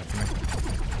 they're coming after me.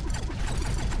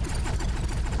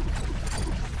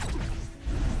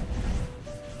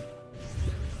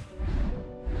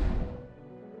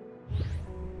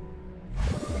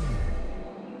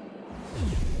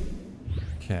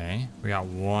 Okay, we got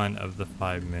one of the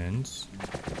 5 moons.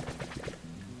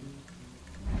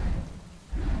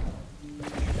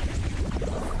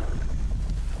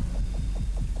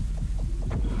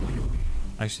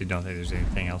 I actually don't think there's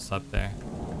anything else up there.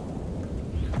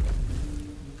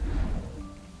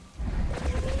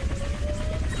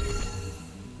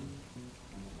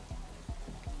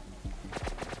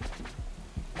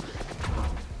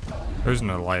 There's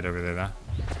no light over there though.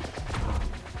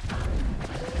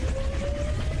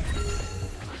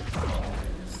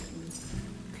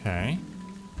 Okay.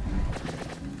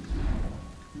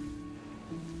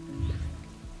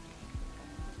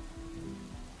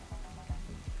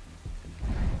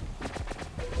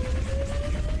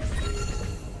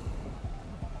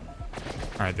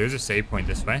 All right, there's a save point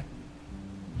this way.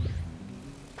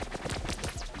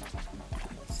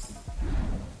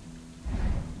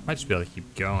 Might just be able to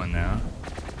keep going now.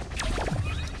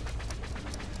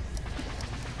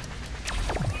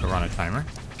 We're on a timer.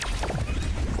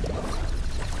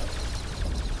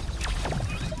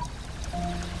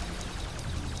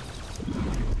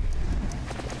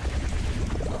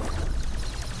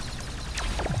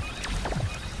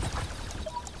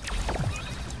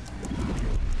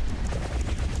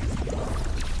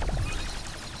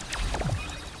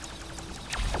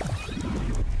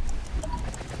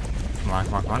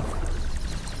 Come on.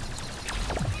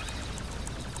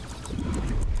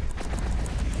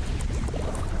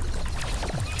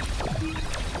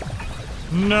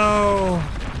 No!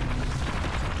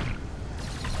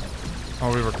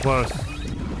 Oh, we were close.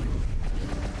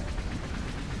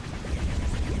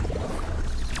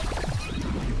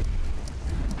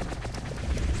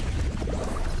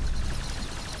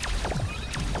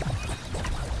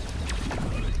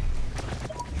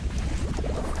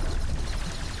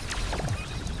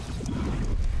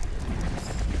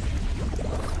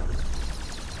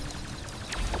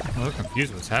 I'm a little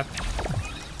confused what's happening.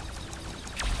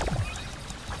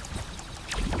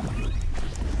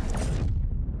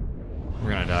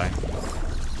 We're gonna die.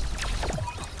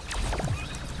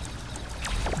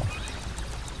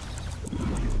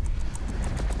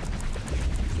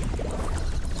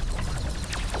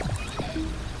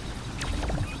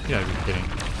 You gotta be kidding.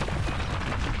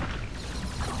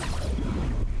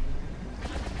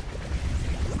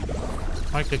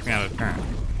 Why kick me out of the turn?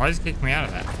 Why does it kick me out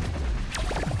of that?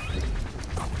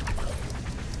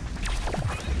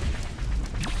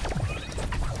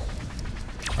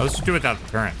 Oh, let's just do it without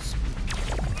the turrets.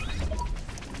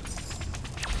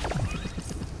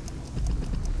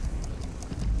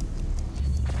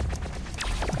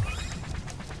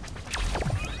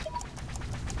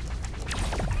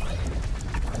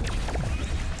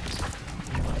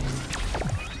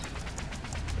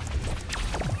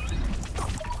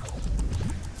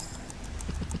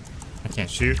 I can't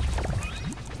shoot.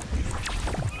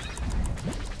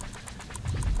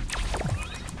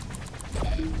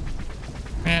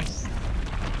 Man.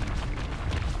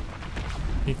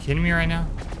 Are you kidding me right now?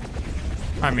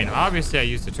 I mean, obviously I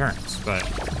used the turrets, but...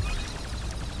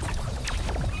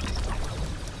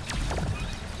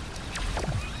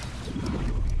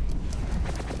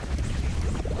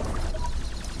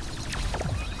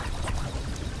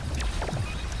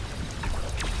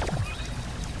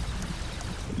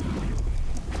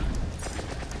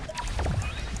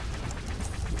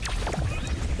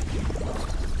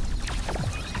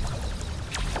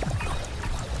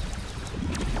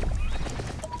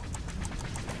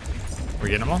 We're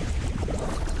getting them all?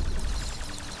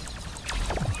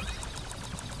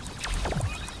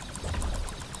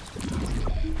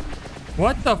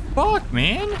 What the fuck,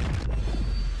 man?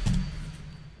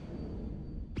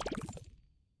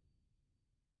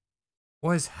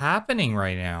 What is happening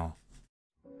right now?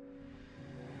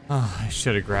 Oh, I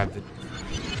should have grabbed the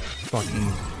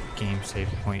fucking game save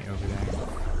point over there.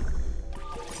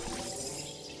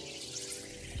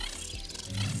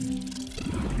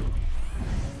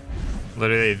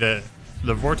 Literally, the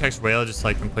vortex whale just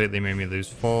like completely made me lose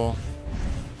full.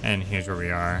 And here's where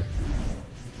we are.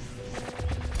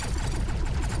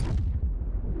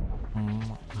 Oh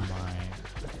my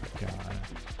god.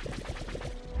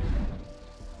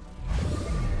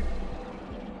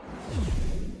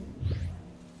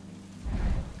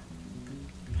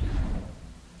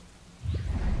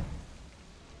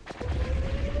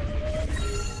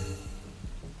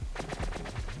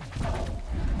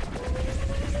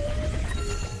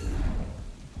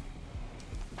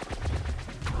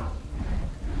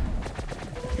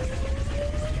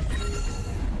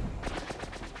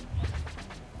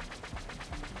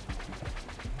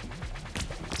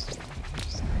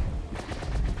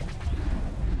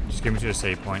 Give me to a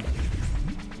save point.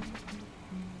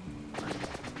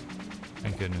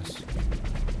 Thank goodness.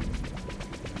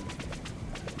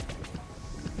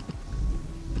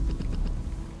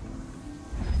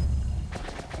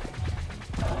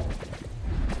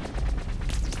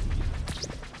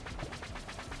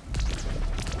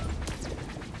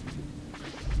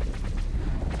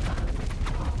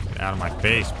 Get out of my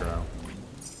face, bro.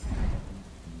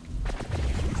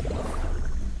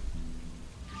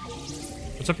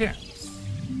 What's up here?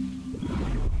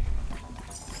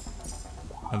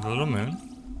 Another little moon.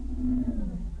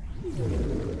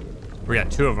 We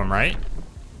got 2 of them, right?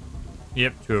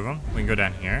 Yep, 2 of them. We can go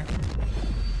down here.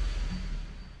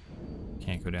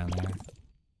 Can't go down there.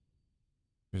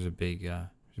 There's a big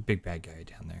bad guy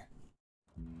down there.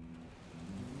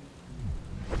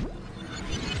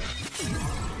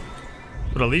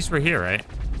 But at least we're here, right?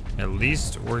 At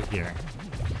least we're here.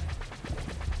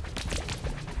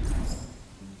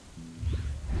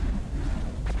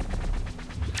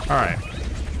 All right,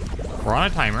 we're on a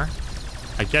timer.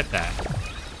 I get that.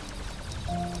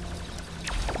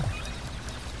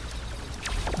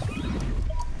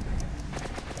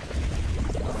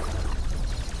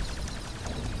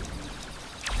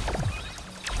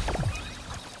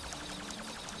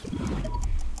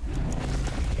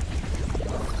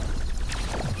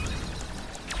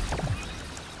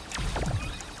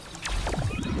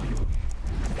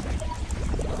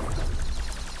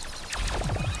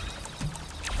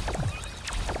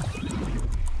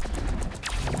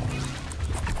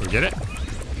 Get it?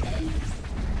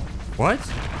 What?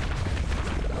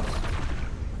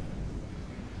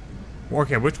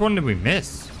 Okay, which one did we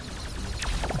miss?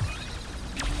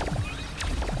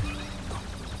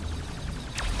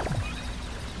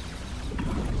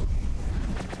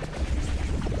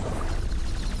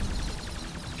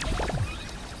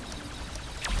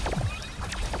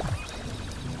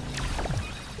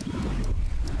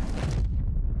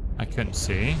 I couldn't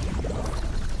see.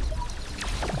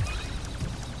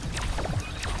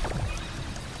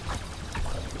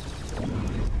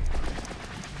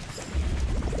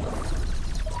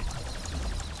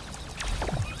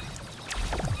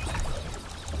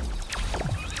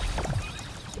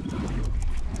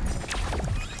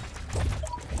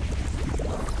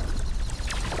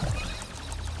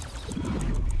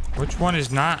 Which one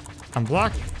is not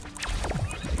unblocked?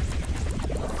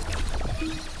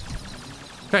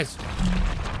 Guys,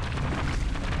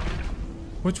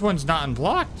 which one's not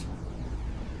unblocked?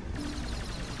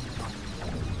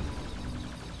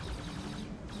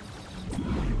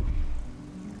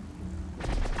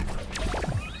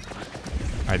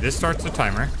 All right, this starts the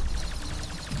timer.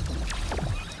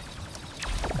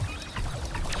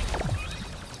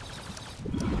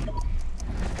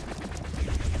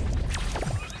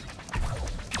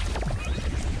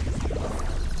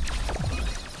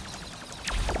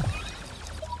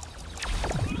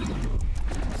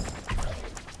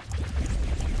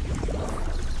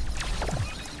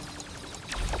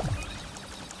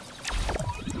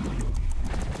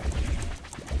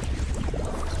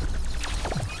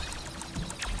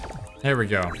 There we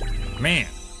go. Man.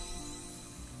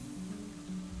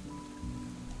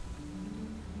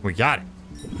 We got it.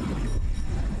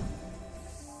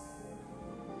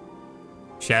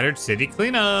 Shattered City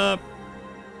cleanup.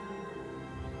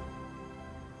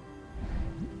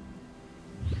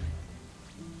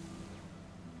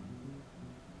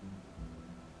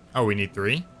 Oh, we need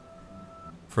 3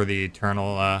 for the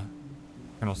Eternal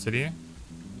City.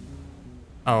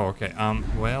 Oh, okay.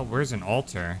 Well, where's an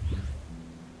altar?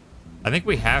 I think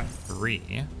we have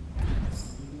 3.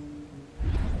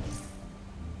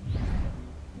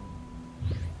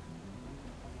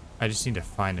 I just need to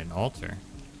find an altar.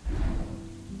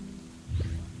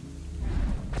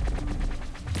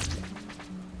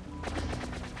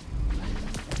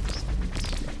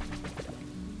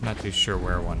 Not too sure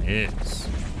where one is.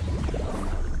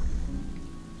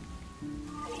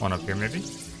 One up here, maybe?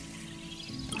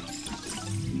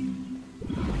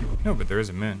 No, but there is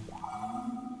a moon.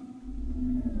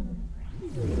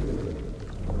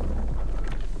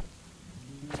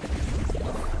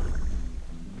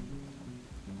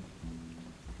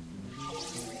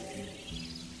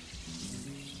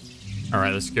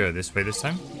 Alright, let's go this way this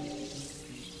time.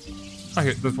 Oh,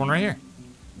 here, there's one right here.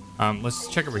 Let's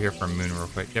check over here for a moon real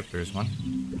quick. Yep, there's one.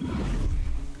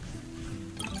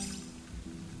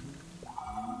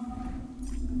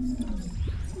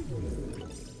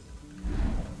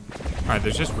 Alright,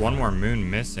 there's just one more moon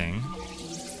missing.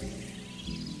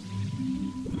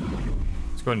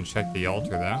 Let's go ahead and check the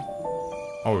altar, though.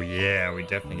 Oh, yeah, we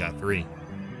definitely got 3.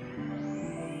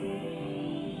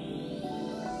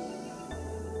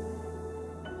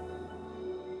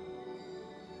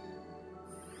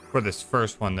 For this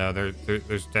first one, though,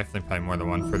 there's definitely probably more than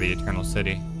one for the Eternal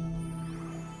City.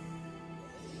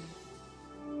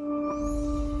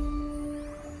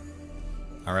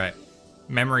 All right,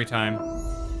 memory time.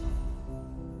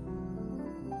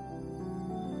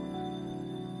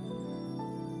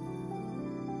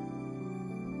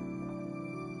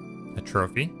 A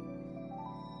trophy.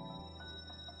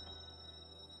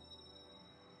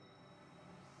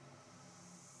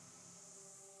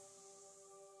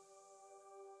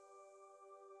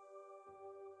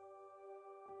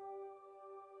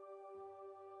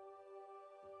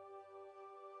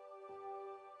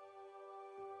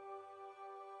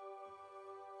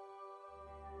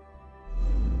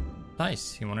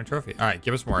 Nice, he won a trophy. All right,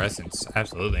 give us more essence.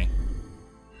 Absolutely.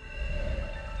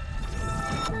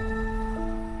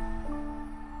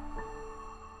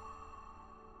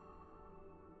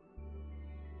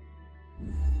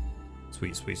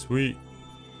 Sweet, sweet, sweet.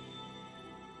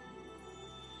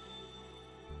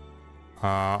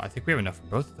 I think we have enough for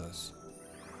both of those.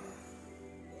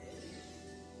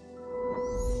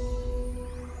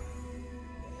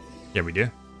 Yeah, we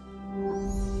do.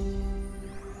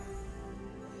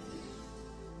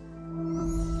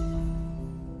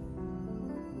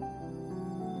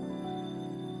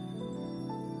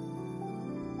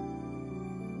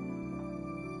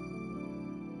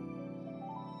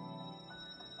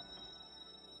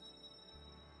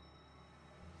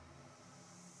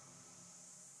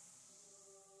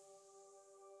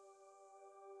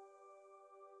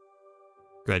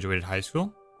 Graduated high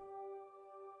school.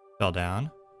 Fell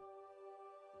down.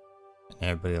 And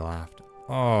everybody laughed.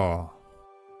 Oh.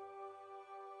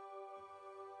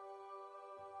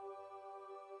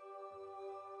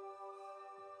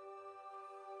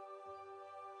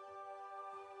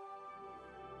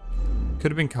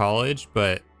 Could have been college,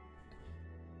 but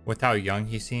with how young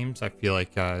he seems, I feel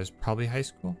like it's probably high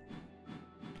school.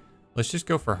 Let's just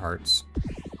go for hearts.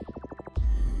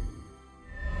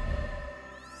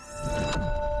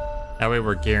 That way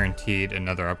we're guaranteed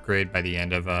another upgrade by the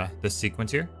end of this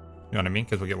sequence here. You know what I mean?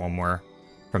 Because we'll get one more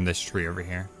from this tree over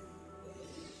here.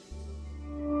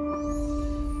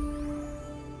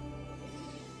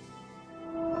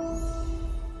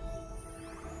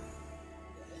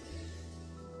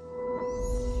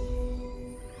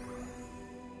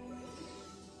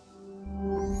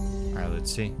 All right,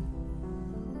 let's see.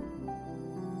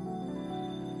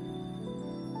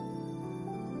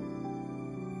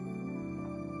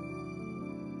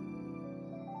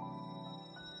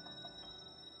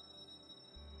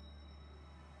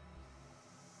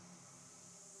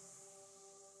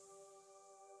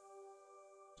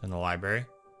 In the library.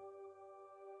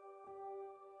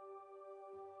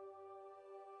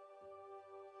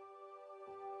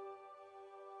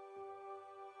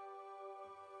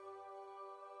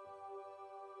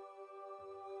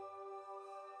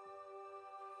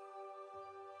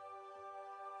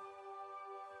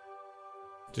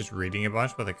 Just reading a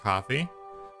bunch with a coffee.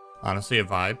 Honestly, a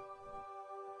vibe.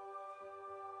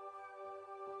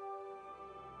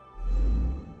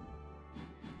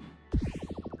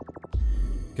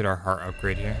 Get our heart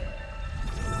upgrade here.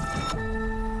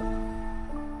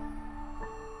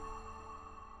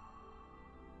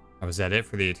 Oh, was that it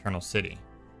for the Eternal City?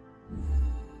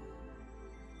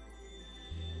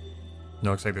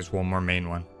 No, looks like there's one more main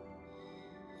one.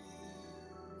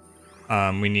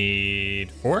 We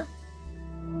need 4?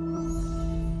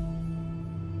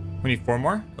 We need 4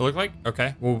 more, it looked like?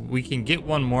 Okay, well, we can get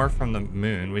one more from the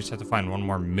moon. We just have to find one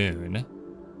more moon.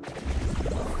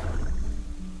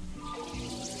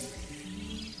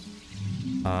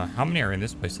 How many are in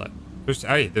this place left?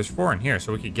 There's 4 in here,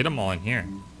 so we could get them all in here.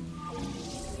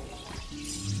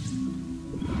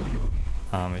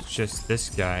 It's just this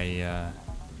guy,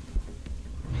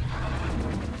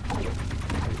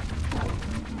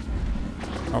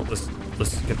 Oh, let's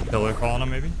get the pillar falling on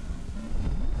him, maybe.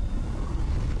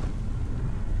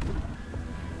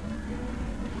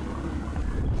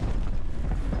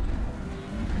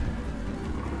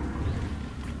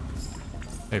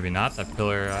 Maybe not. That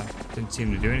pillar didn't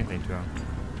seem to do anything to him.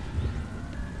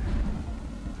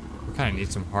 We kind of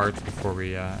need some hearts before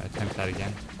we attempt that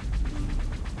again.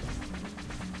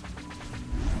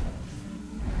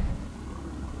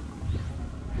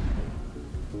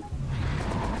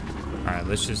 All right,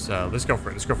 let's go for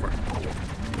it. Let's go for it.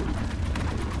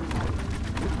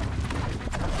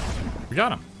 We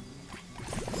got him.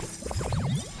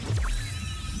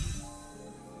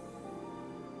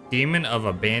 Demon of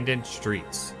Abandoned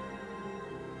Streets.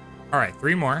 All right,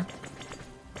 3 more.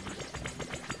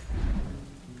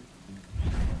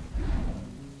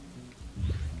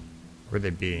 Where'd they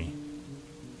be?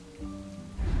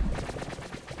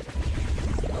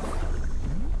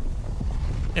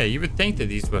 Yeah, you would think that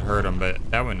these would hurt them, but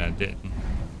that one didn't.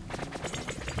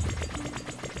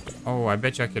 Oh, I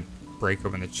bet you I could break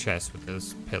open the chest with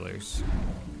those pillars.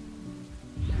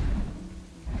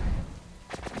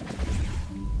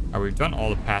 We've done all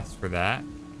the paths for that.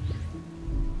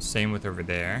 Same with over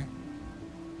there.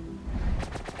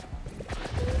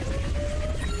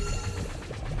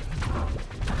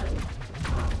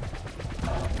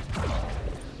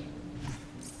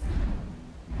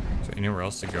 Is there anywhere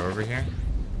else to go over here?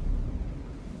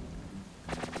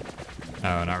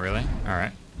 Oh, not really?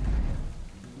 Alright.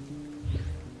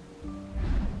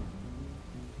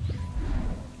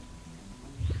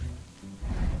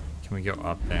 Can we go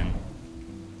up then?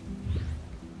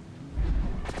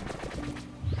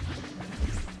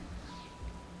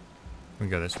 We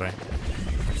go this way.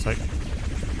 Looks like.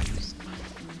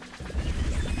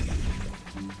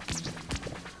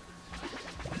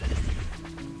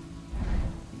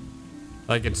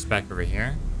 Like it's back over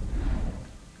here.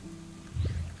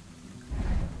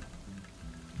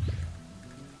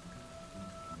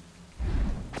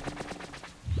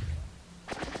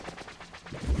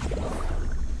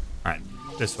 Alright,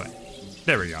 this way.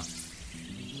 There we go.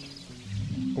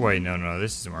 Wait, no,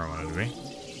 this isn't where I wanted to be.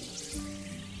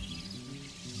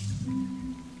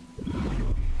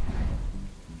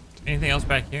 Anything else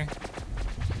back here?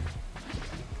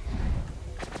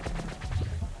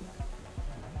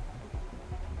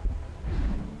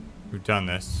 We've done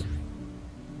this.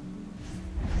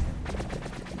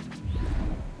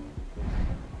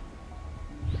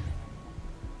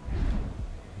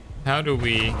 How do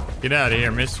we get out of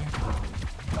here, mister?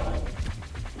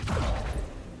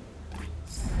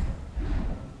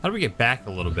 How do we get back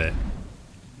a little bit?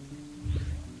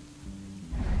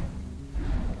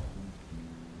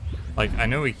 Like, I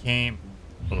know we came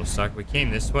a little stuck. We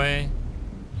came this way.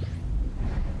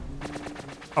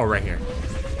 Oh, right here.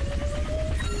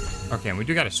 Okay, and we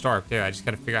do got a star up there. I just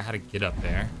got to figure out how to get up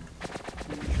there.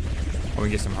 Oh,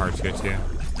 we get some hearts here, too.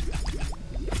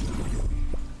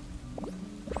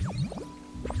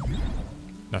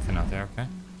 Nothing out there, okay.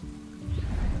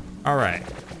 All right.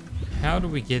 How do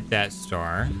we get that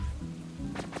star?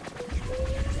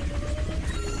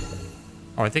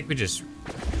 Oh, I think we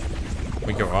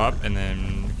go up and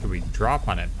then could we drop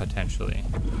on it potentially?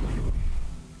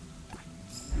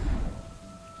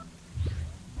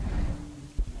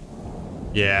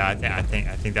 Yeah, I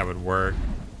think that would work.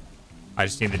 I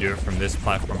just need to do it from this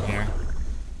platform here.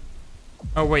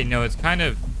 Oh wait, no, it's kind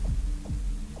of.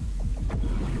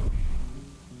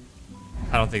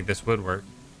 I don't think this would work.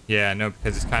 Yeah, no,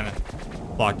 because it's kind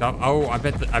of blocked off. Oh, I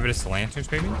bet it's the lanterns,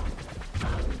 maybe.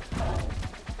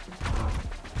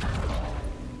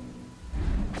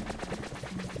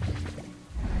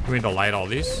 We need to light all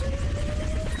these.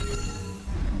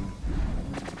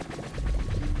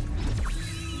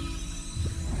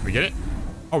 We get it?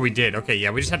 Oh, we did. Okay,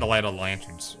 yeah, we just had to light all the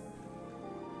lanterns.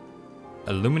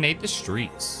 Illuminate the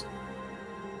streets.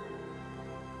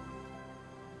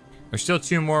 There's still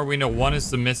 2 more. We know one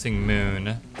is the missing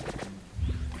moon.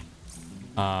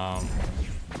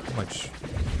 Which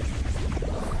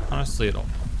honestly it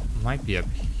might be up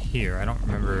here. I don't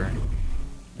remember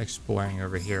exploring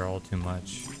over here all too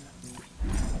much.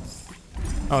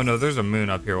 Oh no, there's a moon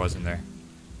up here, wasn't there?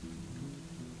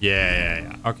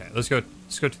 Yeah. Okay, let's go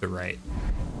to the right.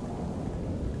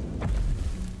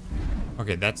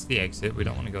 Okay, that's the exit. We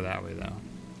don't want to go that way though.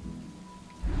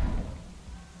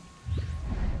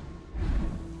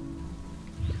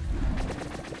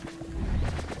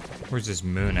 Where's this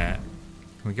moon at?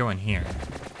 Can we go in here?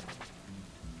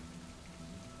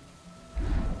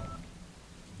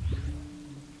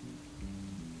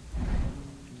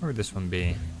 Where would this one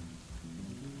be?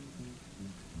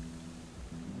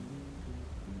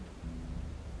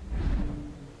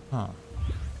 Huh.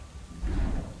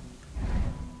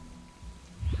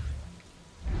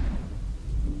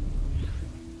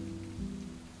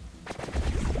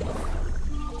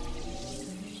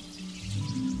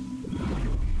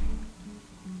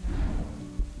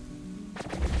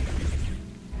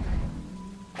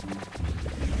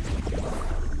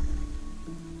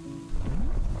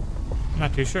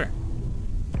 Not too sure.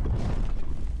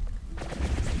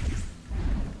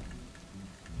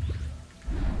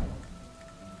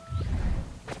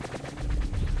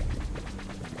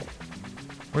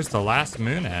 Where's the last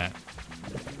moon at?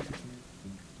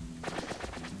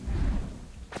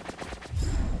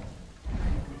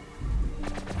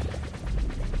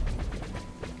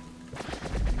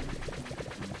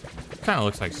 Kind of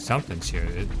looks like something's here,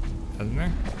 doesn't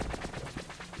there?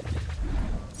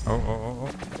 Oh.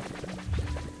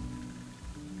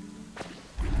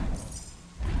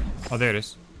 Oh, there it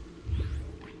is.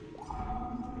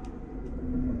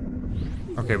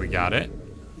 Okay, we got it.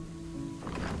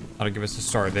 That'll give us a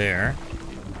star there.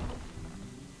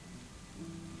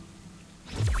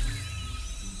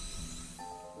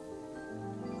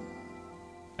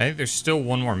 I think there's still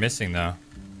one more missing, though.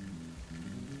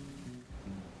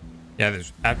 Yeah,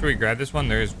 after we grab this one,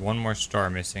 there is one more star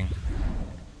missing.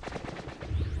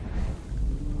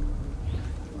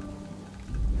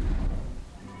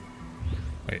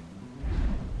 Wait.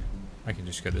 I can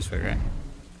just go this way, right?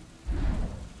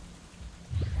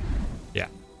 Yeah.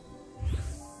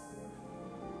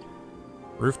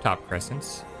 Rooftop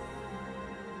crescents.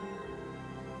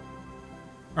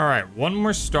 All right, one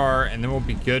more star, and then we'll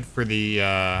be good for the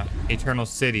Eternal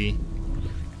City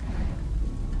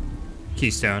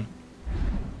keystone.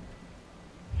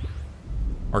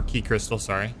 Or key crystal,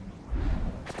 sorry.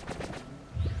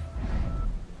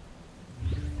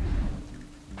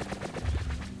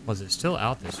 Was it still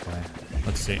out this way?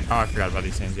 Let's see. Oh, I forgot about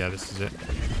these things. Yeah, this is it.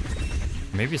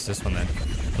 Maybe it's this one then.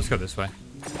 Let's go this way.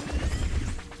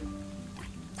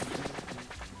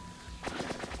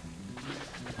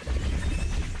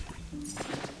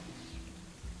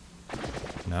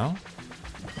 No?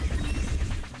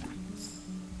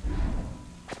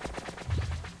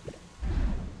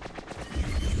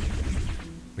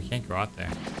 We can't go out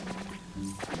there.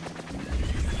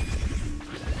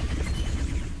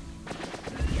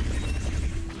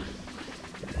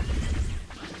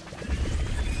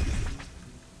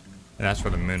 And that's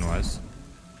where the moon was.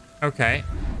 Okay.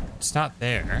 It's not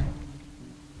there.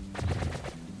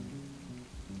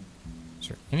 Is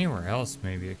there anywhere else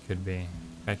maybe it could be?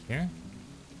 Back here?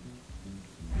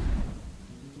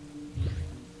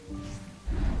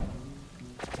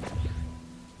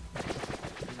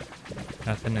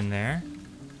 Nothing in there.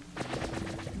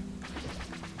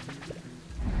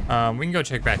 We can go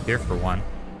check back here for one.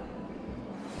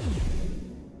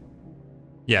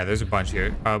 Yeah, there's a bunch here.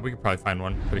 We could probably find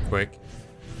one pretty quick.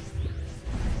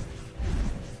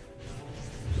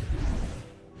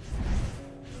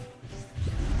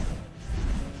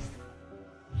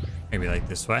 Maybe like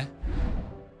this way.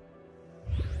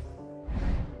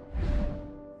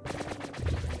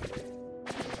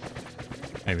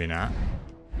 Maybe not.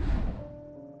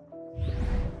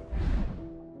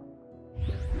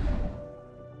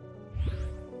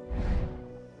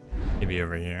 Maybe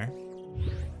over here.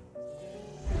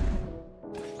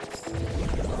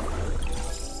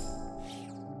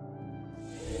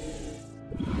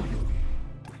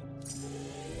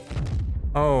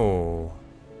 Oh.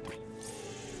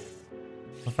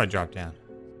 What if I drop down?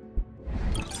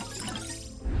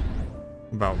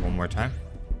 About one more time.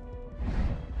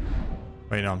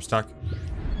 Wait, no, I'm stuck.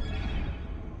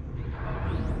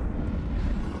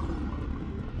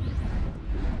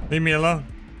 Leave me alone.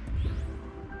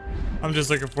 I'm just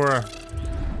looking for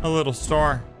a little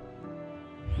star.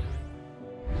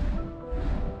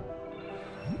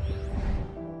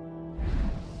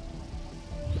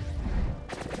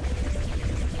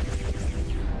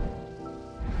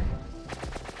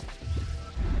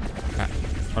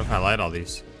 What if I light all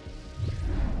these?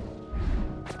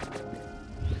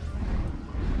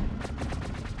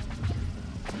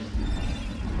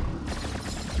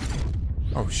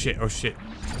 Oh shit, oh shit.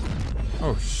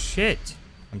 Oh shit.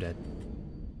 I'm dead.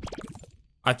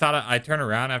 I thought I turned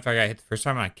around after I got hit the first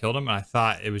time and I killed him, and I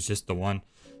thought it was just the one.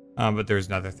 But there was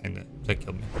another thing that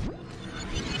killed me.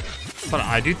 But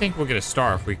I do think we'll get a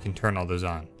star if we can turn all those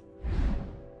on.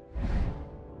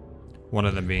 One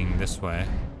of them being this way.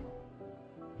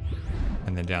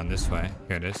 And then down this way.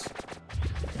 Here it is.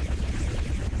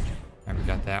 Alright, we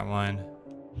got that one.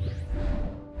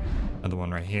 Another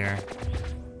one right here.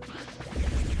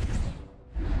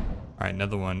 Alright,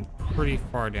 another one pretty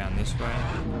far down this way.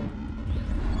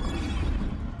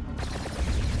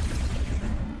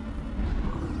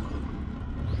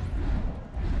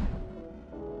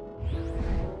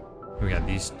 We got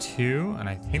these two, and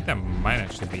I think that might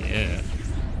actually be it.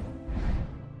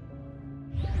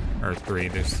 Or three,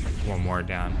 there's one more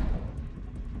down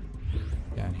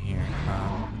here.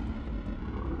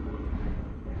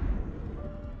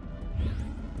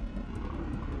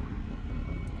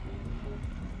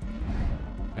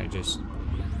 I just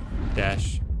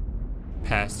dash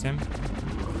past him.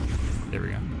 There we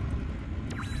go.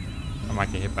 I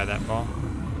might get hit by that ball.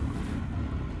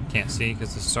 Can't see because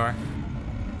of the star.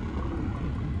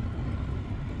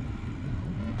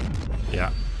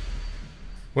 Yeah.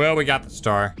 Well, we got the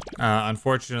star.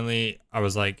 Unfortunately, I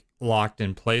was like locked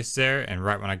in place there, and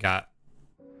right when I got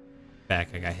back,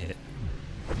 I got hit.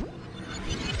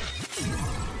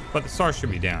 But the star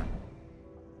should be down.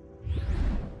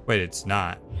 Wait, it's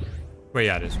not. Wait,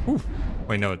 yeah, it is. Whew.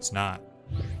 Wait, no, it's not.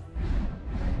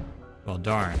 Well,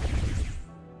 darn.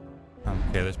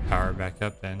 Okay, let's power it back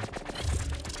up then.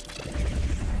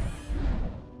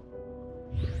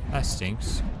 That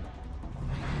stinks.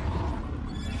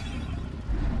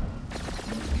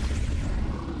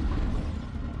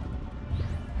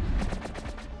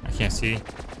 I can't see.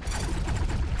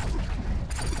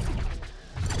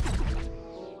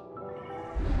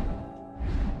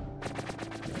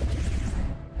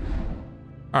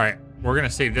 Alright, we're gonna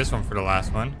save this one for the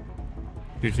last one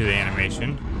due to the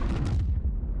animation.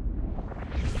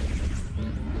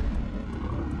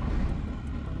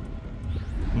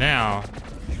 Now,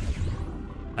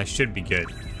 I should be good.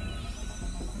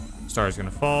 Star's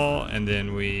gonna fall, and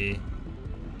then we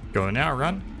go now,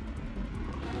 run.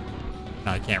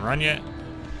 No, I can't run yet.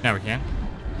 Now we can.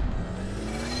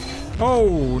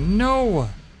 Oh, no.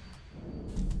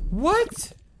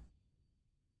 What?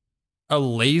 A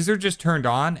laser just turned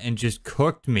on and just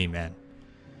cooked me, man.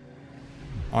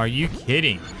 Are you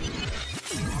kidding?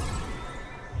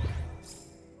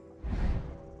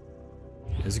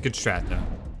 It's a good strat, though.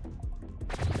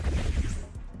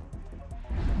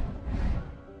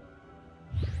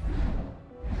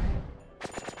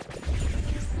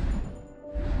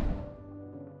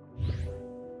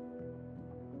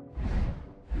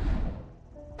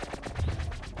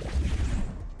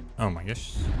 Oh my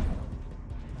gosh.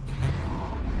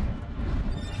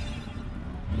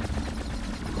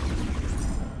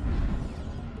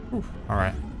 All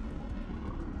right.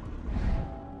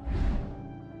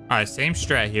 All right, same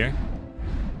strat here.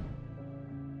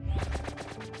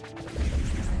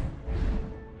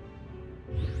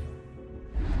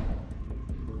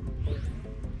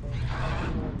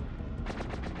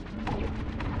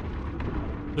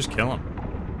 Just kill him.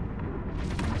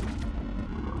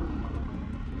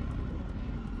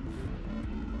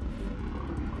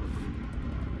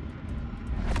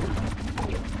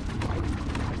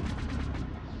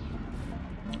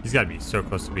 He's got to be so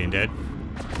close to being dead.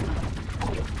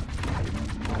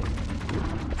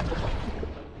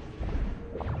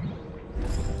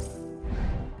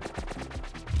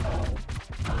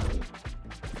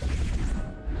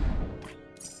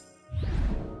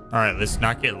 All right, let's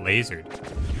not get lasered.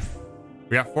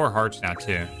 We got 4 hearts now,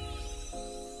 too.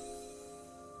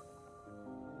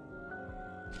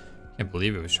 Can't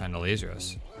believe it was trying to laser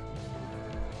us.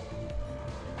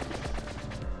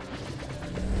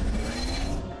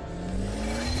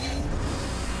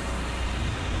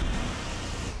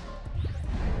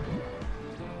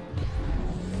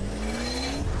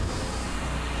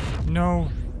 No.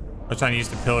 I was trying to use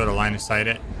the pillar to line of sight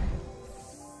it.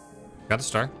 Got the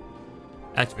star.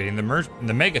 Activating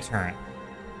the mega turret.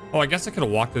 Oh, I guess I could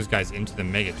have walked those guys into the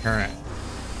mega turret.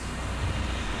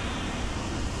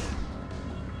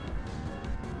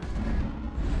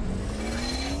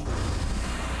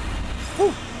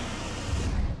 Whew.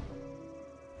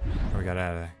 Oh, we got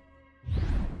out of there.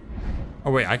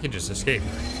 Oh wait, I can just escape.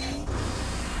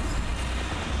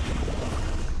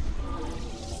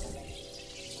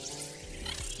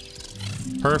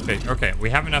 Perfect. Okay, we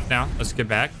have enough now. Let's get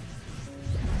back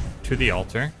to the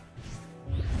altar.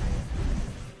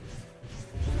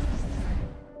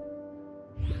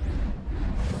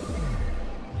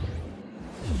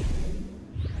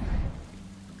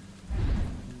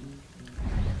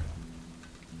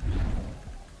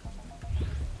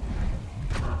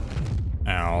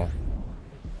 Ow.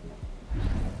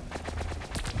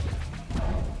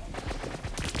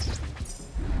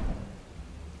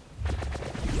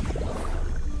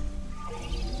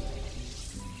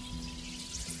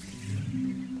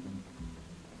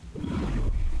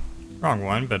 Wrong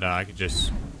one, but I could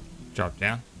just drop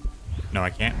down. No, I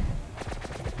can't.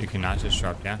 You cannot just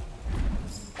drop down.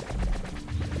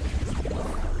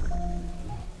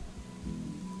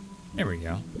 There we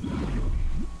go.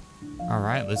 All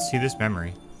right, let's see this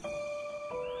memory.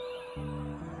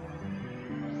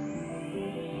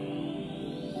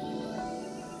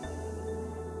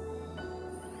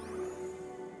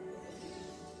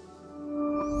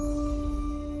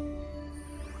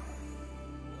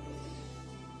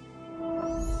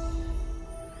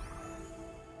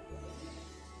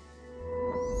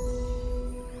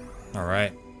 All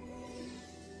right.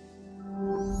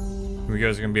 Here we go.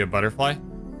 Is it gonna be a butterfly?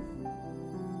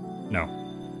 No.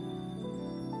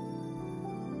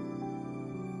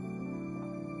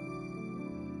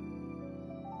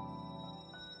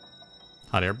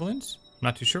 Hot air balloons? I'm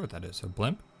not too sure what that is. A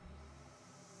blimp?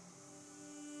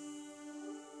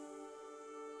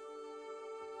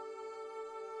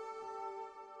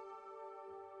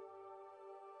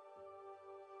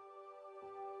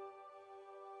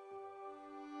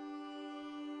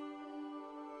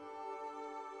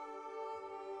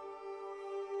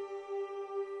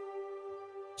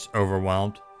 Just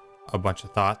overwhelmed. A bunch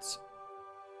of thoughts.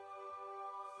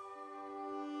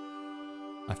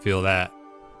 I feel that.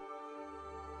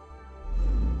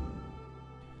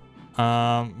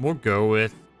 We'll go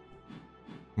with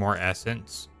more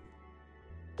essence.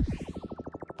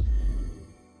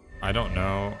 I don't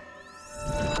know.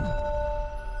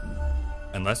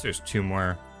 Unless there's two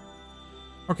more.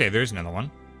 Okay, there's another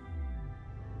one.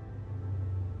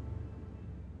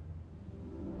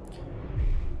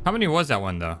 How many was that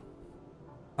one, though?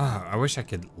 Oh, I wish I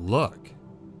could look.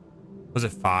 Was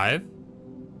it 5? I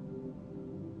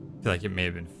feel like it may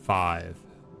have been 5.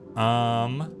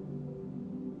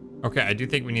 Okay, I do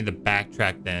think we need to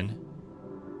backtrack then.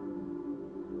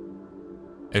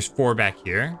 There's 4 back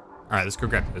here. All right, let's go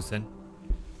grab those then.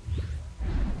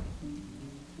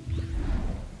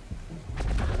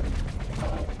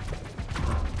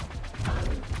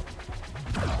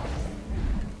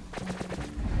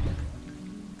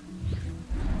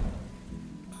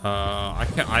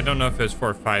 I don't know if it was 4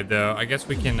 or 5 though. I guess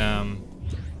we can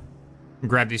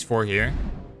grab these 4 here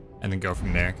and then go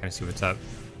from there. Kind of see what's up.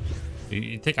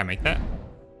 You think I make that?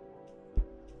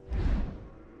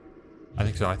 I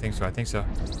think so. I think so. I think so.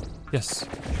 Yes.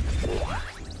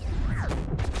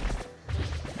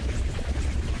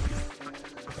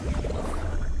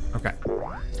 Okay.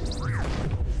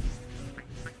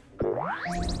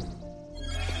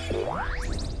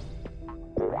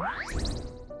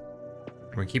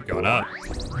 We keep going up.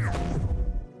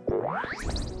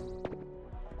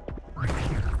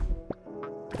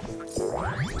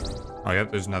 Oh,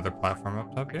 yep, there's another platform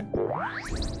up top here.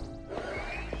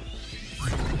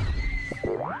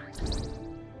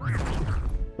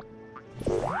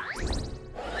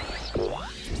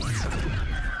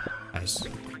 Nice.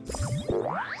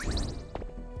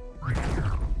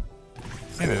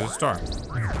 Hey, there's a star.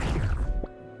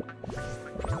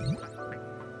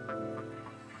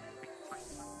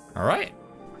 All right,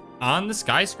 on the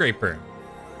skyscraper.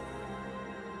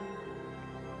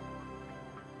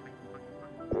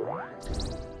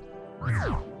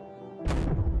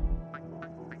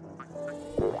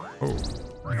 Oh.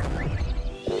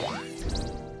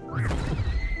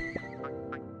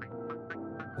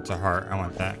 It's a heart. I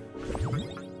want that.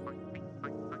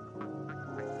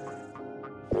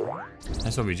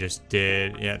 That's what we just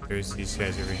did. Yeah, there's these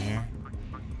guys over here.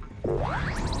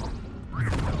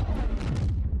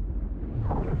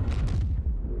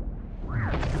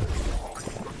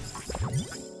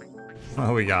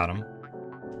 Oh, we got him.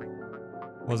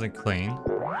 Wasn't clean.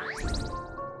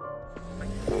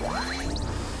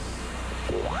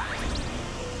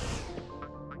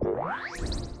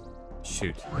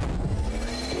 Shoot.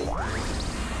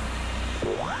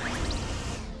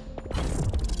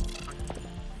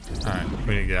 Alright,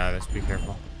 we need to get out of this. Be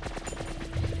careful.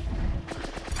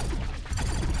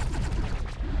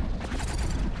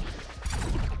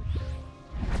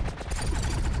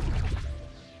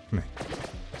 Come here.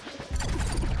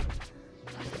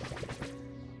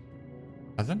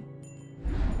 Nothing?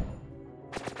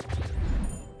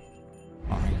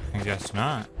 Oh, I guess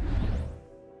not.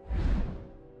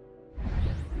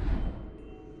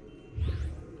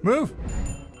 Move!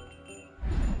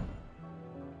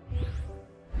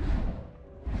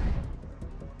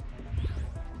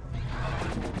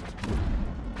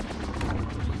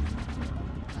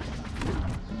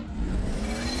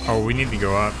 Oh, we need to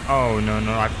go up. Oh, no,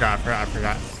 I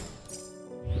forgot.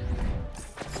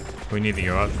 We need to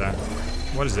go up there.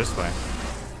 What is this way?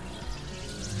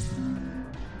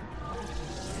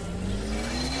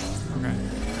 Okay.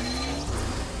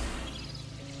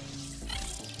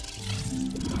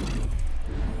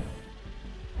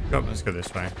 Go up, let's go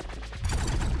this way.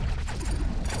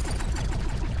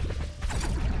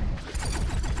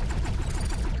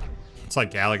 It's like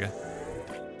Galaga.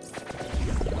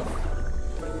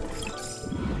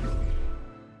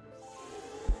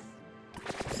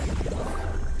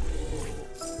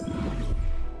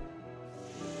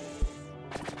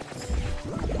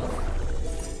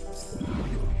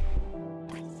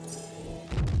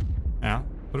 Now,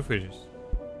 what if we just...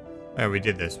 Oh, we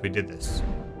did this. We did this.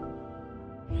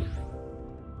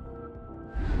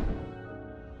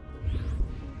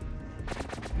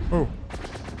 Oh.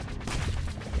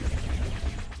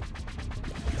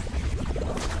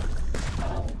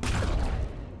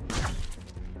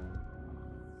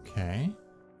 Okay.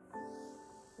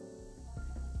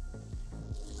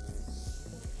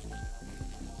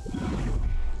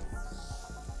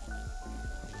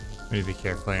 We need to be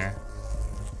careful here.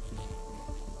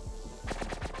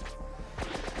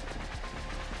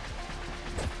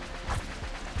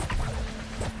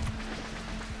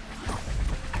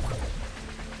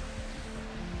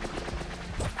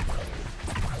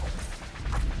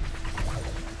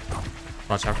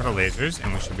 Watch out for the lasers,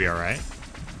 and we should be all right.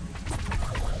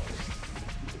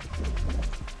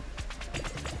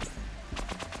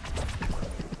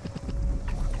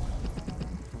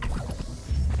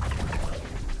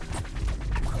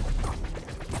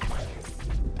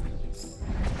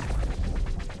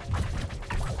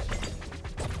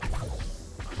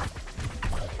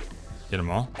 Get them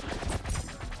all.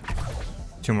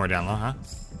 2 more down low, huh?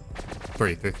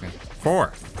 3,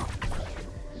 4.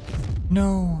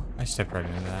 No, I stepped right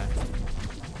into that.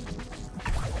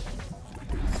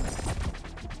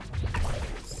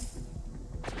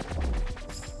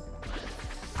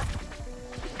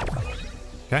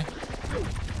 Okay.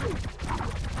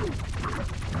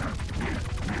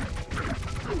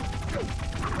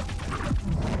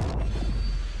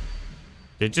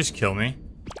 Did it just kill me?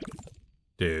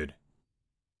 Dude.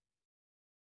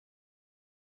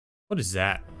 What is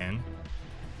that, man?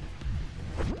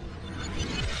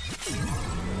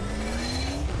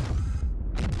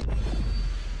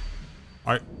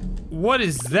 What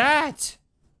is that?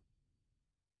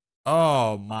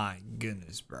 Oh my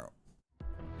goodness, bro.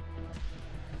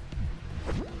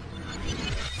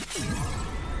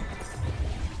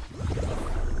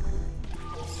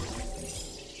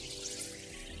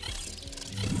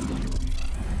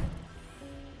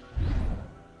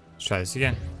 Let's try this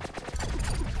again.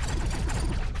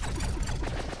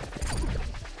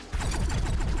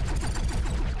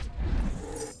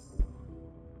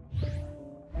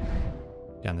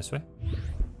 Down this way.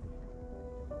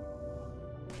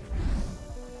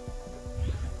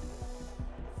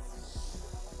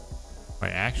 Wait,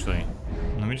 actually,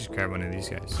 let me just grab one of these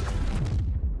guys.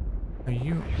 Are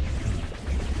you?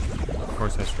 Of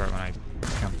course, that's right when I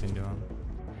jumped into him.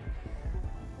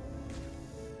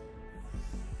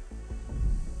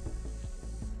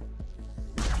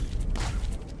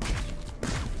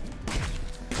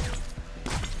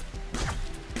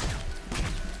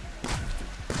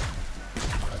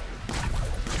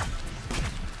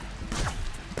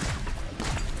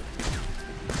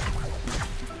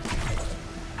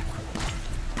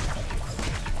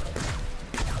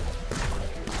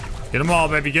 Get them all,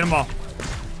 baby. Get them all.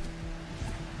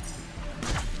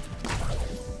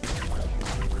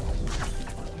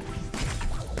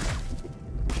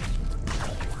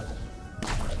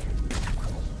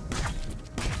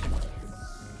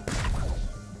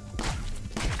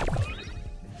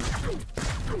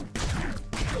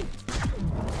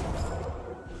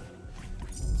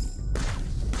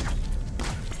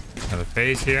 Another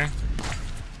phase here.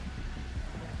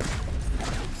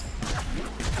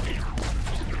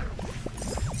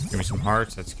 Give me some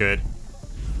hearts, that's good.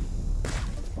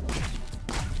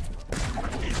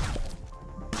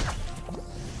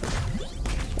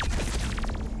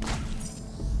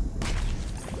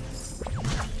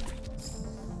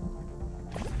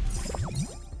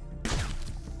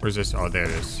 Where's this? Oh, there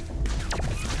it is.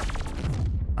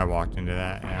 I walked into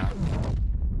that, yeah.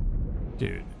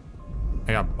 Dude,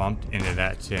 I got bumped into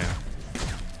that too. Need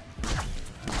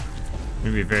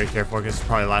to be very careful because it's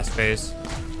probably last phase.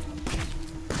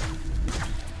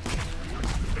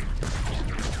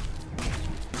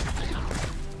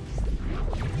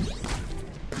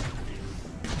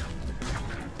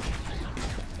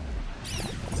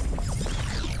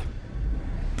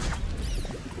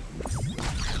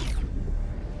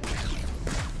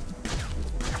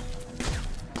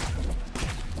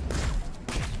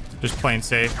 Just playing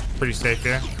safe, pretty safe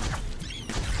here.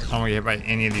 I don't want to get hit by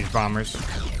any of these bombers.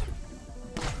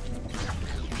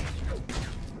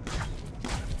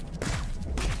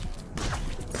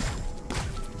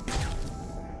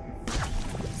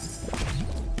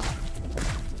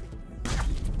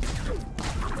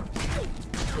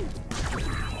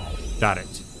 Got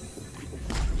it.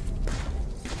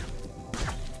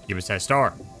 Give us that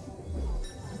star.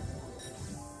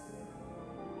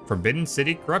 Forbidden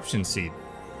City Corruption Seed.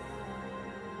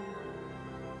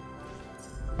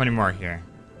 How many more here?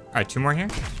 All right, 2 more here.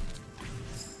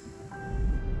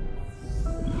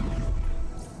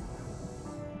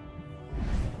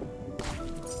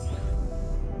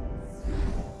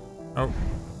 Oh,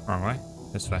 wrong way.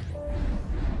 This way.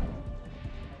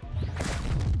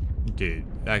 Dude,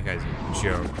 that guy's a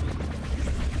joke.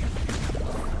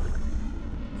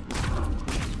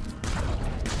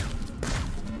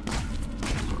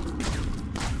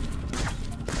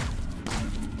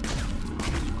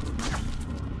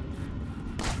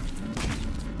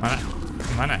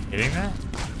 Am I not hitting that?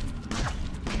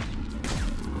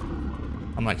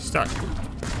 I'm like stuck.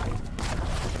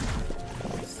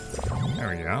 There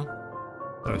we go.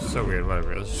 That was so weird.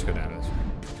 Whatever. Let's just go down this way.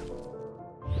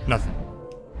 Nothing.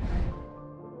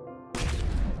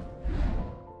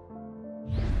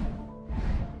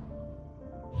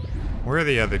 Where are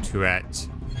the other 2 at?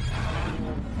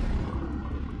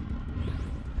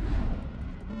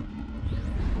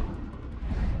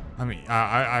 I mean,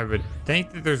 I would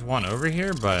think that there's one over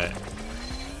here, but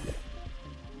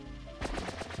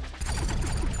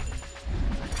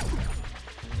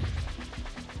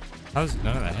how's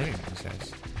none of that hitting these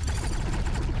guys?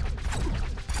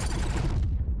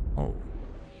 Oh.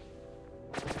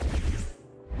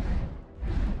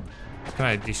 Can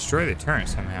I destroy the turret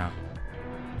somehow?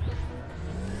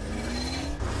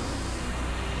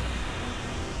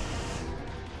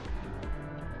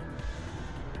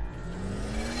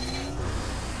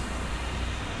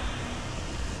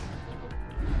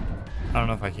 I don't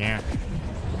know if I can.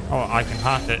 Oh, I can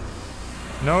haunt it.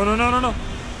 No, no, no, no, no.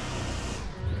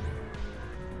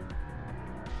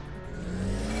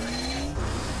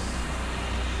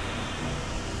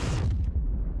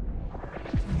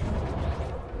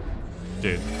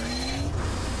 Dude.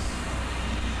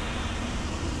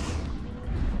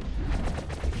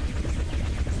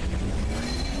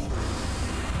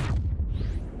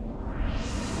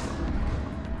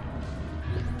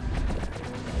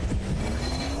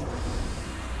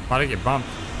 Why'd I get bumped?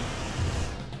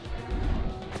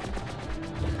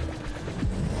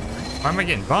 Why am I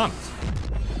getting bumped?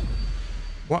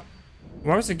 What?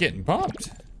 Why was it getting bumped?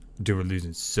 Dude, we're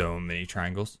losing so many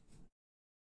triangles.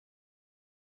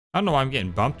 I don't know why I'm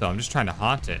getting bumped though. I'm just trying to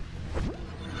haunt it.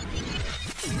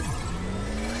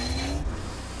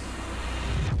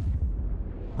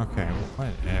 Okay, well,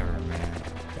 whatever, man.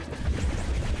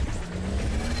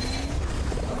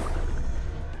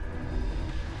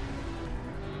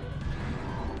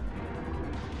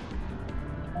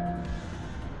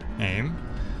 Aim.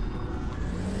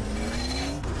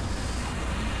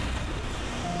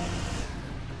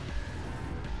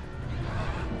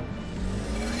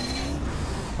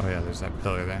 Oh yeah, there's that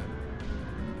pillar there.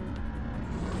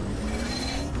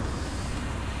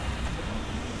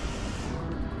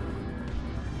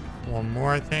 One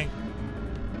more, I think.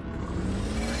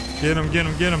 Get him, get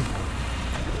him, get him.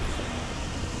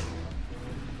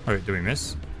 Oh, wait, did we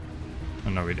miss? Oh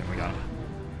no, we didn't. We got him.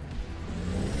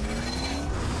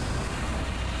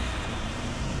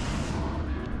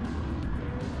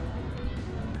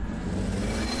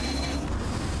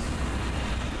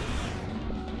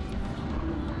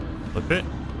 Flip it.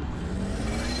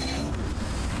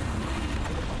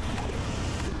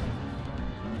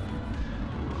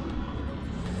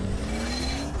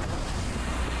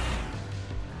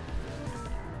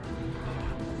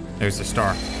 There's the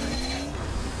star.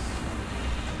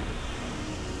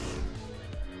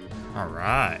 All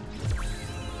right.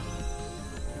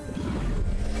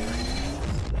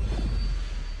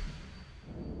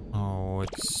 Oh, it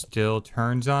still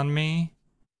turns on me.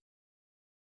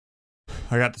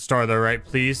 I got the star though, right?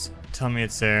 Please tell me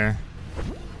it's there.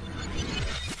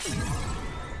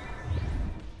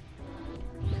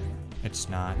 It's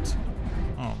not.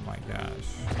 Oh my gosh.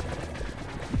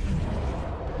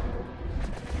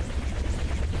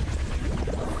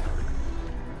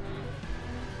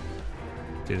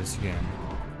 Do this again.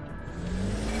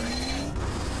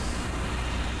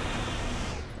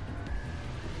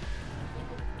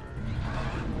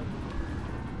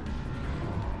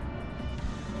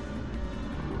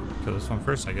 Kill this one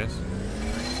first, I guess.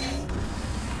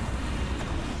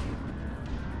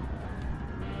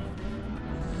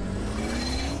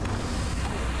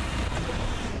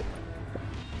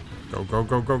 Go, go,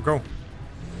 go, go, go.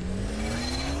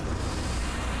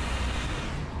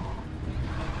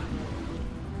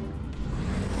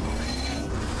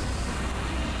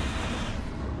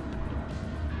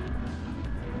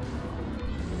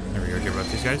 There we go. Get about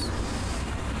these guys.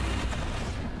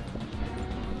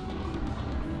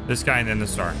 This guy and then the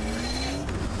star.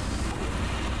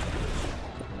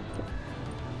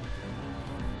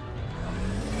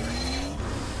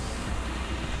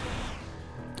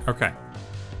 Okay.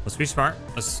 Let's be smart.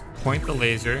 Let's point the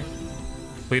laser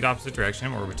complete opposite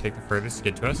direction where we take the furthest to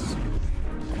get to us.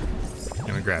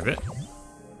 And we grab it.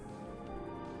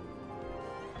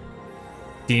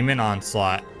 Demon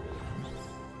Onslaught.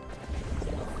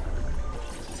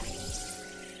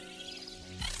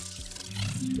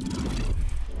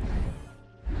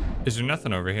 Is there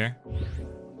nothing over here?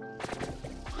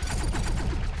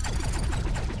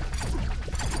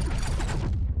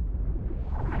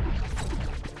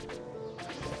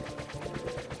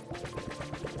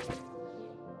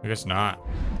 I guess not.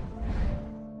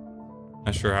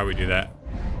 Not sure how we do that.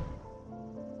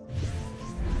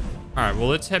 Alright, well,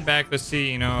 let's head back. Let's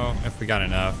see, you know, if we got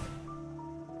enough.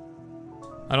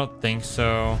 I don't think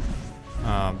so.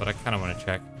 But I kind of want to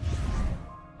check.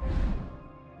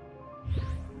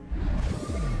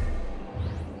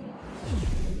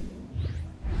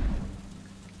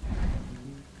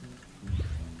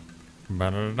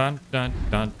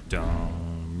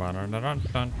 Ba-da-dun-dun-dun-dun.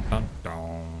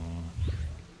 Ba-da-dun-dun-dun-dun.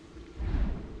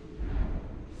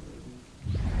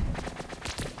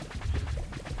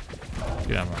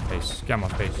 Get out of my face. Get out of my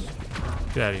face.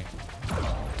 Get out of here.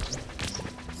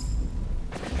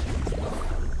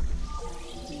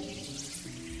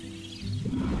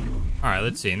 Alright,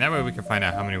 let's see. And that way we can find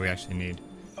out how many we actually need.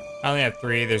 I only have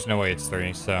 3. There's no way it's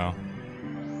 3, so...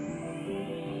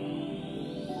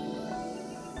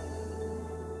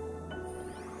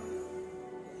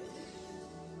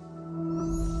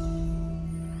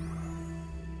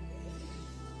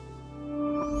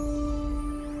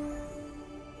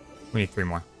 We need 3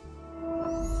 more.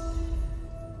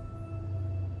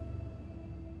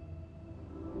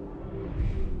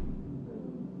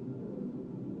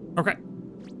 Okay.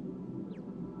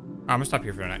 I'm gonna stop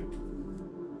here for a night.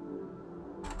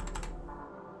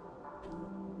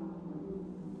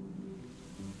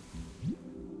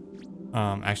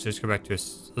 Actually, let's go back to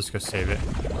let's go save it.